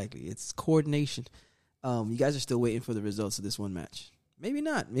 exactly. It's coordination. You guys are still waiting for the results of this one match. Maybe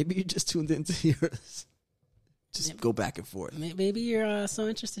not. Maybe you just tuned in to hear us. Just go back and forth. Maybe you're so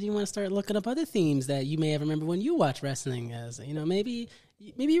interested you want to start looking up other themes that you may have remembered when you watch wrestling. As maybe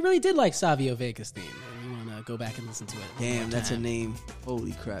you really did like Savio Vega's theme, and you want to go back and listen to it. Damn, that's a name.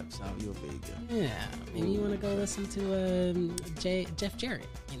 Holy crap, Savio Vega. Yeah, maybe you want to go listen to Jeff Jarrett.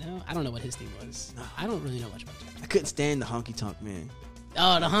 I don't know what his theme was. I don't really know much about Jeff. I couldn't stand the honky tonk man.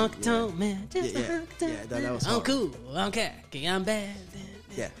 Oh, the honky tonk man. Just the Yeah, honky tonk yeah, that man. was I'm hard. cool. I'm khaki. I'm bad.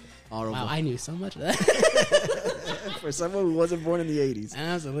 Yeah, horrible. Wow, I knew so much of that. For someone who wasn't born in the 80s.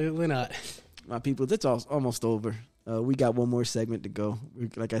 Absolutely not. My people, it's almost over. We got one more segment to go.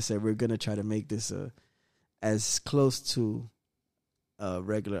 Like I said, we're going to try to make this as close to a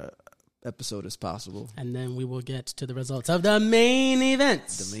regular episode as possible. And then we will get to the results of the main event.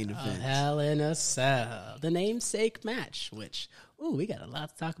 The main of event. Hell in a Cell. The namesake match, which, we got a lot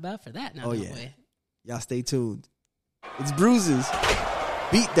to talk about for that now, don't we? Y'all stay tuned. It's bruises,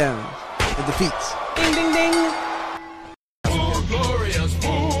 beatdown, and defeats. Ding, ding, ding. Glorious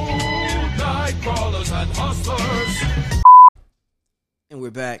food, night crawlers and hustlers. And we're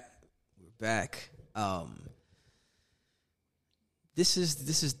back. This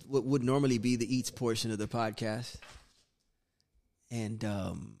is what would normally be the eats portion of the podcast, and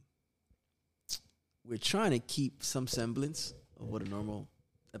we're trying to keep some semblance of what a normal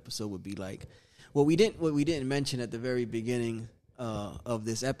episode would be like. What we didn't mention at the very beginning of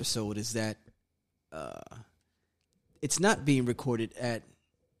this episode is that it's not being recorded at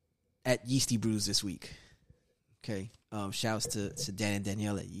Yeasty Brews this week. Okay, shouts to Dan and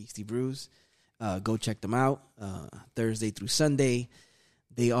Danielle at Yeasty Brews. Go check them out. Thursday through Sunday,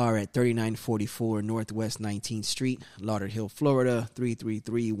 they are at 3944 Northwest 19th Street, Lauderhill, Florida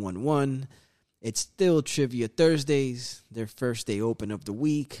 33311. It's still Trivia Thursdays, their first day open of the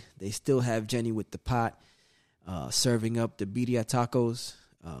week. They still have Jenny with the pot serving up the birria tacos,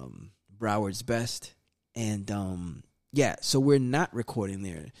 Broward's best. And so we're not recording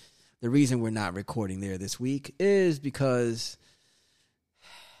there. The reason we're not recording there this week is because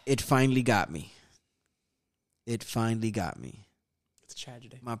it finally got me. It's It's a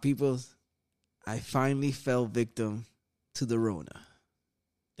tragedy. My peoples, I finally fell victim to the Rona.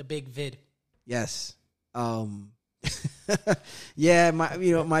 The big vid. Yes. My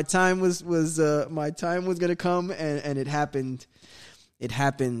time was gonna come and it happened.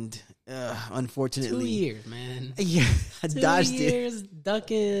 Unfortunately. 2 years, man. Yeah, I 2 dodged it. years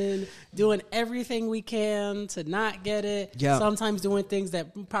ducking, doing everything we can to not get it. Yeah. Sometimes doing things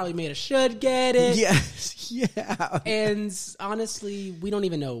that probably made us should get it. Yes, yeah. And honestly, we don't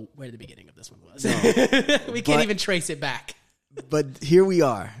even know where the beginning of this one was. No. We can't But- even trace it back. But here we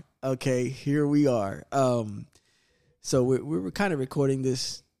are. Okay, here we are. So we were kind of recording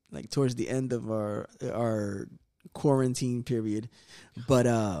this like towards the end of our quarantine period, but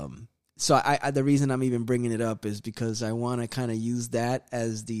so I the reason I'm even bringing it up is because I want to kind of use that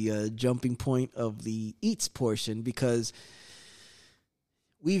as the jumping point of the eats portion, because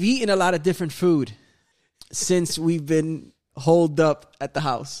we've eaten a lot of different food since we've been holed up at the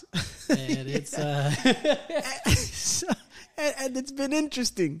house. And it's and it's been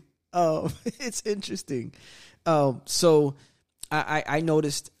interesting. It's interesting. So I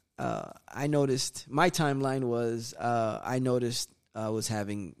noticed my timeline was I noticed I was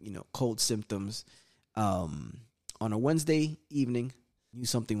having cold symptoms on a Wednesday evening. Knew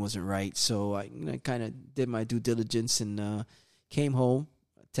something wasn't right, so I kind of did my due diligence and came home,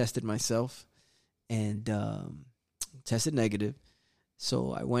 tested myself, and tested negative.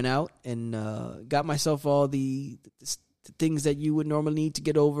 So I went out and got myself all the things that you would normally need to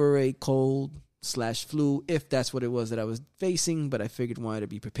get over a cold/flu, if that's what it was that I was facing. But I figured I wanted to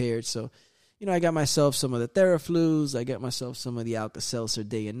be prepared. So, I got myself some of the Theraflus. I got myself some of the Alka-Seltzer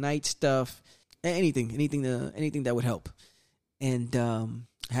day and night stuff. Anything that would help. And I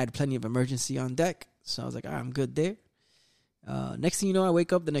had plenty of emergency on deck. So I was like, I'm good there. Next thing you know, I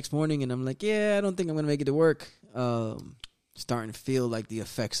wake up the next morning and I'm like, I don't think I'm going to make it to work. Starting to feel like the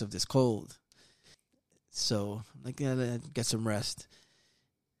effects of this cold. So I'm like, get some rest.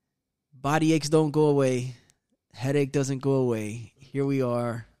 Body aches don't go away. Headache doesn't go away. Here we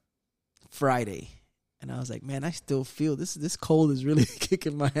are, Friday. And I was like, man, I still feel this cold is really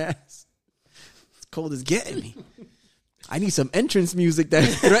kicking my ass. This cold is getting me. I need some entrance music that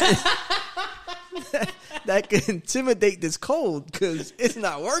that can intimidate this cold because it's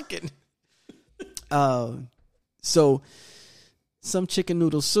not working. So some chicken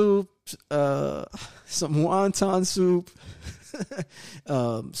noodle soup, some wonton soup,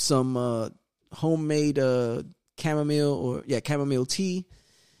 some homemade chamomile tea,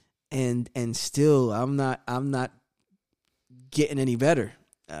 and still I'm not getting any better.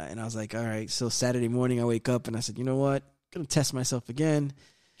 And I was like, all right. So Saturday morning I wake up and I said, you know what? I'm gonna test myself again.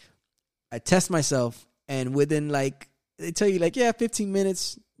 I test myself, and within they tell you 15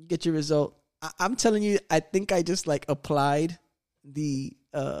 minutes you get your result. I'm telling you, I think I just applied the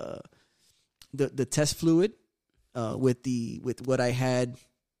test fluid with what I had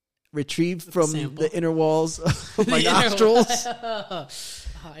retrieved from the inner walls of my nostrils.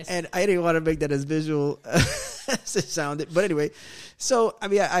 And I didn't want to make that as visual as it sounded. But anyway, so I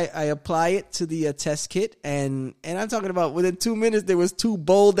mean, I apply it to the test kit, and I'm talking about within 2 minutes, there was 2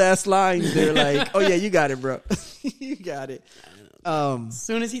 bold ass lines. They're like, oh yeah, you got it, bro. You got it. As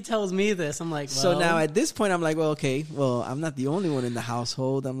soon as he tells me this, I'm like, well. So now at this point, I'm like, well, okay, well, I'm not the only one in the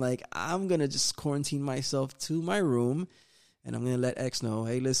household. I'm like, I'm going to just quarantine myself to my room, and I'm going to let X know,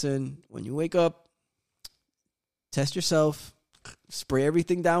 hey, listen, when you wake up, test yourself, spray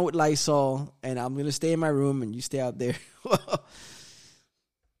everything down with Lysol, and I'm going to stay in my room, and you stay out there.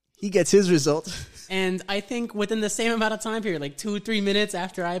 He gets his result. And I think within the same amount of time period, 2-3 minutes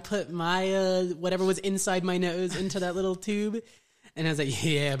after I put my whatever was inside my nose into that little tube, and I was like,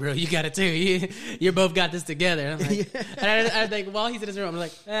 yeah, bro, you got it too. You both got this together. And I'm like, and I was like, while he's in his room, I'm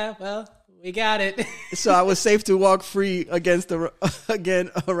like, well, we got it. So I was safe to walk free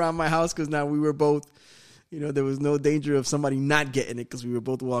again around my house because now we were both, there was no danger of somebody not getting it because we were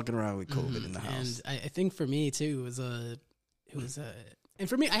both walking around with COVID in the house. And I think for me too, and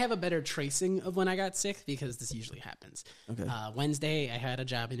for me, I have a better tracing of when I got sick because this usually happens. Okay. Wednesday, I had a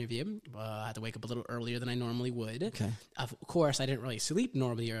job interview. I had to wake up a little earlier than I normally would. Okay. Of course, I didn't really sleep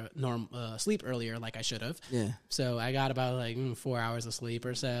sleep earlier like I should have. Yeah. So I got about 4 hours of sleep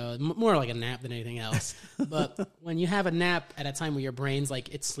or so, more like a nap than anything else. But when you have a nap at a time where your brain's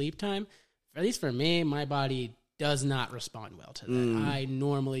it's sleep time, at least for me, my body does not respond well to that. I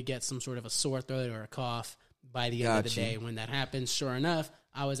normally get some sort of a sore throat or a cough by the end of the day. When that happens, sure enough,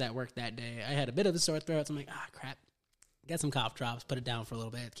 I was at work that day. I had a bit of a sore throat, so I'm like, crap. Get some cough drops, put it down for a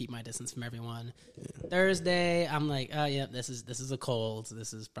little bit, keep my distance from everyone. Yeah. Thursday, I'm like, oh, yeah, this is a cold.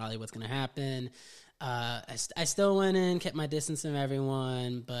 This is probably what's going to happen. I still went in, kept my distance from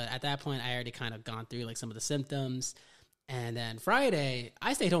everyone, but at that point, I already kind of gone through some of the symptoms. And then Friday,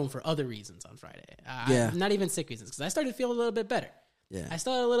 I stayed home for other reasons on Friday. Not even sick reasons, because I started to feel a little bit better. Yeah. I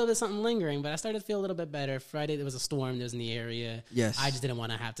still had a little bit something lingering, but I started to feel a little bit better. Friday, there was a storm that was in the area. Yes. I just didn't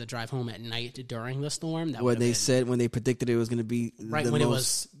want to have to drive home at night during the storm. When they predicted it was going to be it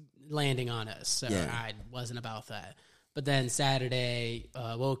was landing on us. So I wasn't about that. But then Saturday,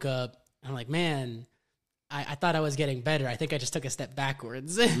 woke up. I'm like, man, I thought I was getting better. I think I just took a step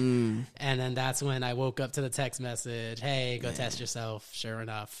backwards. And then that's when I woke up to the text message, hey, go test yourself. Sure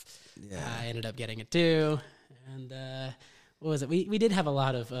enough, I ended up getting it too. And what was it? We did have a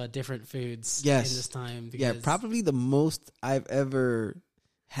lot of different foods in this time. Because probably the most I've ever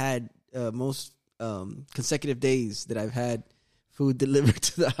had, most consecutive days that I've had food delivered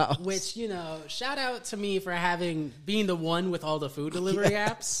to the house. Which, shout out to me for being the one with all the food delivery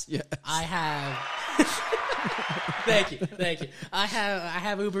apps. Yes. I have... Thank you. I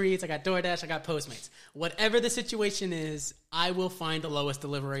have Uber Eats, I got DoorDash, I got Postmates. Whatever the situation is, I will find the lowest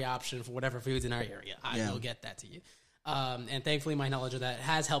delivery option for whatever food's in our area. I will get that to you. And thankfully, my knowledge of that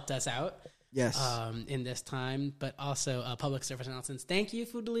has helped us out. Yes. In this time, but also public service announcements. Thank you,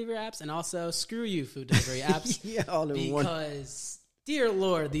 food delivery apps, and also screw you, food delivery apps. All in one. Because, dear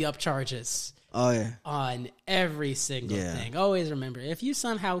Lord, the upcharges. Oh, yeah. On every single thing. Always remember, if you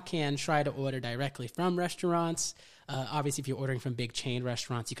somehow can try to order directly from restaurants, obviously if you're ordering from big chain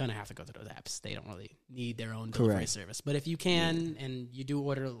restaurants, you kind of have to go to those apps. They don't really need their own delivery service. But if you can, and you do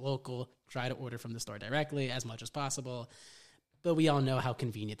order local, try to order from the store directly as much as possible. But we all know how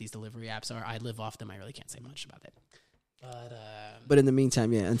convenient these delivery apps are. I live off them. I really can't say much about it. But in the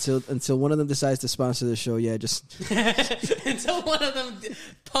meantime, until one of them decides to sponsor the show, just until one of them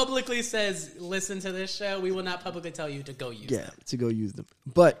publicly says, "Listen to this show," we will not publicly tell you to go use them. to go use them.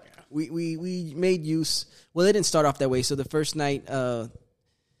 But we made use. Well, they didn't start off that way. So the first night,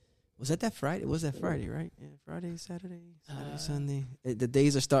 Was that Friday? Was that Friday, right? Yeah, Friday, Saturday, Sunday. The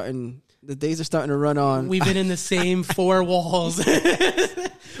days are starting. The days are starting to run on. We've been in the same four walls.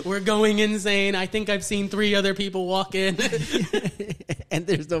 We're going insane. I think I've seen 3 other people walk in. And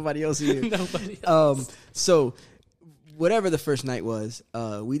there's nobody else here. Nobody else. So whatever the first night was,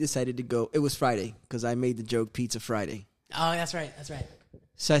 we decided to go. It was Friday because I made the joke Pizza Friday. Oh, that's right. That's right.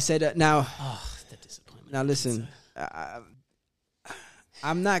 So I said, now, The disappointment. now listen,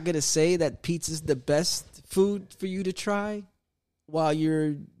 I'm not going to say that pizza's the best food for you to try while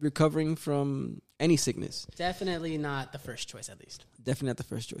you're recovering from any sickness. Definitely not the first choice, at least. Definitely not the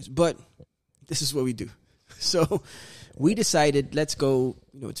first choice. But this is what we do. So we decided, let's go,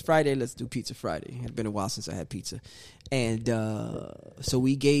 it's Friday, let's do Pizza Friday. It had been a while since I had pizza. And so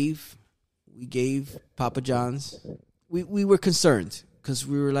we gave Papa John's. We were concerned because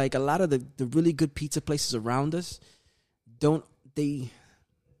we were like, a lot of the really good pizza places around us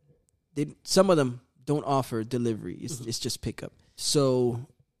some of them don't offer delivery. It's just pickup. So,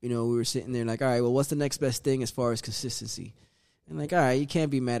 we were sitting there like, all right, well, what's the next best thing as far as consistency? And like, all right, you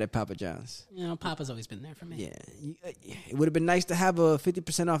can't be mad at Papa John's. Papa's always been there for me. Yeah. It would have been nice to have a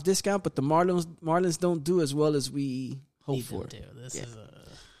 50% off discount, but the Marlins don't do as well as we hope for.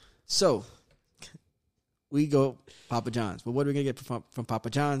 So, we go Papa John's. But what are we going to get from Papa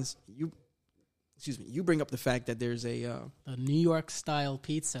John's? You bring up the fact that there's a New York style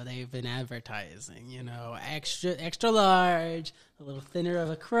pizza they've been advertising, extra large, a little thinner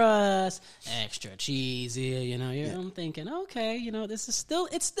of a crust, extra cheesy, I'm thinking, okay, this is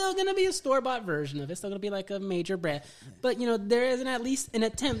it's still going to be a store-bought version of it. It's still going to be like a major brand. But, there isn't at least an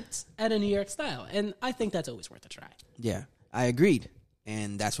attempt at a New York style. And I think that's always worth a try. Yeah, I agreed.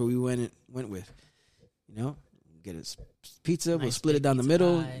 And that's what we went with. Get a pizza. We'll split it down the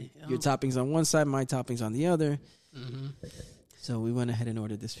middle. Your toppings on one side, my toppings on the other. Mm-hmm. So we went ahead and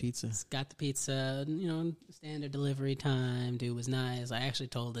ordered this pizza. Got the pizza, standard delivery time. Dude was nice. I actually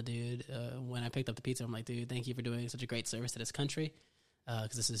told the dude when I picked up the pizza, I'm like, dude, thank you for doing such a great service to this country.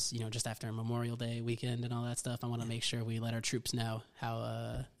 Because this is, just after Memorial Day weekend and all that stuff. I want to make sure we let our troops know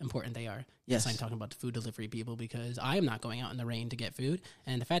how important they are. Yes, I'm talking about the food delivery people because I am not going out in the rain to get food.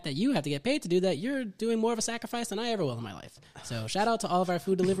 And the fact that you have to get paid to do that, you're doing more of a sacrifice than I ever will in my life. So shout out to all of our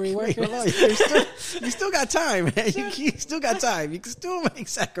food delivery workers. You still got time, man. You still got time. You can still make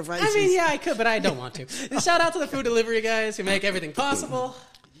sacrifices. I mean, yeah, I could, but I don't want to. Shout out to the food delivery guys who make everything possible.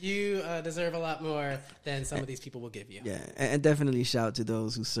 You deserve a lot more than some of these people will give you. Yeah, and definitely shout out to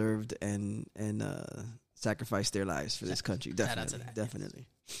those who served and sacrificed their lives for this country. Definitely, definitely.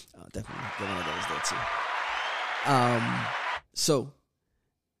 Definitely get one of those there too. So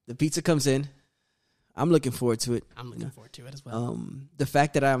the pizza comes in. I'm looking forward to it. I'm looking forward to it as well. The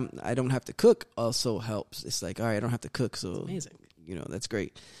fact that I don't have to cook also helps. It's like, all right, I don't have to cook, so that's amazing. That's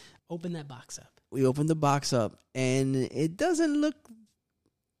great. Open that box up. We opened the box up, and it doesn't look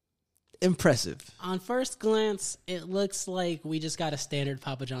impressive. On first glance, it looks like we just got a standard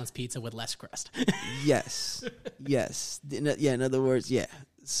Papa John's pizza with less crust. Yes. Yeah, in other words, yeah.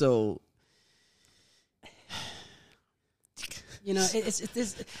 So, there's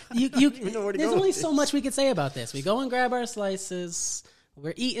only so much we could say about this. We go and grab our slices.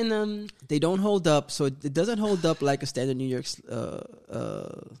 We're eating them. They don't hold up, so it doesn't hold up like a standard New York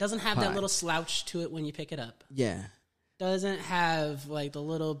doesn't have pie. that little slouch to it when you pick it up. Yeah. Doesn't have like the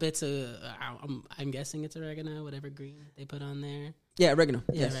little bits of I'm guessing it's oregano, whatever green they put on there. Yeah, oregano.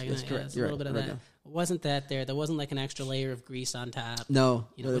 Yeah, yes, oregano. that's correct. Yeah, a little bit of oregano. That. Wasn't that there? There wasn't like an extra layer of grease on top. No,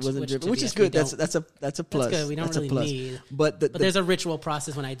 it wasn't dripping, which is good. That's a plus. That's good. We don't really need. But there's a ritual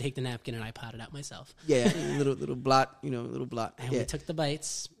process when I take the napkin and I pot it out myself. Yeah, little blot, little blot. And we took the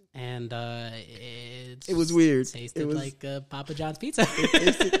bites. And it was weird. Tasted like Papa John's pizza.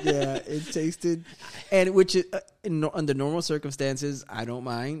 It tasted, and which is, under normal circumstances, I don't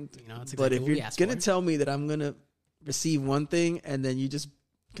mind. Exactly but if you're gonna for. tell me that I'm gonna receive one thing and then you just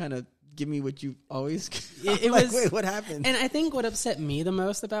kind of give me what you always, it like, was. Wait, what happened? And I think what upset me the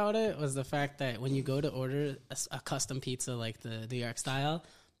most about it was the fact that when you go to order a custom pizza like the New York style,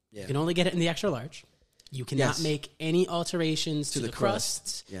 you can only get it in the extra large. You cannot make any alterations to the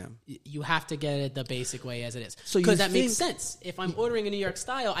crust. Yeah, you have to get it the basic way as it is. So because that makes sense. If I'm ordering a New York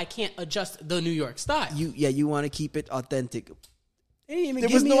style, I can't adjust the New York style. You want to keep it authentic. There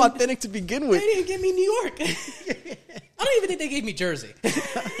was no authentic to begin with. They didn't give me New York. I don't even think they gave me Jersey.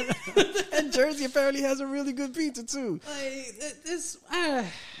 And Jersey apparently has a really good pizza too.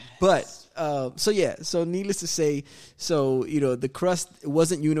 So needless to say, the crust, it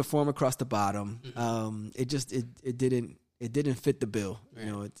wasn't uniform across the bottom. It didn't fit the bill.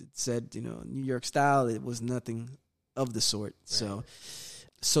 Right. It said, New York style. It was nothing of the sort. Right.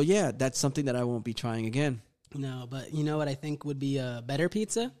 So yeah, that's something that I won't be trying again. No, but you know what I think would be a better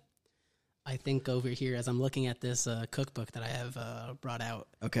pizza? I think over here, as I'm looking at this cookbook that I have brought out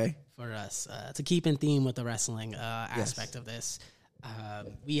Okay. for us, to keep in theme with the wrestling aspect of this,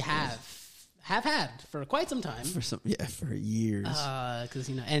 we have had for quite some time. For years. Because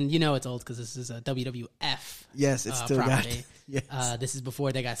it's old because this is a WWF. Yes, it's still property. got. Yes. This is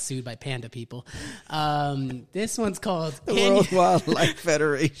before they got sued by panda people. This one's called The World Wildlife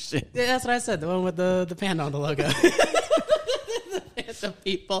Federation. Yeah, that's what I said. The one with the panda on the logo. The panda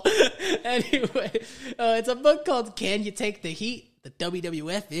people. Anyway, it's a book called "Can You Take the Heat?" The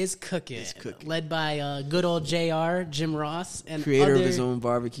WWF is cooking. Led by good old JR, Jim Ross, and Creator of his own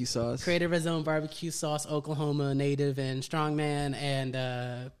barbecue sauce. Creator of his own barbecue sauce, Oklahoma native and strongman.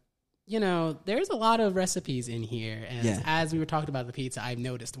 And, there's a lot of recipes in here. And as we were talking about the pizza, I've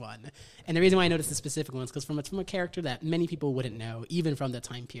noticed one. And the reason why I noticed the specific one is because it's from a character that many people wouldn't know, even from the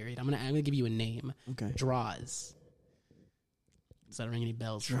time period. I'm gonna give you a name. Okay. Draws. Does that ring any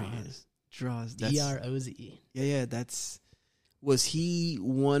bells? Draws. DROZ. Yeah, that's... Was he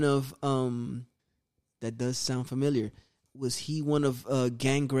one of... that does sound familiar. Was he one of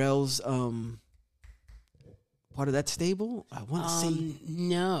Gangrel's... part of that stable? I want to say...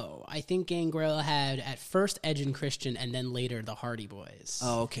 No. I think Gangrel had at first Edge and Christian and then later the Hardy Boys.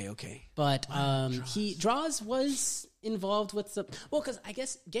 Oh, okay. But Draws was involved with the... Well, because I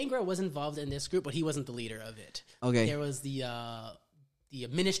guess Gangrel was involved in this group, but he wasn't the leader of it. Okay. There was the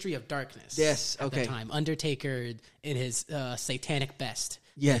Ministry of Darkness. Yes, at okay. the time. Undertaker in his satanic best.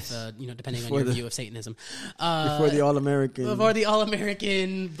 Yes. If, depending on your view of Satanism. Before the All-American. Before the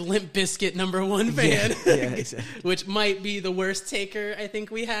All-American Limp Bizkit #1 fan. Yeah, exactly. Which might be the worst taker I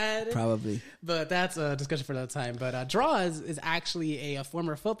think we had. Probably. But that's a discussion for another time. But Draws is actually a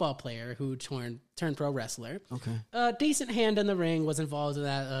former football player who turned pro wrestler. Okay. Decent hand in the ring, was involved in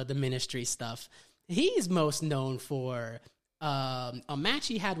that the ministry stuff. He's most known for a match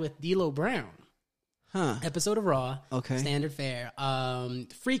he had with D'Lo Brown. Huh. Episode of Raw. Okay. Standard fare.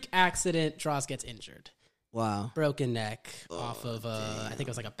 Freak accident. Draws gets injured. Wow. Broken neck off of, I think it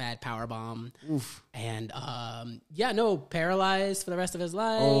was like a bad power bomb. Oof. And, paralyzed for the rest of his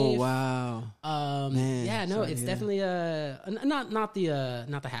life. Oh, wow. Man, yeah, no, it's definitely not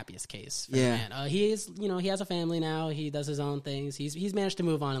the happiest case for the man. He is, he has a family now. He does his own things. He's managed to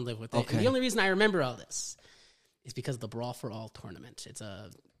move on and live with it. Okay. And the only reason I remember all this is because of the Brawl for All tournament.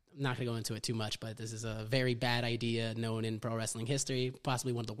 I'm not going to go into it too much, but this is a very bad idea known in pro wrestling history,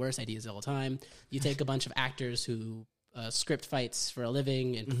 possibly one of the worst ideas of all time. You take a bunch of actors who script fights for a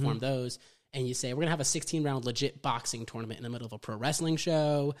living and perform those, and you say, we're going to have a 16-round legit boxing tournament in the middle of a pro wrestling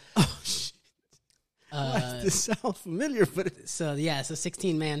show. Oh, shit. Why does this sound familiar? But So, it's a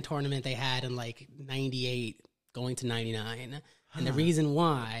 16-man tournament they had in, 98 going to 99. And the reason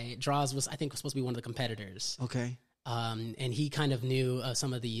why Draws was supposed to be one of the competitors. Okay. And he kind of knew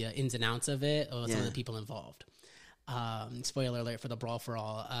some of the ins and outs of it, or some of the people involved. Spoiler alert for the Brawl for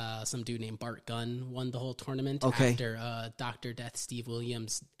All. Some dude named Bart Gunn won the whole tournament after Dr. Death Steve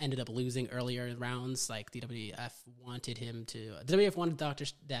Williams ended up losing earlier rounds. The WWF wanted Dr.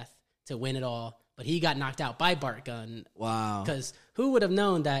 Death to win it all, but he got knocked out by Bart Gunn. Wow. Because who would have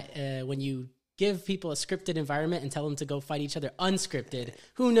known that when you give people a scripted environment and tell them to go fight each other unscripted,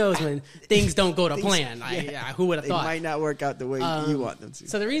 who knows when things don't go to plan? Who would have thought? They might not work out the way you want them to.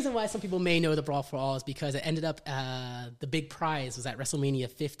 So the reason why some people may know the Brawl for All is because it ended up, the big prize was at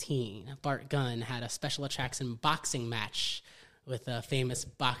WrestleMania 15. Bart Gunn had a special attraction boxing match with a famous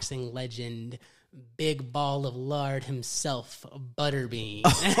boxing legend, Big Ball of Lard himself, Butterbean.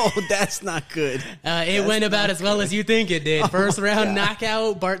 Oh, that's not good. It went about as well as you think it did. First round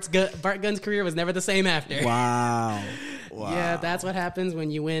knockout. Bart Gunn's career was never the same after. Wow. Yeah, that's what happens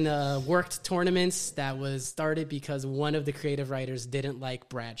when you win worked tournaments. That was started because one of the creative writers didn't like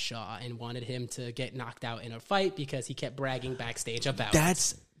Bradshaw and wanted him to get knocked out in a fight because he kept bragging backstage about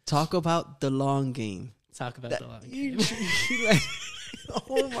it. Talk about the long game. Talk about the long game.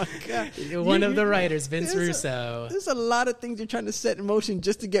 Oh my God. One of the writers, Vince Russo. There's a lot of things you're trying to set in motion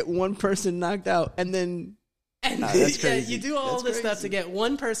just to get one person knocked out, and then that's crazy. You do all this stuff to get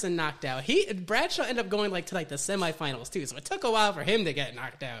one person knocked out. Bradshaw ended up going to the semifinals too, so it took a while for him to get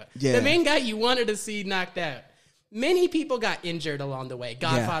knocked out. Yeah. The main guy you wanted to see knocked out. Many people got injured along the way.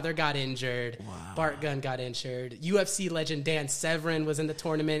 Godfather got injured. Wow. Bart Gunn got injured. UFC legend Dan Severn was in the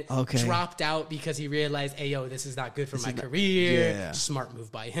tournament. Okay. Dropped out because he realized, this is not good for my career. Yeah. Smart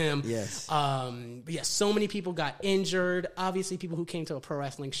move by him. Yes. But so many people got injured. Obviously, people who came to a pro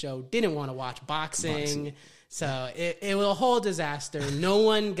wrestling show didn't want to watch boxing. So it was a whole disaster. No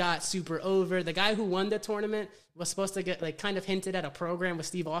one got super over. The guy who won the tournament was supposed to get kind of hinted at a program with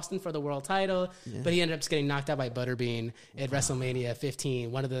Steve Austin for the world title, but he ended up just getting knocked out by Butterbean at WrestleMania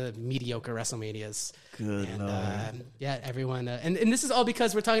 15, one of the mediocre WrestleManias. Good Lord. Yeah, everyone. And this is all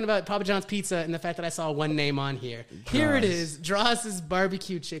because we're talking about Papa John's Pizza and the fact that I saw one name on here. Here it is, Dross's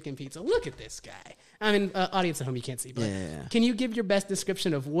barbecue chicken pizza. Look at this guy. I mean, audience at home, you can't see, but can you give your best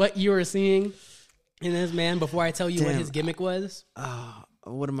description of what you are seeing in this man before I tell you what his gimmick was?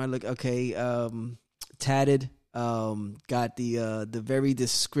 What am I looking? Okay, tatted. Got the very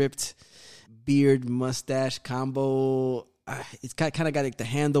descript beard mustache combo. It's kind of got like the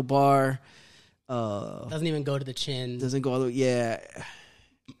handlebar. Doesn't even go to the chin. Doesn't go all the way. Yeah,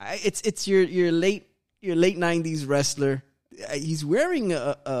 it's your late 90s wrestler. He's wearing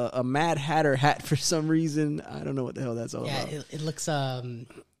a Mad Hatter hat for some reason. I don't know what the hell that's all about. Yeah, it looks.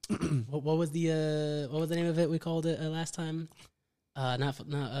 What was the name of it? We called it last time.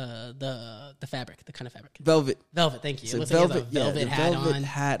 The fabric, the kind of fabric. Velvet. Thank you. So It looks velvet, like he has a velvet the hat velvet on.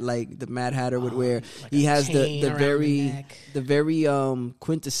 hat like the Mad Hatter would wear. Like He a has chain the around the very neck.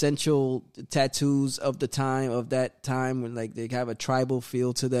 quintessential tattoos of the time of that time when like they have a tribal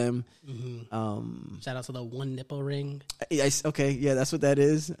feel to them. Shout out to the one nipple ring. Okay, yeah, that's what that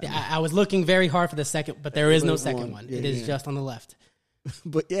is. Yeah, I was looking very hard for the second, but there is no second one. Yeah, It is just on the left.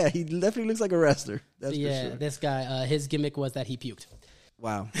 But yeah, he definitely looks like a wrestler. That's So for yeah, sure. this guy, his gimmick was that he puked.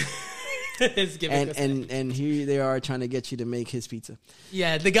 Wow. His gimmick was and here they are trying to get you to make his pizza.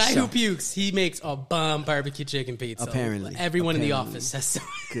 yeah, the guy So- who pukes, he makes a bomb barbecue chicken pizza. Apparently. Everyone in the office says so.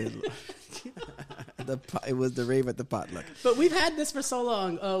 Good Lord. It was the rave at the potluck. But we've had this for so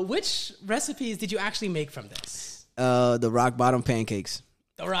long. Which recipes did you actually make from this? The rock bottom pancakes.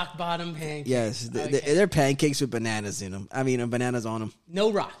 The rock bottom pancakes. Yes, Okay. they're pancakes with bananas in them. I mean, bananas on them.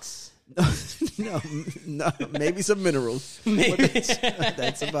 No rocks. no, maybe some minerals. Maybe.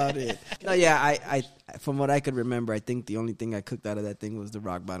 That's about it. No, yeah, I from what I could remember, I think the only thing I cooked out of that thing was the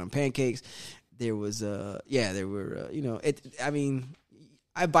rock bottom pancakes. There was there were I mean,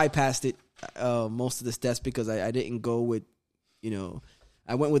 I bypassed it most of the steps because I didn't go with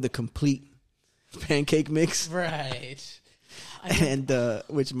I went with the complete pancake mix. Right. And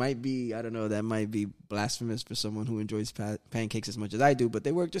which might be, I don't know, that might be blasphemous for someone who enjoys pancakes as much as I do, but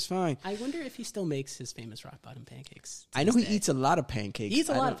they work just fine. I wonder if he still makes his famous rock bottom pancakes. I know he eats a lot of pancakes. He eats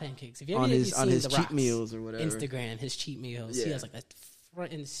a lot of pancakes. If you ever on his seen The cheat Rock's meals or whatever. Instagram, his cheat meals, he Yeah. has like a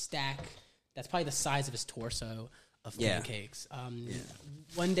front end stack that's probably the size of his torso of Yeah. pancakes.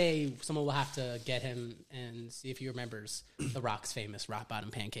 One day, someone will have to get him and see if he remembers The Rock's famous rock bottom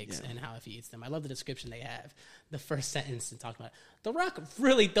pancakes and how if he eats them. I love the description they have. The first sentence and talk about The Rock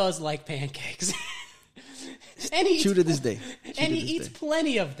really does like pancakes. And he True eats to this day. and he eats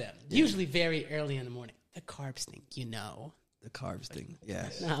plenty of them, usually very early in the morning. The carbs thing, The carbs thing,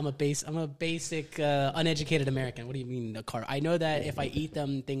 yes. I'm a basic, uneducated American. What do you mean a carb? I know that if I eat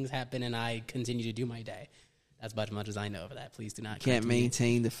them, things happen, and I continue to do my day. That's about as much as I know of that. Please do not Can't correct me.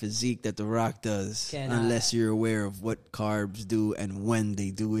 maintain the physique that The Rock does Cannot. unless you're aware of what carbs do and when they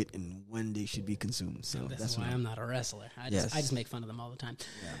do it and when they should be consumed. So This that's is why what I'm not a wrestler. I Yes. just make fun of them all the time.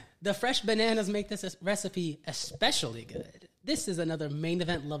 The fresh bananas make this recipe especially good. This is another main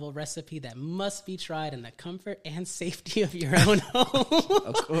event level recipe that must be tried in the comfort and safety of your own home.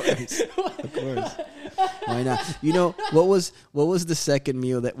 Of course. Why not? You know, what was the second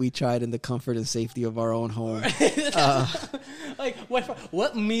meal that we tried in the comfort and safety of our own home? Like,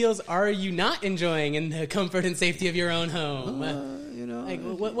 what meals are you not enjoying in the comfort and safety of your own home? You know, Like,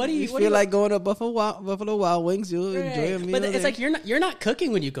 what do you feel what do you- like going to Buffalo Wild Wings? You'll enjoy a meal. But it's there. like you're not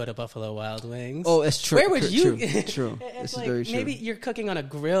cooking when you go to Buffalo Wild Wings. Oh, it's true. Where would you? True. It's This is like, very true. maybe you're cooking on a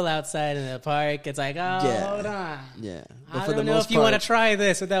grill outside in the park. It's like, hold on. Yeah. I don't know if you want to try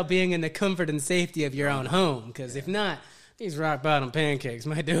this without being in the comfort and safety of your own home. Because if not, these rock bottom pancakes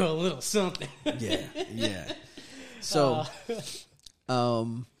might do a little something. Yeah. So,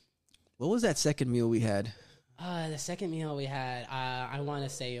 what was that second meal we had? The second meal we had, I want to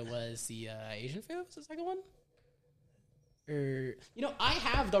say it was the Asian food. Was the second one? I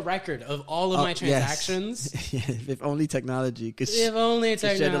have the record of all of my transactions. Yes. If only technology could If only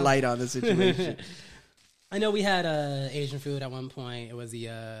shed a technology. light on the situation. I know we had Asian food at one point. It was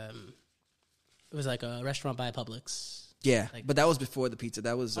it was like a restaurant by Publix. Yeah, Like- but that was before the pizza.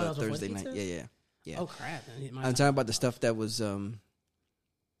 That was that was before Thursday the night. pizza? Yeah. Oh crap! I'm talking about the stuff that was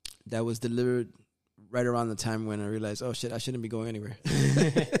delivered right around the time when I realized, oh shit, I shouldn't be going anywhere.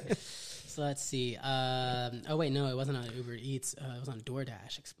 So let's see. Oh wait, no, it wasn't on Uber Eats. It was on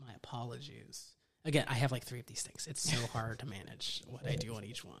DoorDash. My apologies. Again, I have like 3 of these things. It's so hard to manage what I do on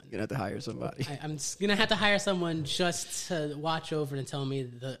each one. You're gonna have to hire somebody. I'm just gonna have to hire someone just to watch over and tell me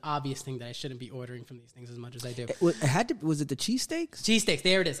the obvious thing that I shouldn't be ordering from these things as much as I do. Was it the cheesesteaks? Cheesesteaks,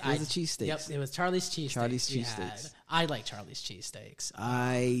 there it is. It was the cheesesteaks. Yep, it was Charlie's cheesesteaks. Charlie's we cheesesteaks. had. I like Charlie's cheesesteaks.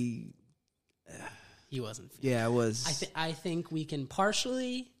 He wasn't. Yeah, I was. I think we can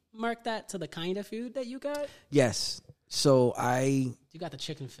partially mark that to the kind of food that you got. Yes. So You got the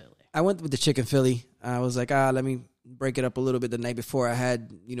chicken Philly. I went with the chicken Philly. I was like, let me break it up a little bit. The night before I had,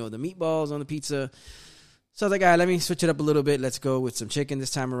 the meatballs on the pizza. So I was like, let me switch it up a little bit. Let's go with some chicken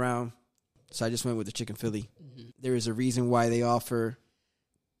this time around. So I just went with the chicken Philly. Mm-hmm. There is a reason why they offer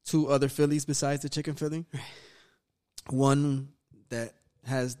 2 other Phillies besides the chicken Philly. One that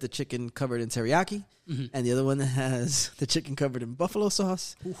has the chicken covered in teriyaki, and the other one that has the chicken covered in buffalo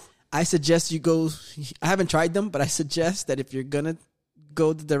sauce. Oof. I suggest you go. I haven't tried them, but I suggest that if you're gonna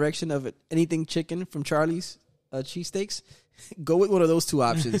go the direction of anything chicken from Charlie's cheesesteaks, go with one of those 2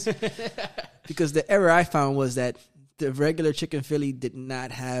 options. Because the error I found was that the regular chicken Philly did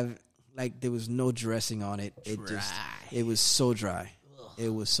not have, there was no dressing on it. It was so dry. Ugh. It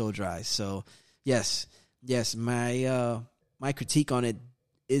was so dry. So yes, my critique on it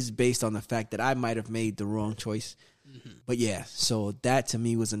is based on the fact that I might have made the wrong choice. But yeah, so that to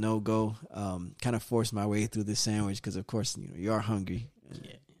me was a no-go. Kind of forced my way through this sandwich because, of course, you are hungry.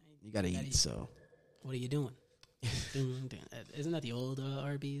 Yeah, you got to eat. So, what are you doing? Isn't that the old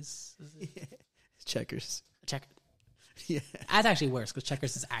Arby's? Checkers. Check. Yeah, that's actually worse because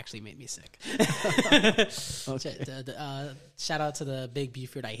Checkers has actually made me sick. Okay. Shout out to the Big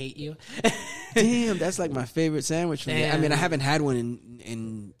Buford. I hate you. Damn, that's like my favorite sandwich from there. I mean, I haven't had one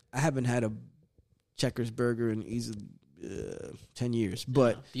in I haven't had a Checkers burger in easily 10 years,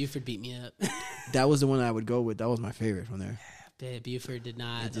 but Buford beat me up. That was the one I would go with. That was my favorite from there. Buford did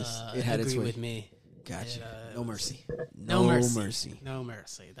not it had agree its way. with me. Gotcha. No mercy. No mercy. No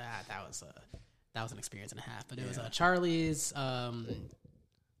mercy. That was an experience and a half. But it was Charlie's.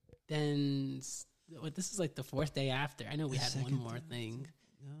 Then this is like the 4th day after. I know we had one more thing.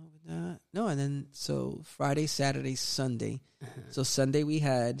 No, and then so Friday, Saturday, Sunday. So Sunday we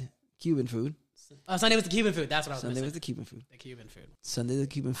had Cuban food. Sunday was the Cuban food. That's what I was. Sunday was the Cuban food. The Cuban food. Sunday the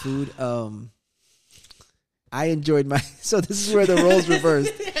Cuban food. I enjoyed my. So this is where the roles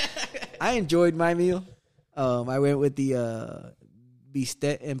reversed. I enjoyed my meal. I went with the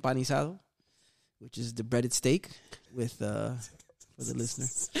bistec empanizado, which is the breaded steak with for the listener.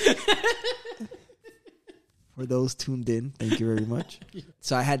 For those tuned in, thank you very much.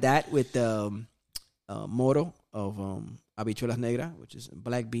 So I had that with moro of habichuelas negras, which is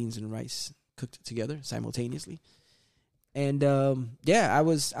black beans and rice cooked together simultaneously. And I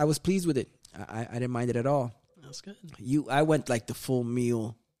was pleased with it. I didn't mind it at all. That's good. I went like the full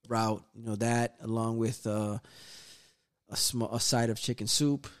meal route, that along with a side of chicken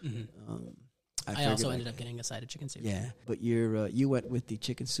soup. Mm-hmm. I also ended up getting a side of chicken soup. Yeah, but you went with the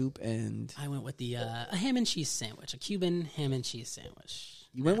chicken soup, and I went with the a ham and cheese sandwich, a Cuban ham and cheese sandwich.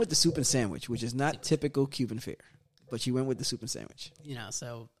 You went with the soup and sandwich, which is not typical Cuban fare, but you went with the soup and sandwich.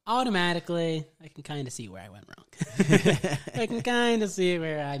 So automatically, I can kind of see where I went wrong. I can kind of see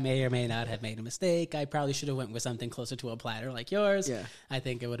where I may or may not have made a mistake. I probably should have went with something closer to a platter like yours. Yeah. I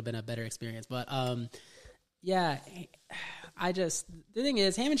think it would have been a better experience. But the thing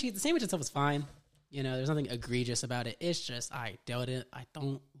is, ham and cheese, the sandwich itself is fine. There's nothing egregious about it. It's just I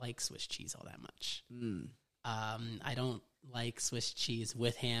don't like Swiss cheese all that much. I don't like Swiss cheese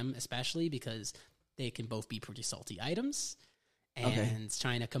with ham, especially because they can both be pretty salty items. And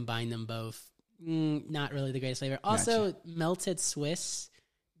trying to combine them both, not really the greatest flavor. Also, melted Swiss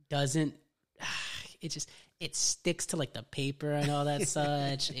doesn't. It sticks to like the paper and all that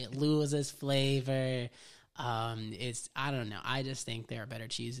such. It loses flavor. I don't know. I just think there are better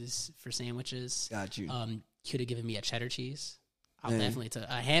cheeses for sandwiches. Got you. Could have given me a cheddar cheese. I'll definitely take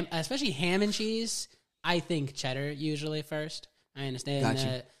a ham, especially ham and cheese. I think cheddar usually first. I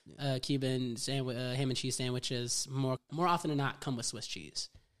understand that Cuban ham and cheese sandwiches more often than not come with Swiss cheese.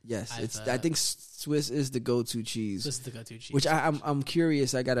 Yes, I think Swiss is the go-to cheese. Swiss is the go-to cheese. Which I'm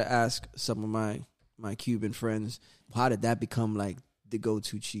curious. I gotta ask some of my Cuban friends, how did that become like the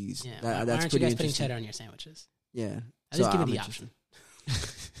go-to cheese? Yeah, that's why aren't pretty you guys putting interesting. cheddar on your sandwiches? Yeah, At least give me the option.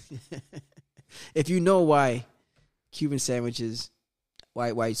 If you know why Cuban sandwiches,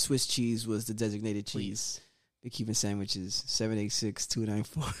 why Swiss cheese was the designated cheese, the Cuban sandwiches,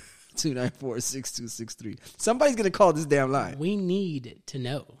 786-294-6263. Somebody's gonna call this damn line. We need to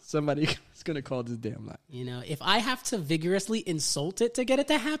know. Somebody's gonna call this damn line. If I have to vigorously insult it to get it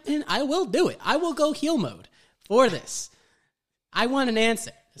to happen, I will do it. I will go heel mode for this. I want an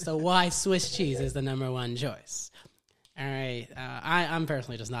answer. So why Swiss cheese is the number one choice? All right. I'm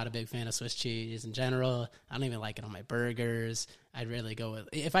personally just not a big fan of Swiss cheese in general. I don't even like it on my burgers. I'd really go with...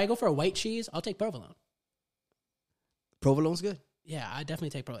 If I go for a white cheese, I'll take provolone. Provolone's good. Yeah, I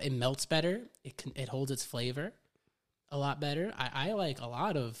definitely take provolone. It melts better. It holds its flavor a lot better. I like a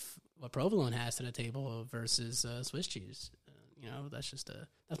lot of what provolone has to the table versus Swiss cheese.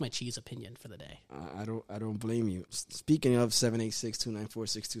 That's my cheese opinion for the day. I don't blame you. Speaking of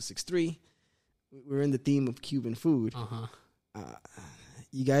 786-294-6263, we're in the theme of Cuban food.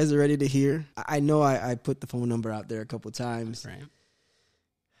 You guys are ready to hear? I know I put the phone number out there a couple times. Right.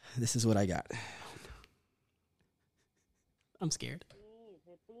 This is what I got. I'm scared.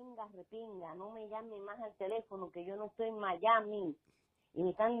 Repinga, no me llame más al teléfono que yo no estoy en Miami y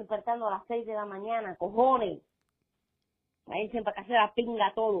me están despertando a las 6 de la mañana, cojones. Váyanse para casa de la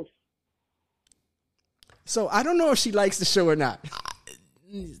pinga todos. So I don't know if she likes the show or not.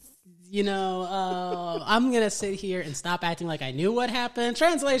 I'm going to sit here and stop acting like I knew what happened.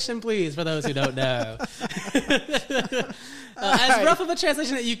 Translation, please, for those who don't know. As rough of a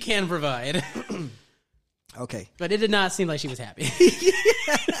translation that you can provide. Okay. But it did not seem like she was happy.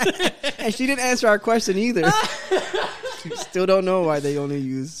 And she didn't answer our question either. Still don't know why they only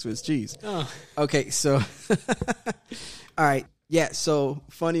use Swiss cheese. Oh. Okay, so... All right. Yeah, so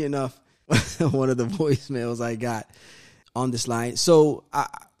funny enough, one of the voicemails I got on this line. So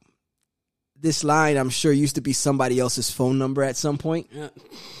this line, I'm sure, used to be somebody else's phone number at some point.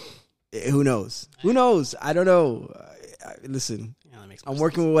 Who knows? Who knows? I don't know. Listen, I'm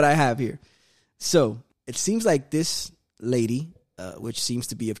working with what I have here. So it seems like this lady, which seems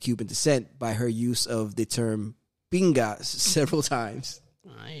to be of Cuban descent by her use of the term pinga several times.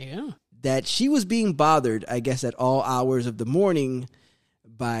 Yeah. That she was being bothered, I guess, at all hours of the morning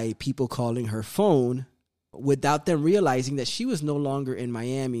by people calling her phone without them realizing that she was no longer in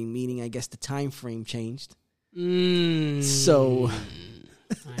Miami, meaning, I guess, the time frame changed. So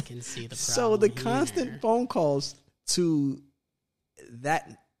I can see the problem. So the constant phone calls to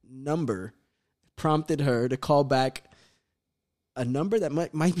that number prompted her to call back a number that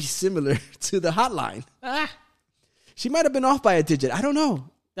might be similar to the hotline. She might have been off by a digit. I don't know.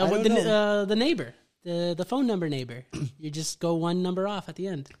 The neighbor, the phone number neighbor. You just go one number off at the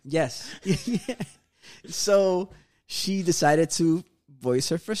end. Yes. So she decided to voice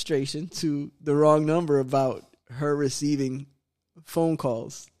her frustration to the wrong number about her receiving phone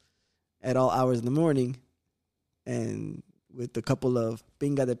calls at all hours in the morning, and with a couple of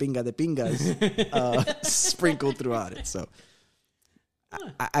pinga de pingas sprinkled throughout it. So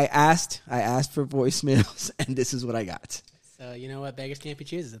I asked for voicemails, and this is what I got. So you know what? Beggars can't be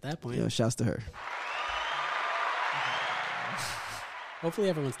choosers at that point. You know, shouts to her. Hopefully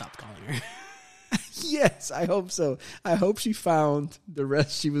everyone stopped calling her. Yes, I hope so. I hope she found the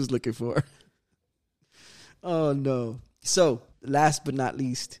rest she was looking for. Oh, no. So, last but not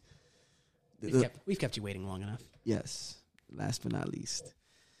least. We've kept you waiting long enough. Yes, last but not least.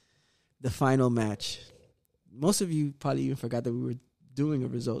 The final match. Most of you probably even forgot that we were doing a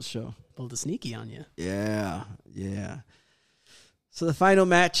results show. Pulled a sneaky on you. Yeah. So the final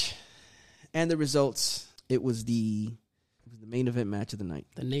match and the results, it was the main event match of the night.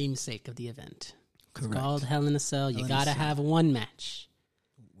 The namesake of the event. Correct. It's called Hell in a Cell. You got to have one match.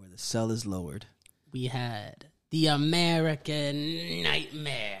 Where the cell is lowered. We had the American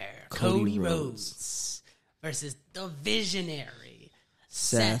Nightmare, Cody Rhodes, versus the Visionary,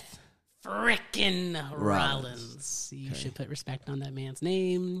 Seth frickin' Rollins. You should put respect on that man's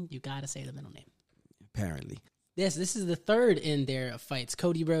name. You got to say the middle name. Apparently. This is the third in their fights.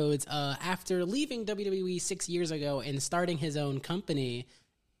 Cody Rhodes, after leaving WWE 6 years ago and starting his own company,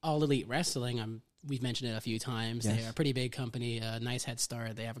 All Elite Wrestling. We've mentioned it a few times. Yes. They're a pretty big company, nice head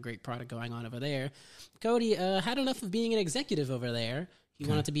start. They have a great product going on over there. Cody had enough of being an executive over there. He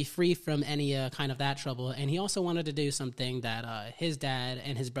wanted to be free from any kind of that trouble, and he also wanted to do something that his dad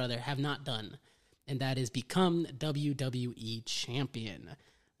and his brother have not done, and that is become WWE champion.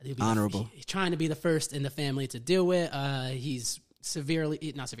 Honorable. He's trying to be the first in the family to do it. He's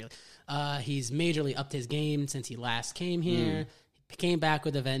he's majorly upped his game since he last came here. He came back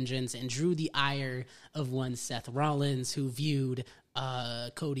with a vengeance and drew the ire of one Seth Rollins, who viewed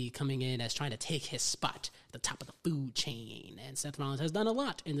Cody coming in as trying to take his spot at the top of the food chain. And Seth Rollins has done a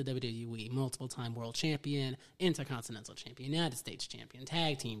lot in the WWE. Multiple-time world champion, intercontinental champion, United States champion,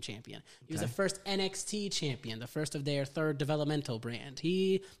 tag team champion. He was the first NXT champion, the first of their third developmental brand.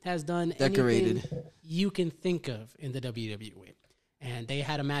 He has done anything you can think of in the WWE. And they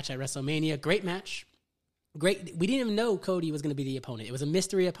had a match at WrestleMania. Great match. Great. We didn't even know Cody was going to be the opponent. It was a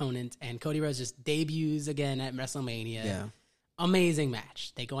mystery opponent, and Cody Rhodes just debuts again at WrestleMania. Yeah. Amazing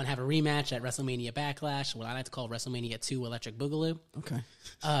match. They go and have a rematch at WrestleMania Backlash, what I like to call WrestleMania 2 Electric Boogaloo. Okay.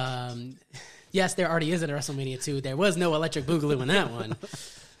 Yes, there already is a WrestleMania 2. There was no Electric Boogaloo in that one.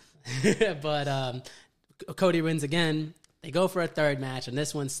 But Cody wins again. They go for a third match, and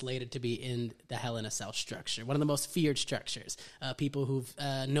this one's slated to be in the Hell in a Cell structure, one of the most feared structures. People who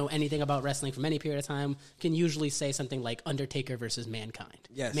know anything about wrestling from any period of time can usually say something like Undertaker versus Mankind.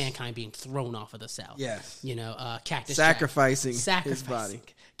 Yes. Mankind being thrown off of the cell. Yes. You know, Cactus Sacrificing Jack. his body.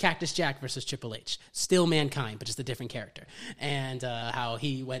 Cactus Jack versus Triple H. Still Mankind, but just a different character. And how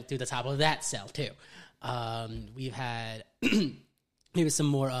he went through the top of that cell, too. We've had... Maybe some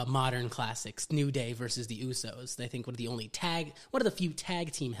more modern classics. New Day versus the Usos. I think one of the few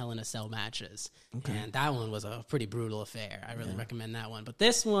tag team Hell in a Cell matches. Okay. And that one was a pretty brutal affair. I really recommend that one. But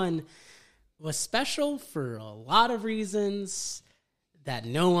this one was special for a lot of reasons that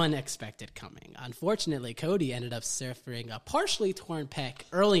no one expected coming. Unfortunately, Cody ended up suffering a partially torn pec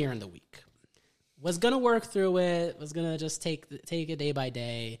earlier in the week. Was going to work through it. Was going to just take it day by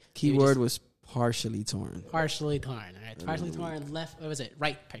day. Keyword was partially torn. Partially torn. All right. Partially torn left, what was it?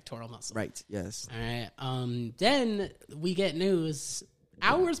 Right pectoral muscle. Right, yes. All right. Then we get news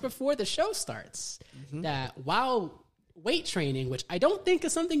hours before the show starts that while weight training, which I don't think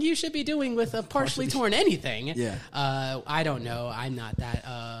is something you should be doing with a partially torn anything. Yeah. I don't know. I'm not that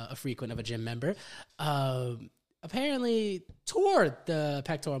a frequent of a gym member. Apparently tore the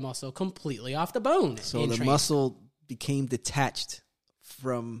pectoral muscle completely off the bone. So the muscle became detached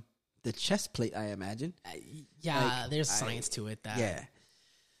from the chest plate, I imagine. There's science to it. Yeah.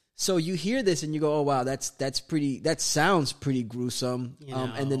 So you hear this and you go, "Oh wow, that sounds pretty gruesome."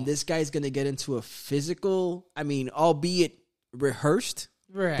 And then this guy's gonna get into a physical. I mean, albeit rehearsed,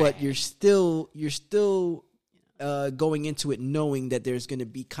 right? But you're still going into it knowing that there's gonna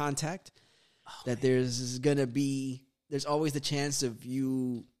be contact. There's always the chance of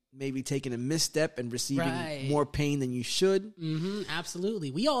you maybe taking a misstep and receiving more pain than you should. Mm-hmm, absolutely.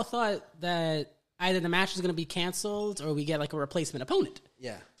 We all thought that either the match is going to be canceled or we get like a replacement opponent.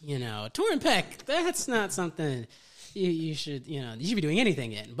 Yeah. You know, torn pec, that's not something you should be doing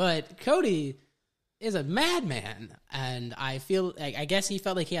anything in. But Cody is a madman, and I guess he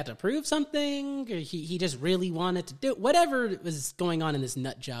felt like he had to prove something, or he just really wanted to do whatever was going on in this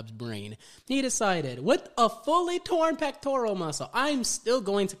nut job's brain. He decided, with a fully torn pectoral muscle, I'm still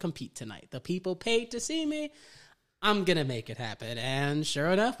going to compete tonight. The people paid to see me. I'm going to make it happen. And sure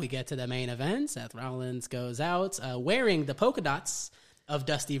enough, we get to the main event. Seth Rollins goes out wearing the polka dots of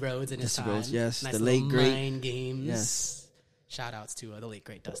Dusty Rhodes in his time. Rhodes, yes. Nice the late, great. mind games. Yes. Shout outs to the late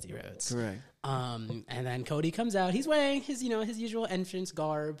great Dusty Rhodes. Correct. And then Cody comes out. He's wearing his usual entrance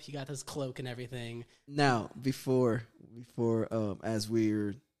garb. He got his cloak and everything. Now, before as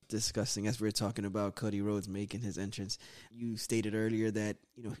we're discussing, as we're talking about Cody Rhodes making his entrance, you stated earlier that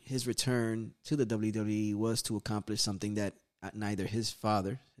his return to the WWE was to accomplish something that neither his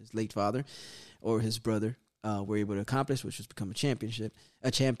late father, or his brother were able to accomplish, which was become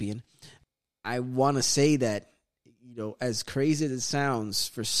a champion. I want to say that, as crazy as it sounds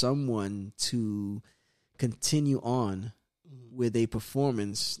for someone to continue on with a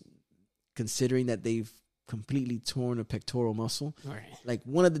performance, considering that they've completely torn a pectoral muscle, right. Like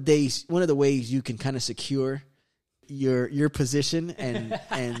one of the ways you can kind of secure your position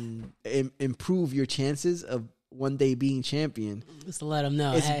and improve your chances of one day being champion, just to let them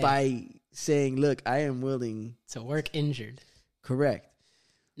know, is by saying, "Look, I am willing to work injured." Correct.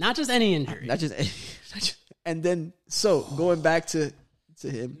 Not just any injury. Not just. And then, so going back to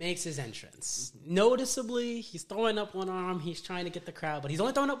him, makes his entrance. Noticeably, he's throwing up one arm. He's trying to get the crowd, but he's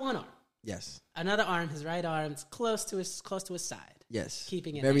only throwing up one arm. Yes. Another arm, his right arm, is close to his side. Yes.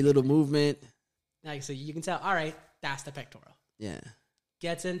 Keeping it very little movement. Now, so you can tell. All right, that's the pectoral. Yeah.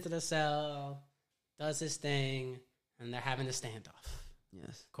 Gets into the cell, does his thing, and they're having a standoff.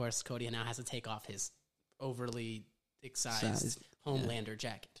 Yes. Of course, Cody now has to take off his overly excised Homelander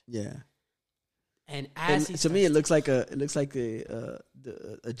jacket. Yeah. And as to me, it looks like a jacket,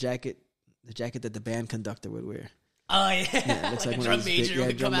 the jacket that the band conductor would wear. Oh yeah, it looks like a drum major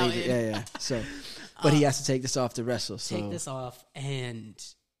would come out in. Yeah. So, but he has to take this off to wrestle. So take this off, and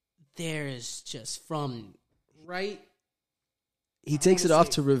there's just from right. He takes it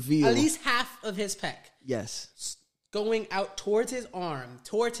off to reveal at least half of his pec. Yes. Going out towards his arm,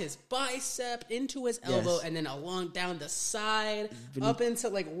 towards his bicep, into his elbow, Yes. and then along down the side, up into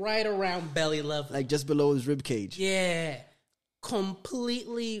like right around belly level. Like just below his rib cage. Yeah.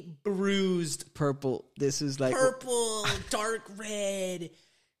 Completely bruised. Purple. This is like Purple, dark red,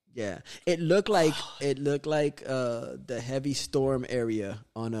 Yeah, it looked like the heavy storm area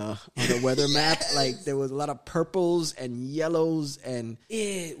on a weather map. Like there was a lot of purples and yellows, and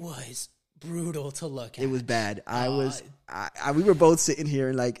It was brutal to look at. it was bad. We were both sitting here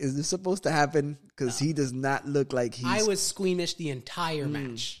and like, is this supposed to happen? Because he does not look like he's. I was squeamish the entire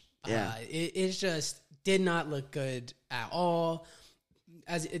match. Yeah. It just did not look good at all.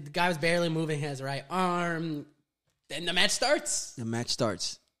 As the guy was barely moving his right arm, then the match starts. The match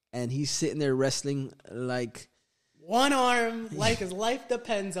starts, and he's sitting there wrestling like. One arm, like his life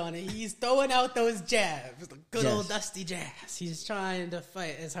depends on it. He's throwing out those jabs, the good Yes. old dusty jabs. He's trying to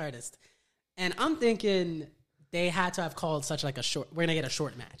fight his hardest. And I'm thinking they had to have called such like a short. We're gonna get a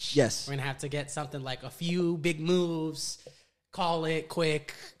short match. Yes. We're gonna have to get something like a few big moves. Call it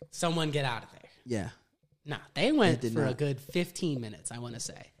quick. Someone get out of there. Yeah. Nah, they went did for a not. good 15 minutes. I want to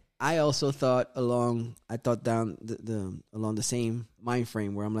say. I also thought along the same mind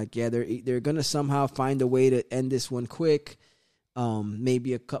frame where I'm like, yeah, they're gonna somehow find a way to end this one quick.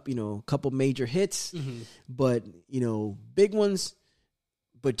 Maybe a couple major hits, but big ones,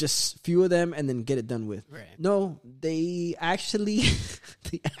 but just few of them, and then get it done with. Right. No, they actually,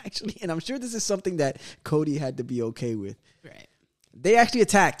 and I'm sure this is something that Cody had to be okay with. Right. They actually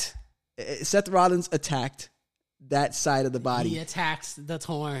attacked. Seth Rollins attacked that side of the body. He attacks the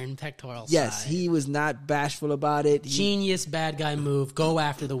torn pectoral Yes, side. he was not bashful about it. Genius bad guy move. Go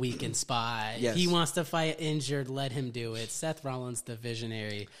after the weakened spot. Yes. He wants to fight injured. Let him do it. Seth Rollins, the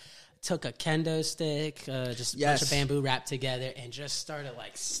visionary, took a kendo stick, just a bunch of bamboo wrapped together, and just started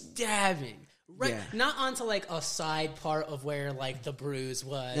like stabbing. Right, Yeah. not onto like a side part of where like the bruise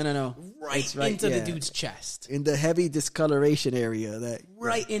was. No. Right, It's right, into yeah. the dude's chest. in the heavy discoloration area. That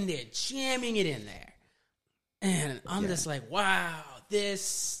Right in there, jamming it in there. And I'm just like, wow,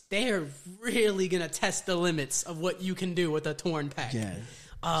 they're really going to test the limits of what you can do with a torn pec.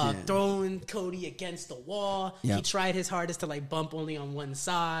 Yeah. Throwing Cody against the wall. Yep. He tried his hardest to like bump only on one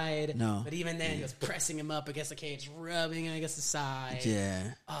side. No. But even then, he was pressing him up against the cage, rubbing him against the side. Yeah.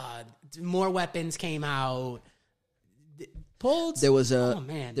 More weapons came out. Pulled. There was oh,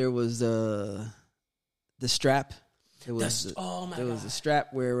 man. the strap. There was oh my there was God. a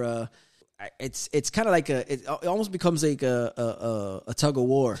strap where it's kind of like it almost becomes like a tug of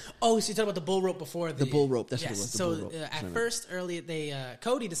war. Oh, so you're talking about the bull rope before the bull rope, that's what yes. it was, the So bull rope. at first, early they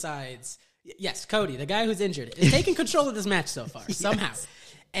Cody decides. Yes, Cody, the guy who's injured, is taking control of this match so far somehow,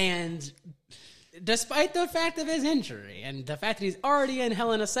 and despite the fact of his injury and the fact that he's already in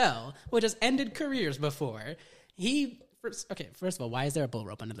Hell in a Cell, which has ended careers before, First of all, why is there a bull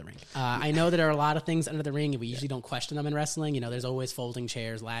rope under the ring? I know that there are a lot of things under the ring, and we usually don't question them in wrestling. There's always folding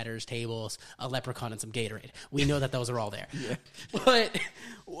chairs, ladders, tables, a leprechaun, and some Gatorade. We know that those are all there. But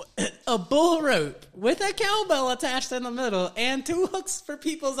a bull rope with a cowbell attached in the middle and two hooks for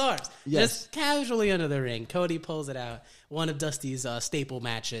people's arms. Yes. Just casually under the ring. Cody pulls it out. One of Dusty's staple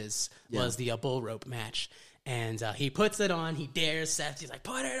matches was the bull rope match. And he puts it on. He dares Seth. He's like,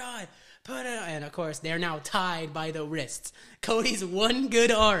 put it on. And of course, they're now tied by the wrists. Cody's one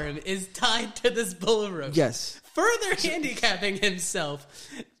good arm is tied to this bull rope. Yes. Further handicapping himself.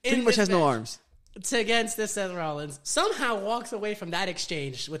 Pretty much has no arms. Against this Seth Rollins. Somehow walks away from that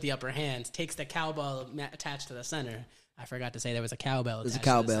exchange with the upper hand. Takes the cowbell attached to the center. I forgot to say there was a cowbell attached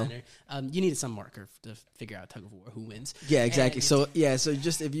to the center. You needed some marker to figure out tug of war who wins. Yeah, exactly. And So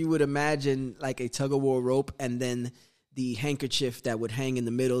just if you would imagine like a tug of war rope and then the handkerchief that would hang in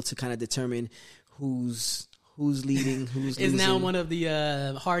the middle to kind of determine who's leading, who's is losing. now one of the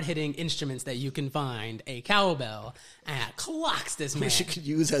hard-hitting instruments that you can find, a cowbell, and clocks this man. which you could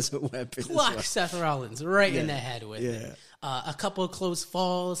use as a weapon. as Clocks well. Seth Rollins right in the head with it. A couple of close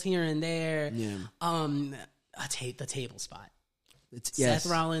falls here and there. Yeah. The table spot. Yes. Seth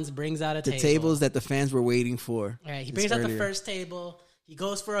Rollins brings out a The table. tables that the fans were waiting for. All right, he this brings out the earlier. first table. He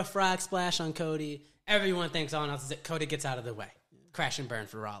goes for a frog splash on Cody. Everyone thinks, oh, no, Cody gets out of the way. Crash and burn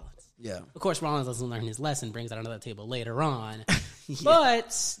for Rollins. Yeah. Of course, Rollins doesn't learn his lesson, brings out another table later on. But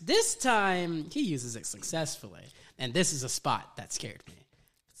this time, he uses it successfully. And this is a spot that scared me.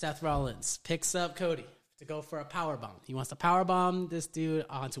 Seth Rollins picks up Cody to go for a powerbomb. He wants to powerbomb this dude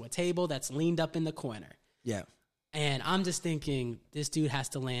onto a table that's leaned up in the corner. Yeah. And I'm just thinking, this dude has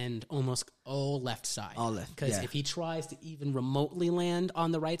to land almost all left side. All left, Because yeah. if he tries to even remotely land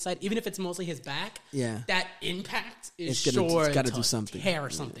on the right side, even if it's mostly his back, Yeah. that impact is It's sure gotta to do something. tear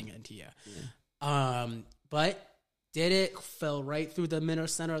something into you. But did it, fell right through the middle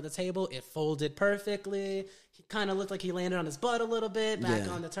center of the table. It folded perfectly. He kind of looked like he landed on his butt a little bit, back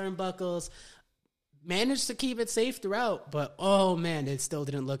Yeah. on the turnbuckles. Managed to keep it safe throughout, but oh man, it still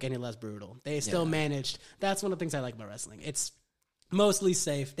didn't look any less brutal. They still managed. That's one of the things I like about wrestling. It's mostly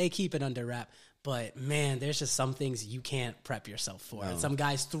safe. They keep it under wrap. But, man, there's just some things you can't prep yourself for. No. Some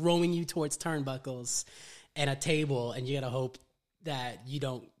guys throwing you towards turnbuckles and a table, and you got to hope that you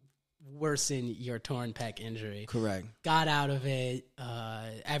don't worsen your torn pec injury. Correct. Got out of it.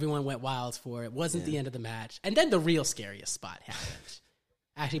 Everyone went wild for it. Wasn't the end of the match. And then the real scariest spot happened.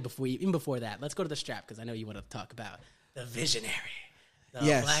 Actually, even before that, let's go to the strap, because I know you want to talk about the visionary. The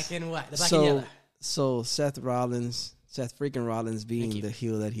black and white. The black and yellow. So Seth Rollins, being the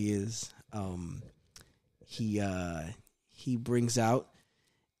heel that he is, he brings out,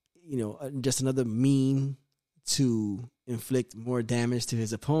 just another mean to inflict more damage to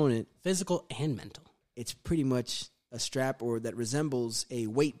his opponent, Physical and mental. It's pretty much a strap or that resembles a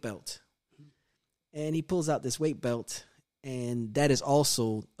weight belt, and he pulls out this weight belt, and that is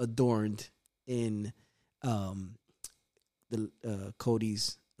also adorned in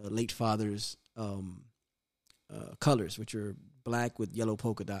Cody's late father's colors, which are black with yellow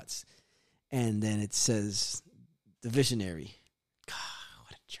polka dots. And then it says the visionary. God,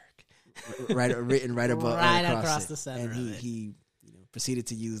 what a jerk. Written right above across it. the center. And of it. he proceeded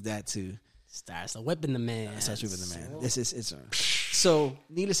to use that to starts whipping the man. starts whipping the man. So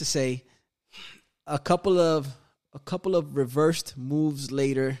needless to say, a couple of reversed moves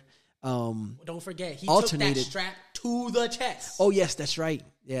later. Don't forget, he alternated. took that strap to the chest. Oh yes, that's right.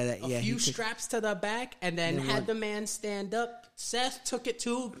 A few straps to the back, and then had the man stand up. Seth took it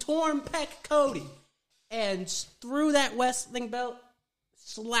to torn pec Cody, and threw that wrestling belt,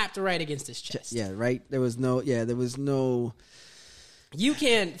 slapped right against his chest. Yeah, right. There was no. You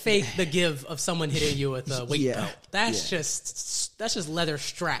can't fake the give of someone hitting you with a weight belt. That's just leather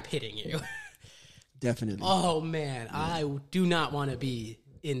strap hitting you. Definitely. Oh man, I do not want to be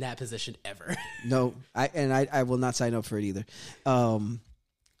in that position ever. No, I will not sign up for it either.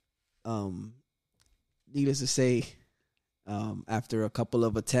 Needless to say, after a couple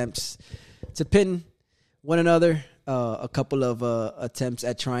of attempts to pin one another, a couple of attempts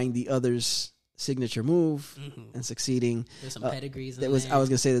at trying the other's signature move and succeeding. There's some pedigrees in I there. was going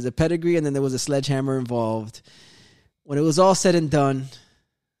to say there's a pedigree, and then there was a sledgehammer involved. When it was all said and done,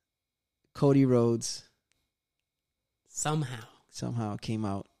 Cody Rhodes somehow came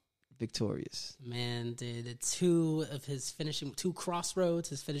out victorious. Man did two crossroads,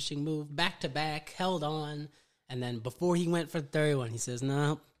 his finishing move, back to back, held on, and then before he went for the third one, he says,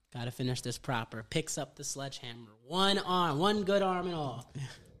 "No, gotta finish this proper." Picks up the sledgehammer, one good arm and all.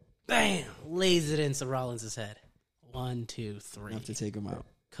 Bam! Lays it into Rollins' head. 1, 2, 3. Enough to take him out.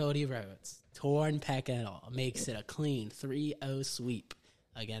 Cody Rhodes, torn pec and all, makes it a clean 3-0 sweep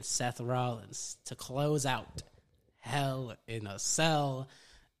against Seth Rollins to close out Hell in a Cell.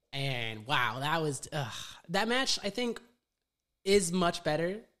 And wow, that was that match, I think, is much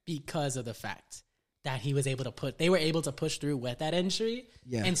better because of the fact that they were able to push through with that injury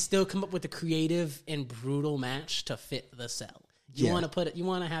and still come up with a creative and brutal match to fit the cell. You want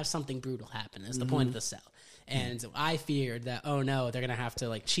to have something brutal happen. That's the point of the cell. And I feared that, oh no, they're going to have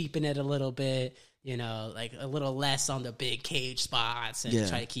to cheapen it a little bit, a little less on the big cage spots and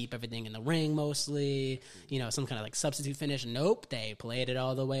try to keep everything in the ring mostly, some kind of substitute finish. Nope, they played it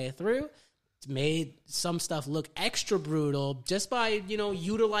all the way through. It's made some stuff look extra brutal just by,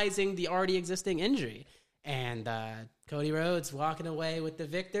 utilizing the already existing injury. And Cody Rhodes walking away with the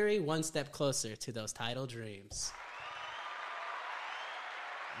victory, one step closer to those title dreams.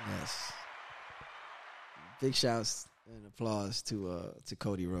 Yes. Big shouts and applause to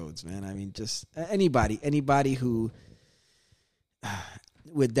Cody Rhodes, man. I mean, just anybody who,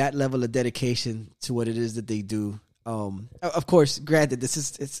 with that level of dedication to what it is that they do. Of course, granted, I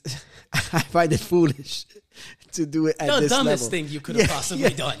find it foolish to do it at the this dumbest level. thing you could have possibly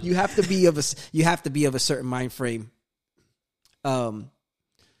done. You have to be of a certain mind frame, to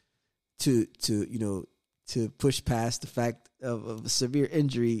push past the fact of a severe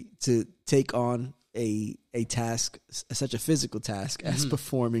injury to take on a task, such a physical task as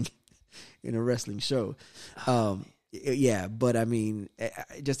performing in a wrestling show. But I mean,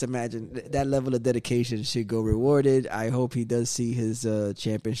 just imagine that level of dedication should go rewarded. I hope he does see his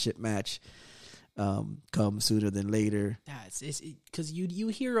championship match come sooner than later. It's because you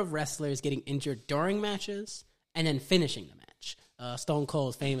hear of wrestlers getting injured during matches and then finishing the match. Stone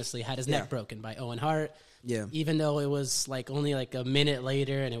Cold famously had his neck broken by Owen Hart. Yeah. Even though it was only a minute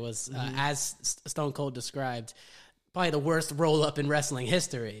later, and it was as Stone Cold described, probably the worst roll up in wrestling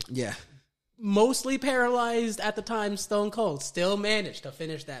history. Yeah. Mostly paralyzed at the time, Stone Cold still managed to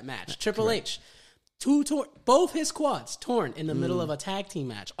finish that match. Triple H, both his quads torn in the middle of a tag team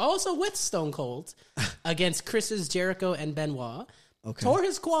match. Also with Stone Cold against Chris Jericho and Benoit. Okay. Tore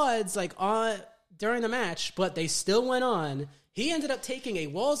his quads during the match, but they still went on. He ended up taking a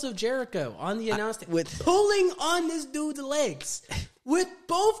Walls of Jericho on the announcement, pulling on this dude's legs with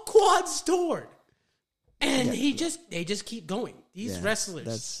both quads torn. And they just keep going. These wrestlers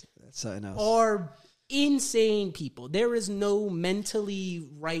That's something else. are insane people. There is no mentally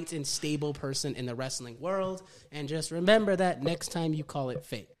right and stable person in the wrestling world. And just remember that next time you call it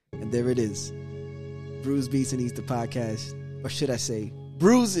fate. And there it is. Bruise Beats and Eats the podcast. Or should I say,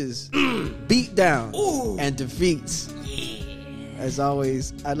 bruises, beat down, and defeats. As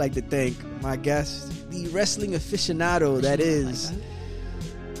always, I'd like to thank my guest, the wrestling aficionado that is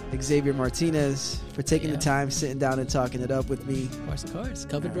Xavier Martinez, for taking the time, sitting down and talking it up with me. Of course.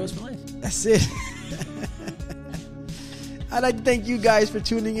 COVID Bros for life. That's it. I'd like to thank you guys for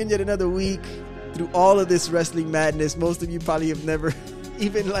tuning in yet another week through all of this wrestling madness. Most of you probably have never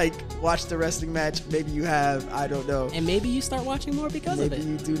even watched the wrestling match. Maybe you have. I don't know. And maybe you start watching more because of it.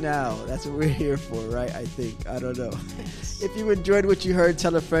 Maybe you do now. That's what we're here for, right? I think. I don't know. If you enjoyed what you heard,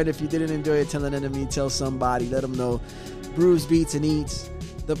 tell a friend. If you didn't enjoy it, tell an enemy. Tell somebody. Let them know. Bruise Beats and Eats,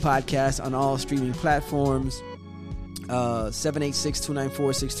 the podcast on all streaming platforms.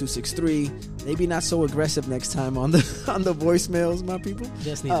 786-294-6263. Maybe not so aggressive next time on the voicemails, my people.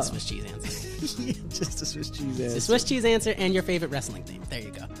 Just need a Swiss cheese answer. Just a Swiss cheese answer. The Swiss cheese answer and your favorite wrestling theme. There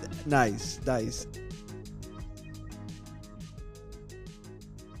you go. Nice.